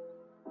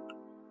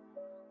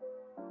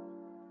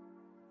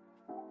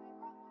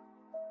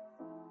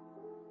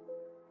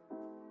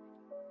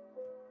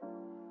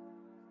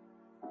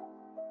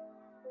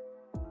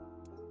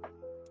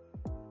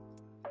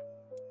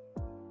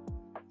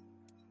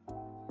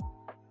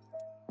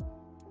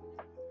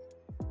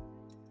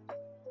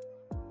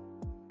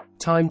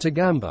 Time to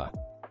gamba.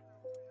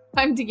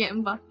 Time to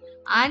gamble.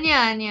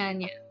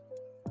 아니야.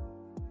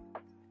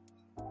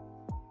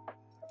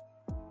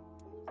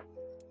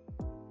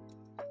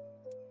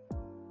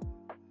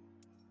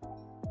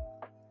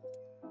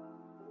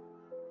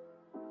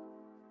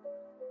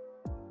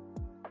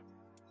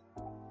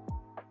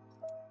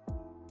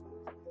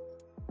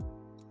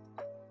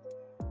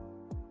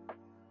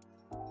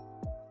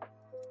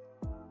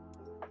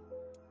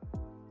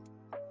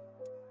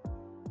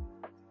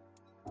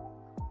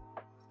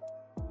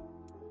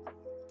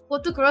 Go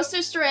to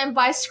grocery store and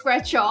buy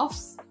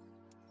scratch-offs.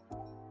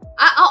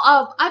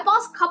 I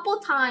bought a couple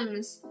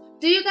times.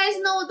 Do you guys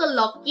know the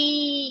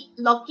lucky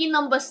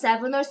number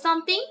 7 or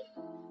something?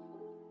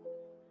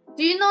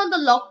 Do you know the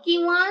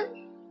lucky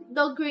one?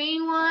 The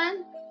green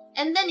one?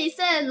 And then it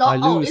said I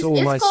lose all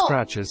my called,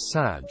 scratches,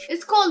 Sag.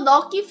 It's called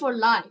Lucky for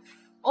Life.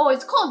 Oh,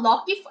 it's called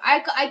Lucky for...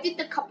 I did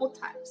it a couple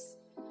times.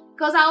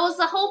 Because I was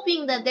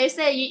hoping that they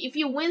say if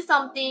you win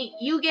something,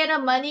 you get a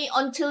money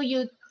until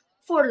you...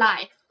 for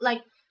life.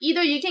 Like,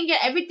 either you can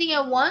get everything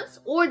at once,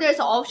 or there's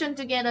an option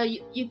to get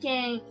you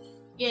can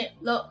get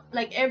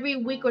like every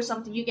week or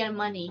something you get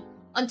money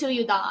until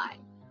you die.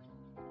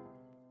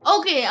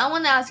 Okay, I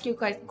want to ask you a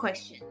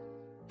question.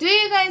 Do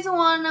you guys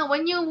wanna,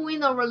 when you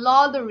win a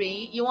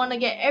lottery, you wanna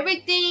get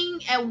everything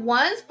at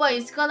once, but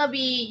it's gonna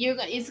be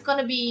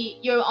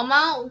your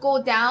amount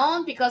go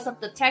down because of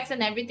the tax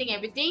and everything,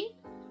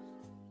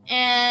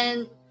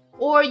 and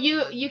or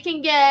you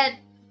can get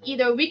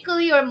either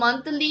weekly or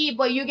monthly,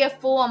 but you get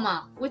full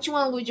amount. Which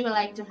one would you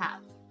like to have?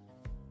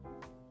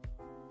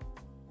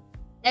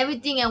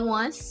 Everything at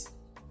once?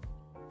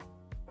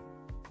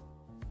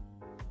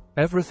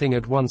 Everything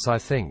at once, I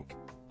think.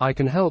 I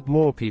can help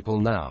more people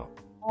now.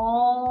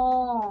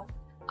 Oh,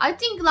 I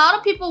think a lot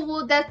of people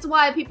will. That's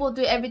why people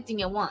do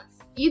everything at once.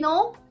 You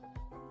know,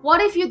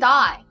 what if you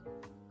die?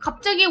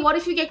 갑자기, what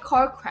if you get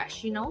car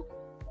crash? You know?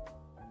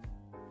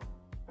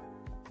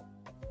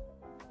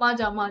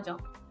 맞아.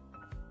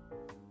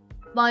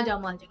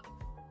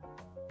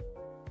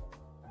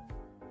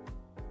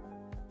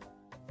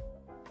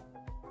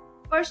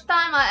 First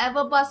time I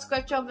ever bought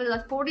scratch off is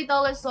like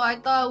 $40, so I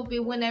thought it would be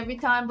win every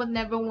time, but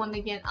never won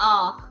again.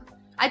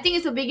 I think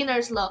it's a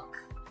beginner's luck.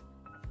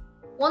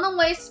 Wanna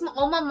waste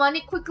all my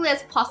money quickly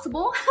as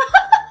possible?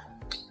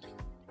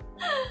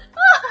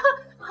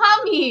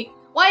 Hami,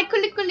 why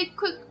quickly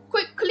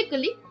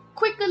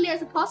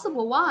as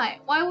possible? Why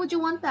would you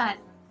want that?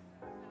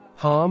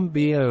 Harm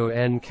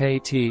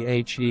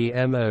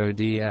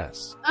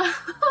BONKTHEMODS.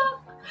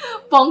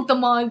 Bonk the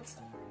mods.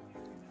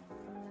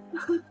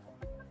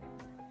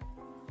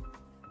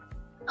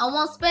 I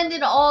won't spend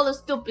it all the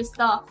stupid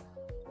stuff.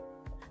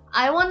 What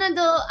I wanna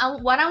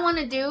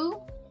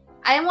do,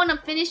 I wanna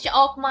finish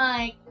off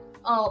my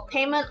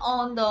payment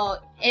on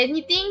the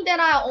anything that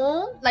I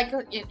own. Like,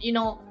 you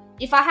know,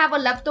 if I have a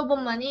leftover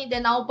money,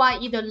 then I'll buy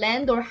either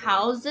land or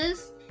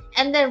houses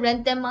and then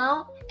rent them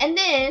out, and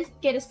then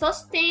get a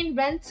sustained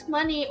rent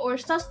money or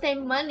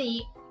sustained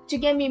money to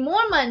get me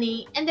more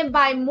money, and then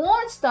buy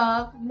more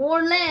stuff,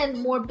 more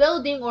land, more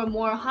building, or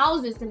more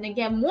houses, and then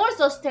get more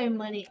sustained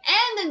money,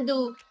 and then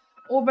do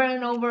over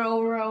and over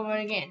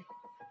again.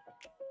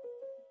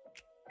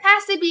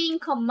 Passive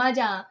income,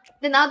 맞아.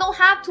 Then I don't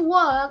have to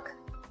work,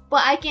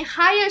 but I can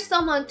hire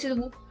someone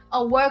to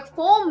work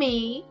for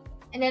me,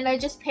 and then I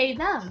just pay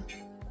them.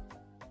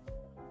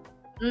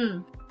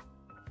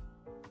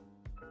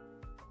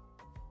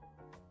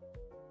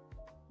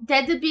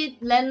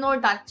 Deadbeat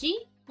landlord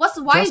닷지?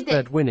 Why Just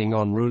bet winning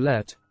on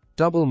roulette.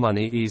 Double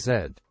money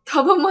EZ.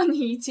 Double money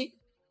easy.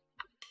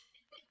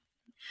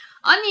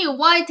 아니,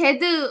 why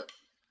dead?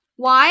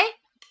 Why?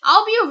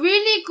 I'll be a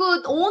really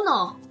good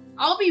owner.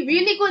 I'll be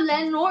really good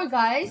landlord,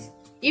 guys.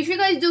 If you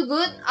guys do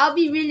good, I'll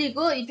be really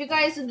good. If you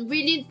guys are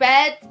really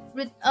bad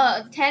with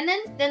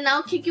tenant, then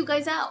I'll kick you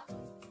guys out.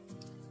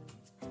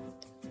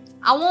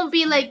 I won't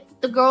be like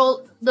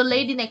the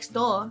lady next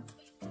door.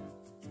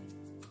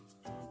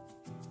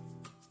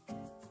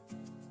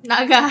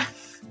 나가.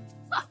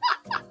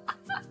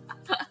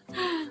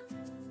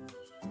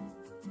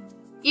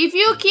 If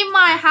you keep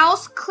my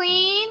house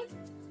clean,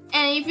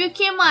 and if you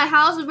keep my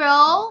house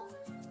well,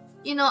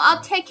 you know,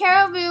 I'll take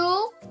care of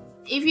you.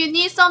 If you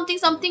need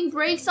something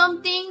break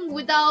something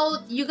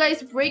without you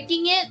guys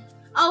breaking it,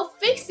 I'll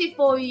fix it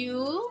for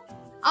you.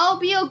 I'll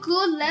be a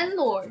good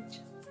landlord.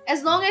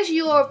 As long as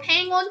you're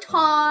paying on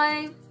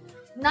time,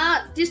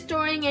 not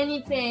destroying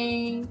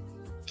anything,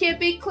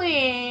 keep it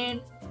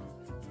clean.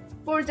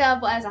 For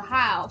example, as a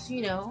house,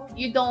 you know,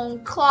 you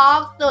don't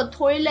clog the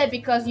toilet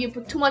because you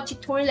put too much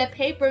toilet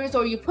papers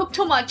or you poop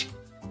too much,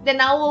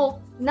 then I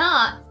will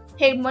not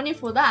pay money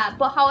for that.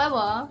 But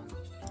however,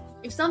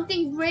 if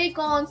something break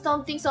on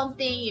something,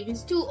 if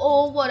it's too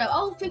old, whatever,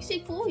 I'll fix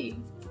it for you.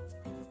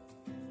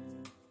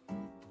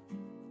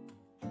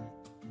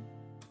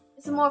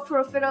 It's more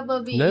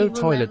profitable. No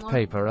toilet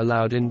paper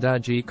allowed in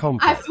Daji I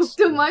complex. poop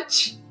too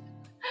much.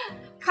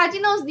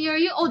 Casinos near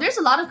you? Oh, there's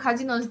a lot of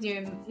casinos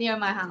near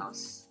my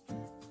house.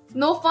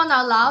 No fun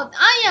allowed?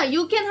 Ah yeah,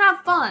 you can have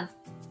fun.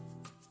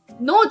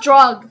 No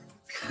drug.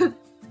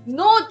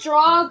 No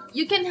drug.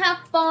 You can have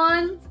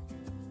fun.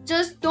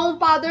 Just don't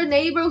bother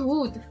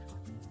neighborhood.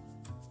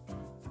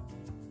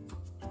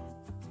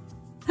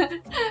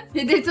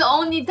 It's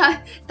only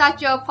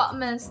touch your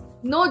apartments.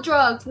 No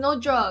drugs. No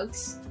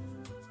drugs.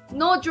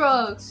 No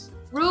drugs.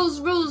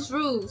 Rules, rules,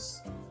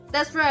 rules.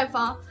 That's right,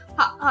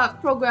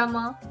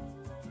 programmer.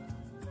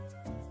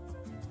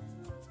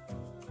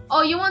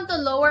 Oh, you want the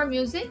lower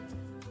music?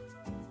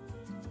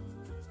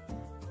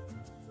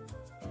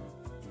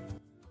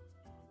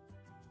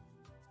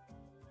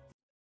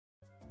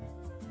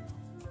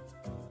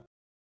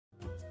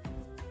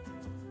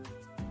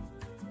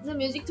 Is the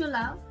music too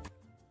loud?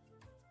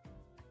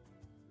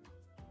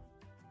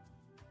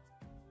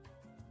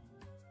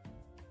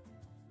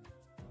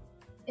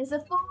 Is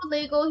it full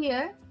legal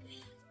here?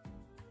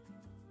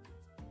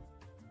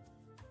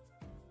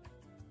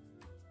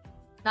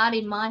 Not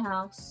in my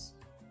house.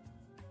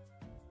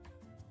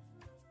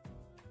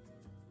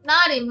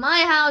 Not in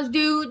my house,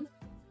 dude.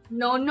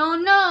 No, no,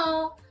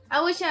 no.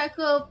 I wish I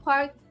could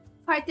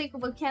partake,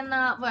 but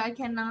I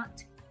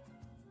cannot.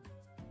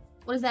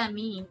 What does that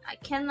mean? I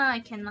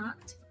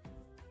cannot.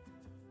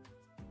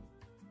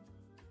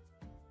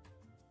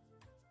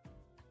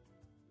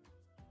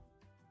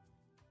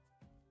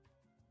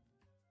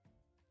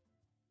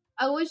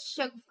 I wish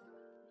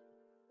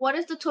what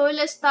is the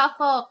toilet stuff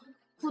up?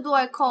 Who do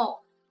I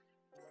call?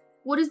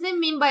 What does it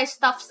mean by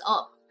stuffs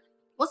up?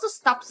 What's the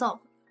stuffs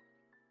up?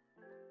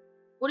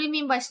 What do you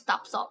mean by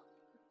stuffs up?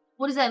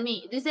 What does that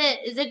mean? Is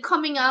it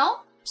coming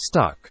out?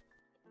 Stuck.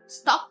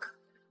 Stuck?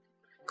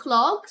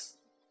 Clogs?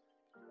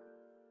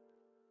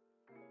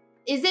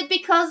 Is it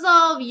because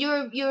of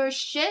your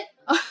shit?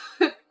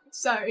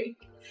 Sorry.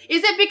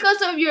 Is it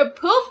because of your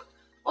poop?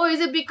 Or is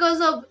it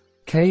because of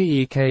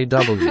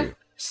KEKW?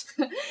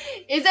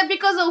 Is it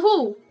because of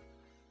who?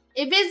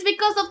 If it's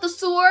because of the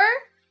sewer,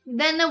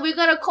 then we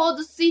gotta call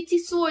the city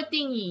sewer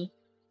thingy.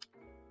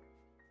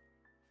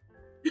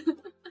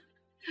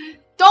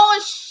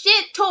 Don't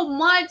shit too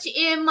much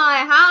in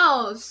my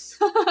house.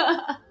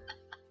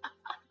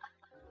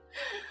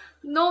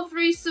 No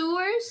free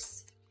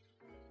sewers?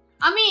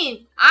 I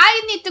mean,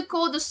 I need to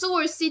call the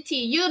sewer city.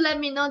 You let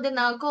me know, then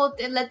I'll go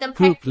and let them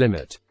Poop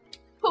limit.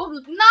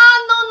 Poop.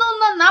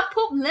 No, not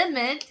poop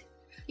limit.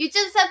 You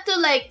just have to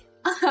like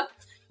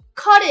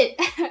cut it.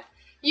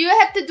 You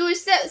have to do it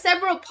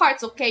several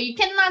parts, okay? You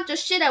cannot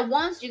just shit at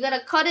once. You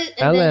gotta cut it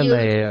and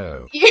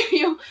LMAO.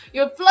 then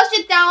you flush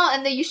it down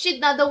and then you shit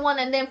another one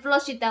and then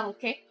flush it down,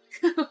 okay?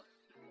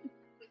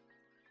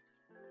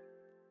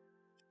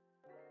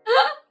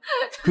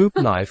 Poop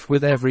knife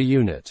with every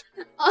unit.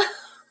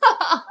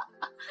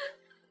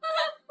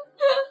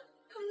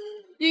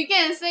 You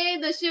can say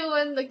the shit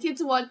when the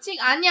kids watching.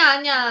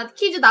 아니야.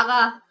 키즈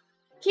나가.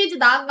 키즈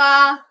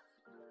나가.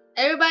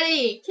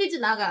 Everybody, 키즈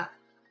나가.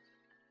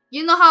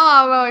 You know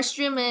how our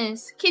stream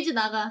is. 키즈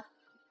나가.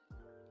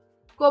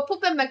 Go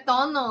poop at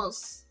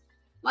McDonald's.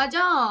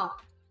 맞아.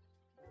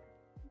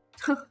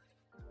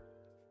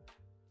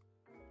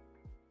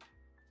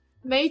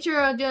 Major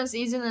audience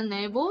isn't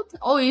enabled?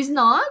 Oh, it's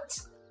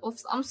not?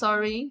 Oops, I'm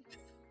sorry.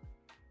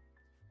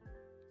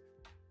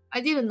 I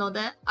didn't know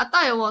that. I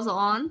thought it was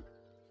on.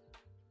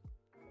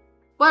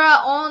 But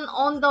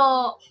on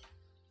the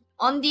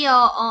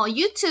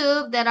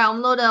YouTube that I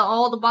uploaded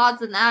all the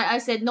VODs and I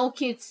said no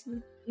kids.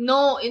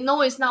 No,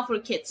 it's not for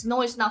kids.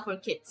 No, it's not for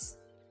kids.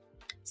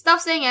 Stop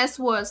saying S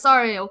word.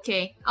 Sorry,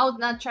 okay. I'll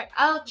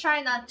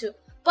try not to.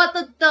 But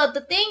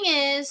the thing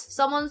is,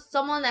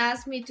 someone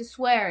asked me to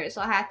swear,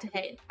 so I had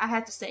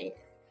to say it.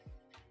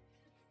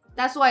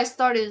 That's why I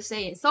started to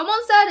say it.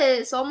 Someone said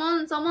it.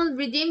 Someone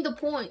redeemed the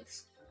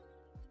points.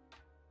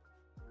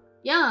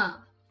 Yeah.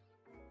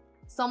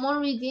 Someone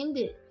redeemed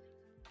it.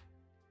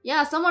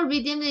 Yeah, someone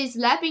redeemed it. It's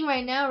lapping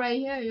right now, right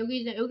here.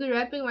 여기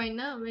rapping right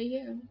now, right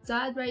here.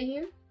 Zad right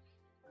here.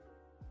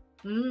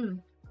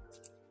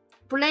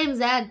 Blame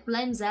Zad.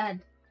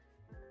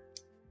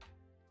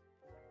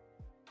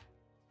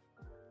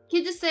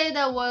 Kids say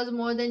that was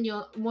more than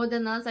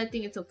us. I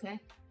think it's okay.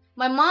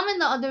 My mom in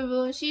the other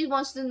room, she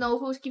wants to know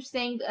who keeps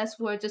saying the S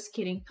word. Just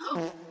kidding.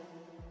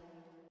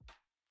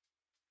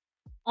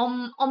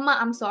 엄마,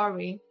 I'm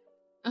sorry.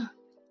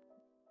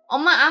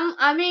 엄마,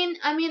 I mean,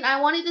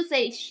 I wanted to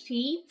say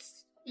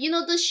sheets. You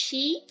know the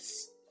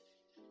sheets?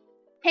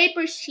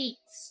 Paper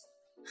sheets.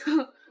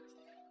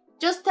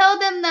 Just tell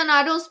them that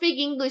I don't speak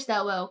English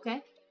that well,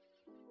 okay?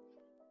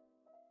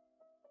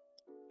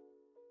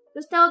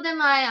 Just tell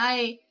them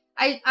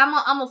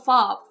I'm a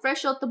fob,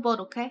 fresh off the boat,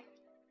 okay?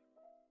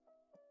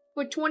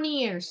 For 20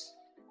 years.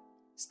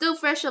 Still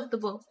fresh off the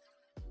boat.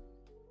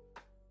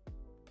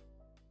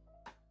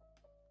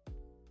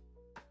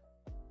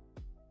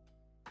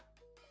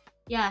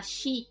 Yeah,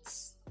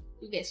 sheets.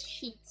 You get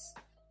sheets.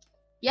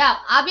 Yeah,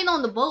 I've been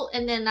on the boat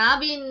and then I've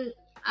been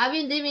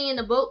living in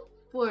the boat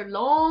for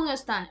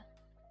longest time.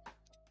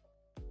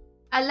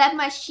 I left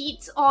my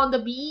sheets on the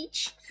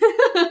beach.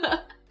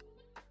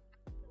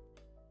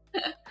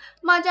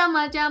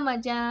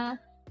 맞아.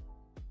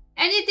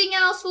 Anything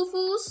else,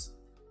 foo-foos?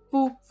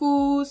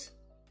 Foo-foos.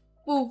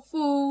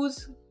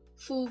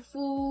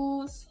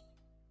 Fufu's.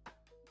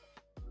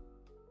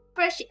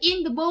 Fresh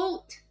in the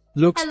boat.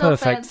 Looks Hello,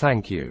 perfect, friend.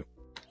 thank you.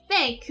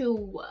 Thank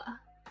you.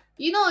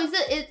 You know,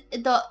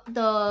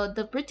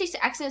 the British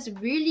accent is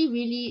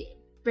really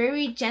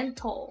very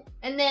gentle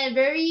and then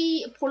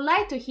very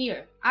polite to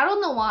hear. I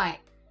don't know why.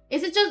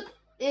 Is it just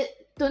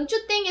don't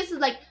you think it's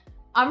like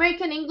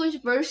American English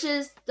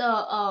versus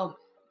the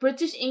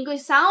British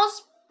English?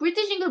 Sounds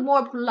British English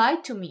more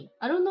polite to me.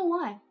 I don't know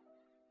why.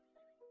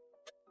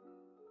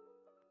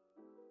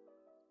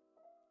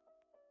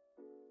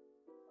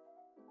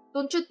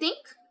 Don't you think?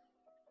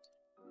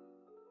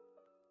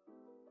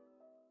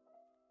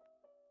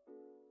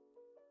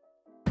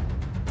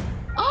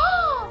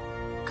 Oh,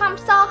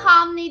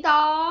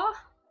 감사합니다.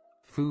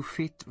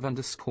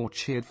 Foofit_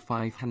 cheered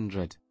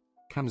 500.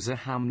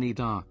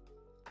 감사합니다.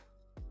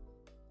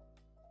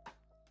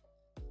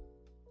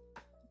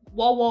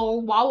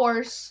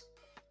 Wowers.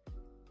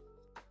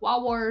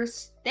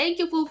 Thank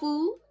you,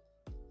 Fufu.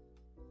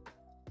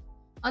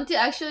 Until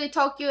actually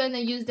Tokyo and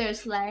then use their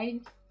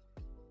slang.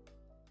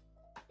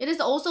 It is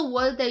also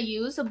what they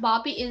use. A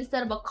Bobby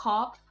instead of a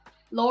cop.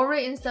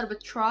 Lorry instead of a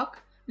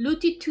truck.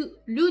 Looty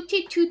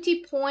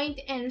tooty point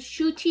and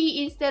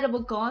shooty instead of a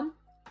gun.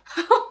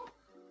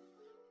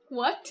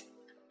 What?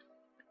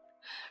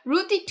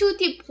 Rooty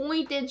tooty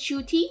point and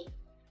shooty?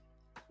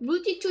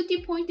 Rooty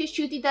tooty point and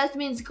shooty, that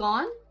means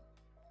gun?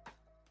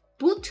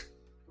 Boot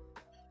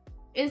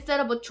instead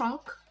of a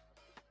trunk.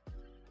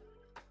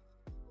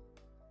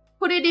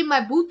 Put it in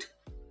my boot.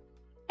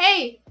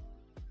 Hey,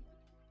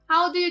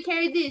 how do you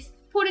carry this?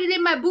 Put it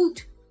in my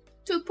boot.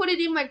 To put it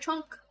in my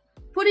trunk.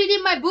 Put it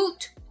in my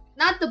boot.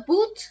 Not the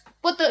boot,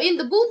 but in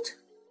the boot.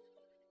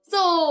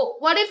 So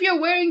what if you're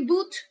wearing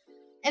boot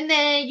and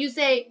then you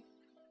say,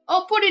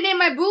 oh, put it in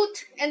my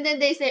boot, and then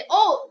they say,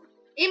 oh,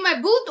 in my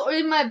boot or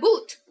in my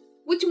boot?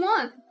 Which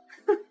one?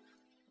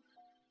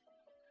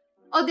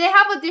 Oh, they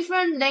have a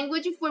different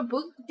language for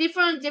boot,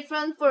 different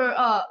for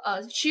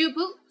shoe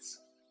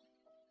boots.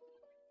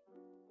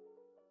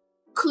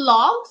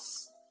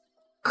 Clogs?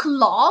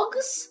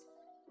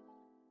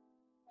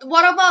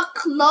 What about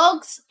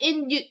clogs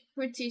in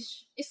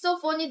British? It's so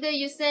funny that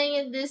you're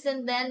saying this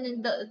and then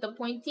in the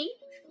pointing.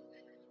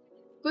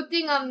 Good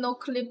thing I'm no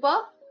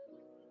clipper.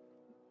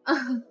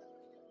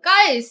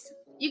 Guys,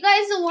 you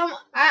guys want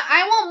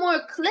I want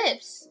more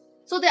clips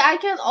so that I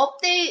can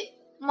update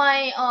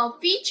my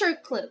feature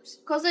clips,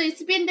 because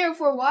it's been there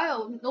for a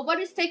while.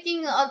 Nobody's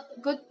taking a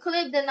good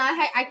clip, then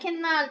I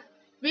cannot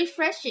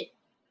refresh it.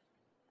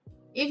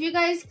 If you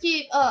guys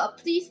keep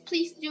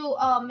please do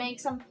make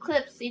some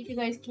clips if you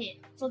guys can,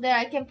 so that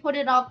I can put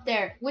it up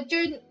there with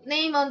your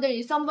name under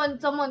it. Someone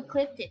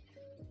clipped it,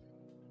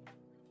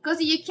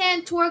 because you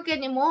can't twerk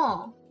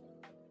anymore.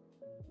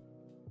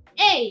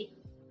 Hey,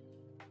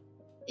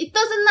 it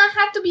does not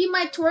have to be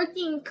my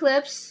twerking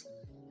clips.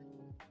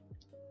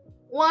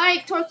 Why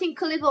twerking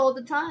clip all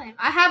the time?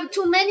 I have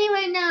too many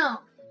right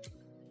now.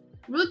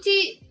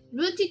 Rooty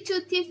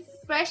Tooty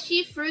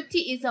Freshy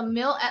Fruity is a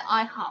meal at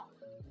IHOP.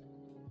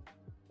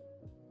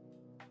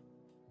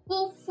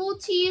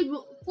 Footy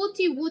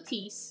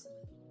Wooties.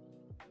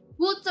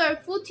 Woots are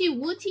Footy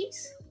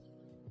Wooties?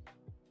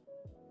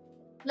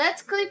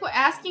 Let's clip for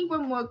asking for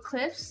more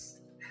clips.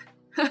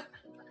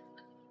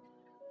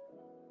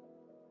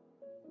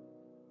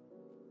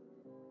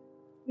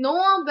 No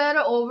one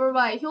better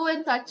override Hyo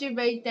and Tachi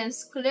break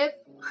dance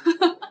clip.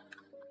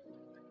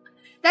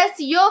 That's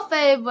your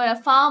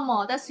favorite,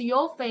 Farmer. That's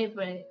your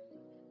favorite.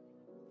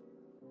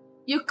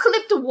 You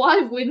clipped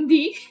what,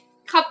 Wendy?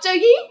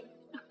 갑자기?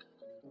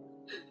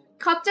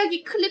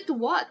 갑자기 clipped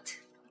what?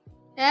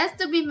 It has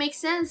to make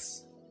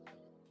sense.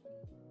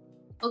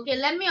 Okay,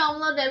 let me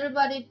upload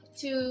everybody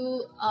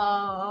to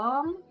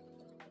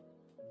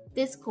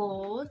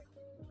Discord.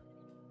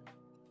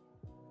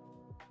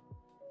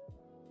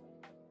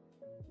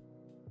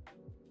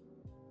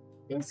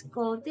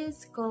 Discord.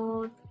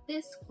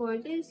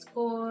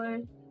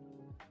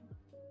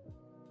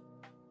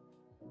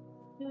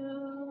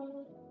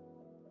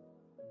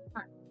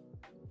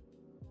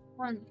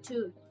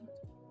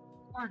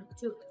 1,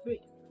 2, 3,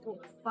 4,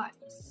 5.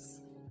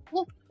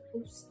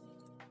 Oops.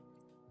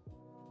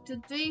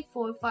 2, 3,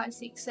 4, 5,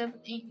 6, 7,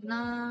 8,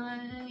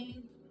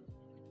 9.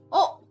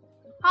 Oh,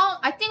 how?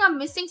 I think I'm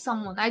missing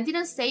someone. I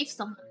didn't save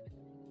someone.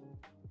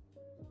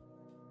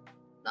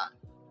 Done.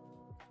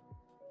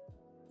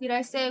 Did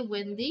I say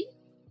Wendy?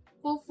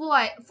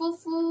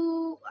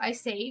 Fufu I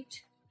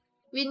saved.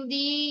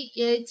 Windy,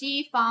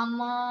 Yeji,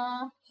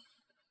 Farmer,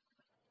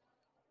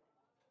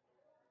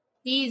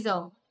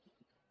 Diesel.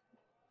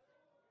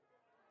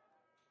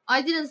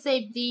 I didn't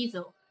save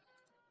Diesel.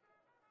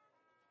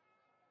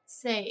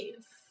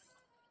 Save.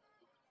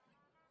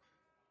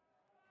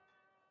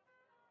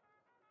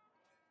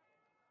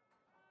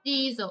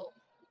 Diesel.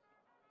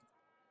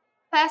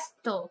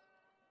 Pesto.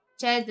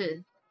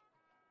 Jed.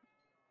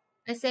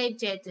 I saved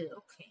Jed,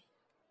 okay.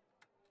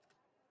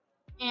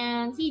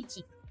 And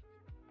Hiji.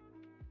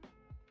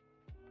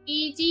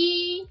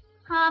 Hiji,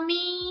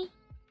 Hami,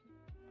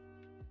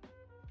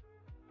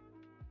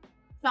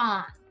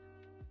 Sean.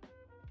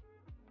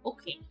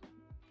 Okay.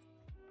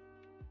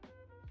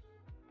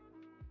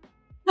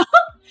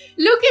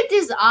 Look at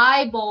these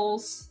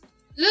eyeballs.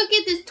 Look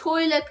at these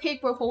toilet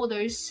paper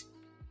holders.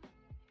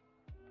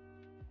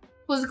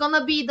 Who's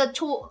gonna be the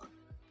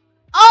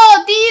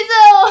Oh,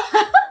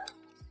 Diesel!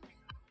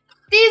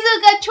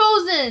 Diesel got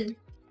chosen!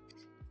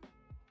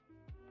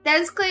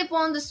 Dance clip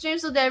on the stream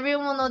so that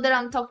everyone know that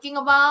I'm talking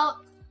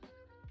about.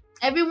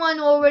 Everyone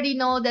already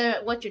know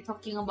that what you're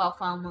talking about,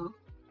 Fama.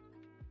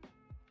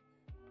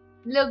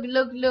 Look,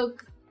 look,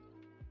 look.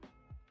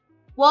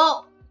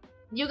 Well,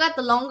 you got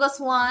the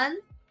longest one.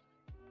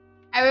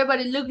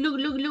 Everybody look, look,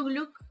 look, look,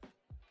 look.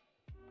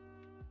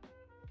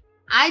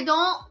 I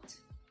don't.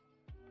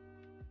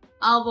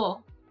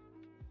 Well,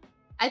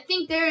 I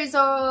think there is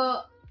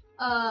a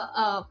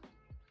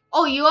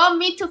oh, you want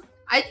me to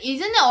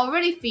isn't it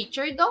already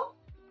featured though?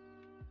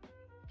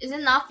 Is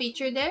it not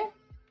featured there?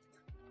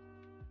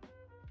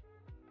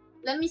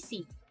 Let me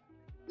see.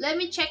 Let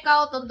me check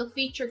out on the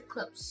featured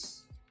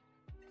clips.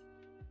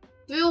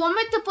 Do you want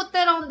me to put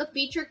that on the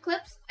featured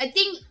clips? I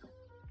think,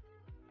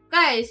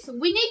 guys,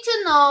 we need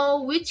to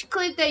know which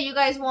clip that you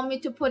guys want me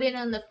to put in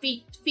on the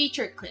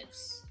featured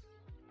clips.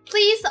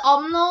 Please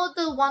upload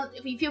the one,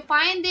 if you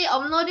find it,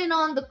 upload it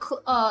on the,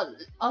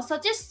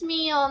 suggest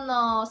me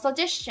on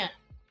suggestion.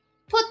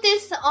 Put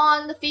this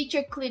on the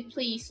featured clip,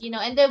 please, you know,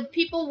 and then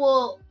people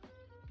will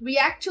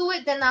react to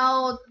it, then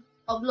I'll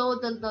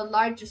upload the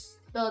largest,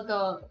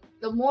 the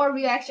more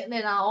reaction,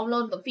 then I'll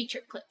upload the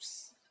featured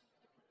clips.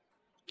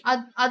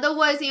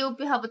 Otherwise, it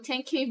will have a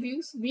 10k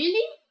views.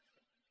 Really?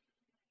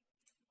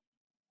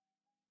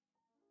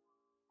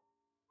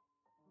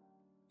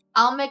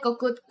 I'll make a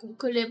good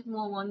clip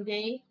more one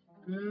day.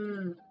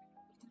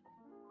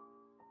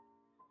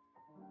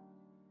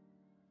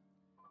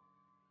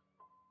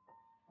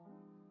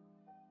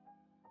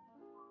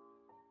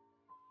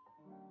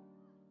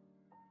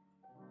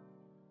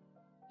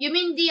 You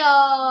mean the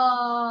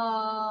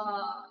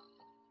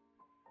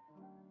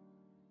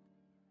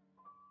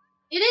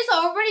it is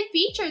already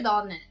featured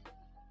on it.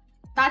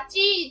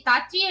 Dachi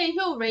and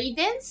Hyo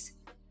Raidens?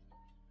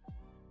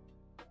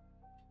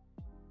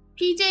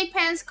 PJ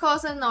Pants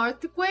cause an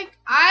earthquake?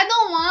 I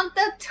don't want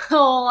that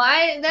though.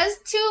 That's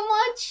too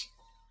much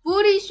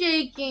booty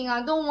shaking.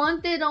 I don't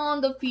want it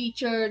on the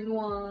featured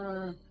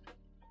one.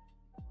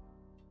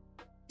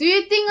 Do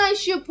you think I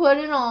should put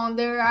it on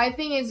there? I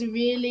think it's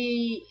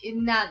really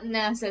not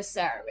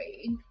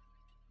necessary.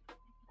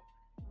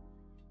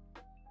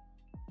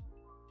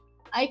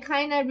 I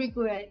kinda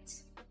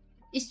regret.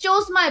 It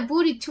shows my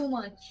booty too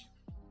much.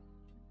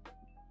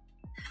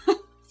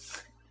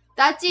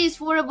 Dachi is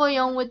forever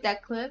young with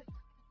that clip.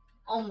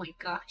 Oh my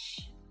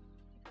gosh.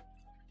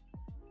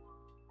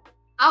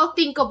 I'll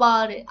think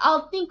about it.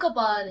 I'll think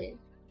about it.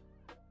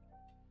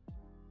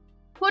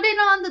 Put it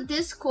on the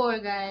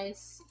Discord,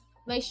 guys.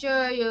 Make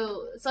sure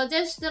you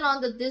suggest it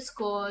on the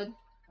Discord.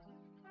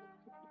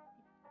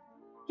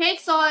 Cake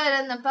saw it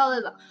and then fell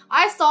in love.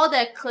 I saw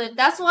that clip.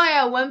 That's why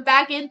I went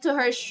back into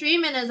her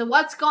stream and I said,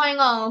 what's going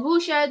on? Who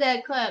shared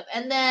that clip?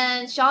 And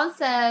then Sean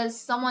says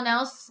someone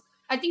else,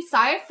 I think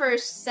Cypher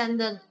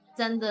send a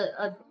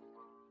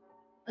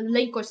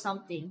link or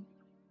something.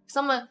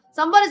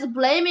 Somebody's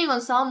blaming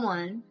on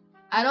someone.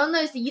 I don't know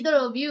if it's either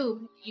of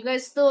you. You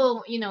guys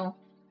still, you know.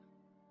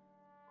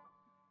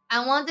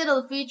 I wanted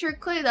a feature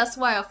clip, that's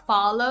why I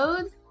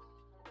followed.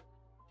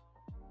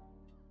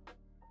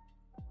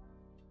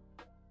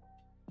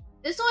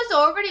 This one's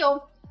already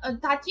on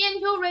Dachi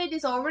and Hyo Raid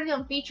is already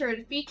on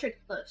featured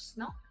clips,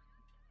 no?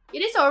 It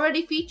is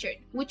already featured.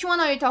 Which one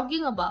are you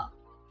talking about?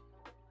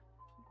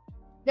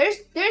 There's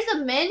a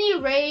many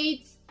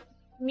raids,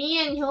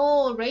 me and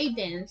Hyo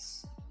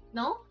Raidens,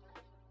 no?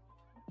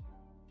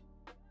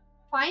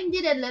 Find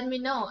it and let me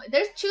know.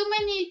 There's too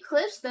many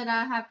clips that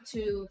I have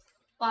to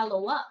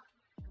follow up.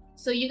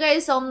 So you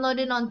guys upload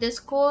it on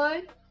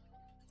Discord.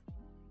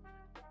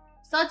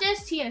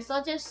 Suggest here,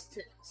 suggest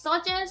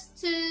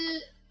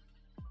to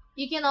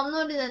you can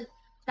upload it in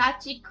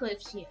Dachi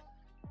clips here.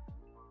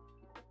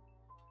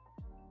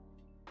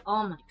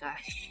 Oh my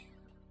gosh.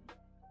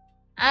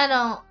 I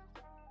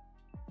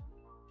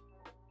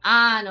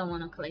don't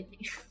wanna collect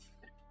it.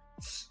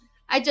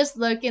 I just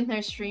lurk in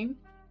her stream.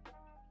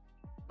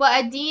 But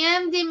I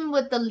DM'd him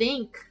with the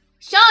link.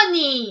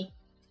 Shawnee!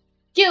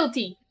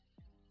 Guilty!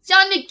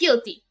 Shawnee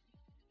guilty!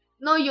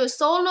 No, your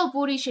solo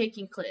booty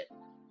shaking clip.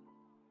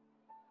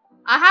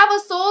 I have a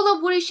solo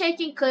booty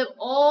shaking clip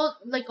a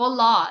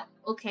lot.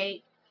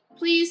 Okay,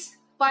 please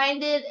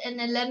find it and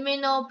then let me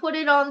know. Put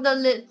it on the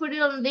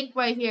link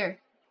right here.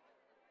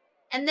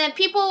 And then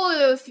people,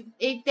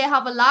 if they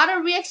have a lot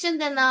of reaction,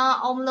 then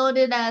I'll upload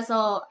it as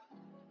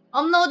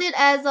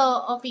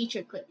a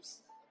feature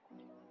clips.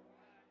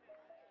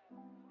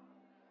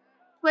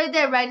 Play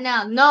that right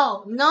now.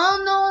 No.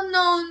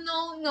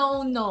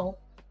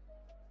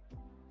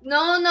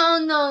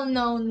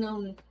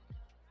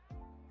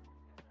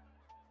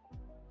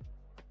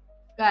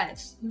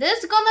 Guys,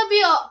 this is gonna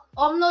be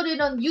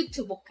uploaded on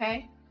YouTube,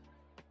 okay?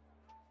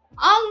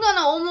 I'm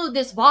gonna upload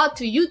this VOD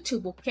to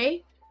YouTube,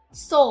 okay?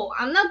 So,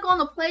 I'm not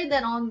gonna play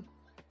that on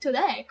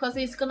today because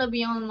it's gonna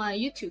be on my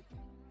YouTube.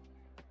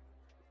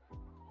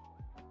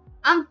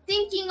 I'm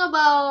thinking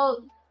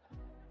about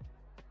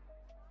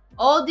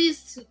all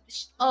these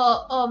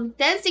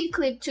dancing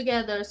clip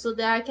together so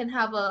that I can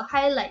have a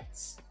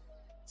highlights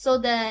so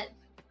that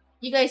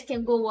you guys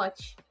can go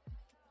watch.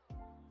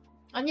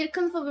 I need a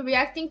clip of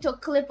reacting to a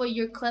clip of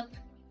your clip.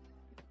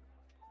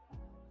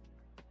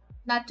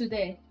 Not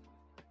today.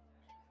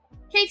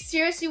 Cake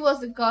seriously was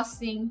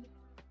disgusting.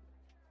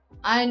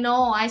 I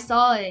know, I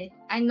saw it.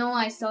 I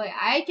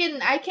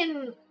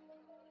can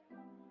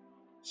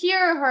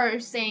hear her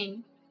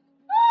saying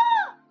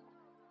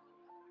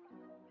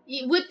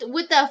with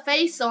the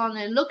face on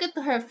it. Look at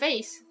her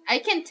face. I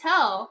can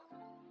tell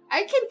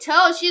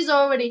she's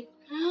already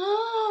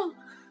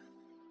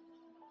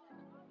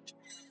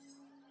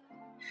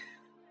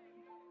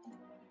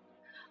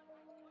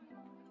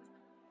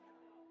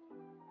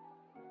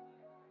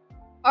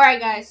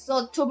Alright guys,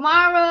 so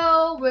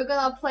tomorrow we're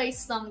gonna play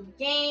some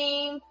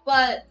game,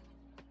 but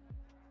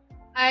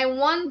I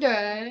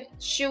wonder,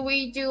 should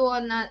we do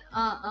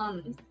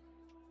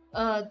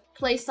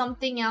play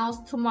something else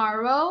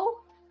tomorrow?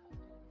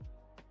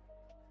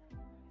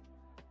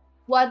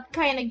 What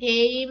kind of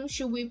game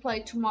should we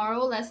play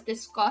tomorrow? Let's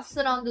discuss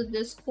it on the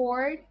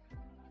Discord.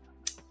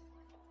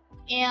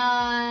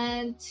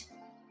 And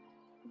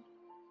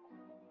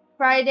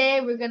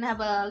Friday we're gonna have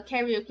a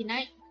karaoke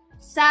night.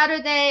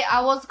 Saturday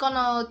I was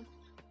gonna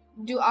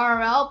do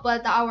RL,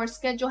 but our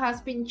schedule has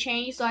been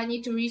changed, so I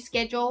need to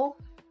reschedule.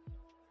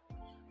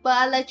 But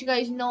I'll let you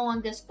guys know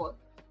on Discord.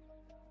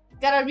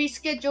 Gotta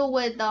reschedule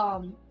with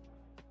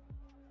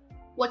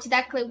watch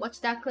that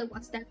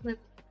clip.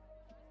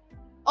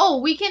 Oh,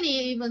 we can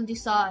even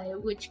decide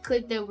which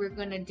clip that we're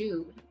gonna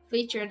do.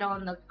 Featured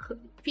on our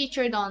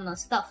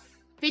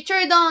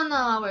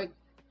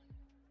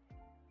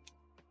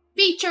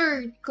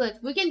featured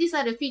clip. We can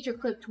decide a featured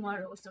clip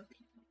tomorrow or something.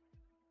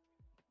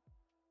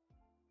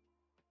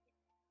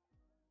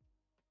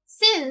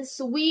 Since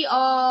we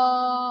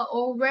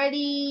already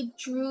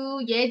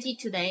drew Yeji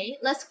today,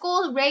 let's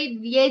go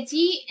rate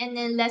Yeji and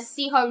then let's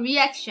see her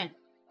reaction.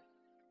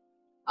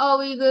 Are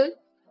we good?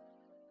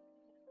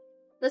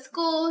 Let's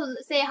go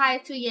say hi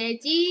to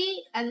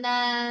Yeji and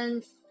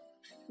then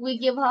we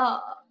give her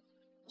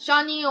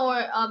Shani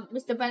or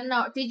Mr.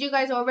 Banana. Did you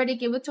guys already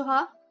give it to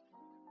her?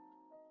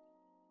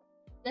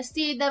 Let's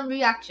see them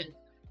reaction.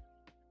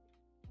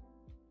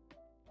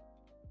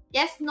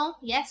 Yes, no,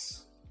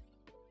 yes.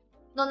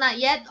 No, not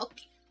yet.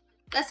 Okay.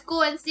 Let's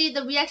go and see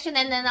the reaction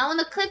and then I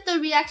wanna clip the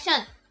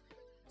reaction.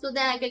 So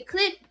then I can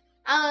clip.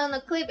 I wanna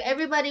clip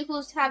everybody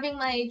who's having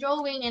my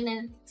drawing and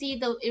then see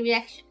the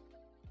reaction.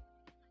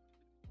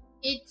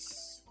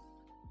 It's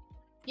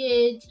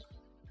good.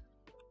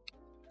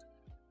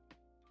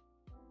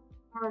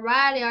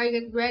 Alrighty, are you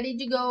guys ready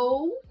to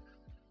go?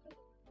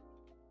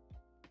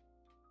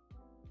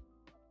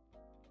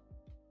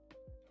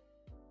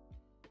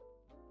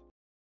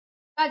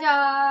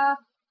 가자.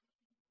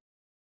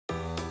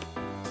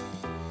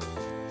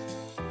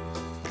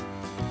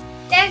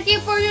 Thank you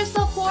for your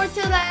support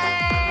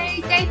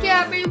today. Thank you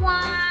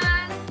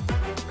everyone.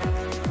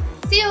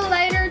 See you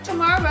later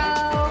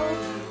tomorrow.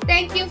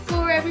 Thank you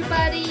for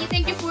everybody.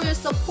 Thank you for your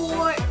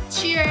support.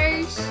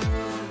 Cheers.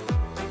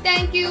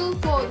 Thank you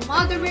for the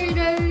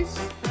moderators.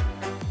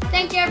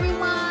 Thank you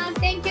everyone.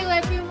 Thank you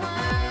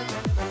everyone.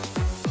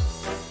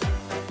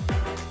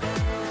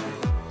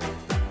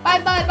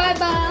 Bye bye bye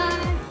bye.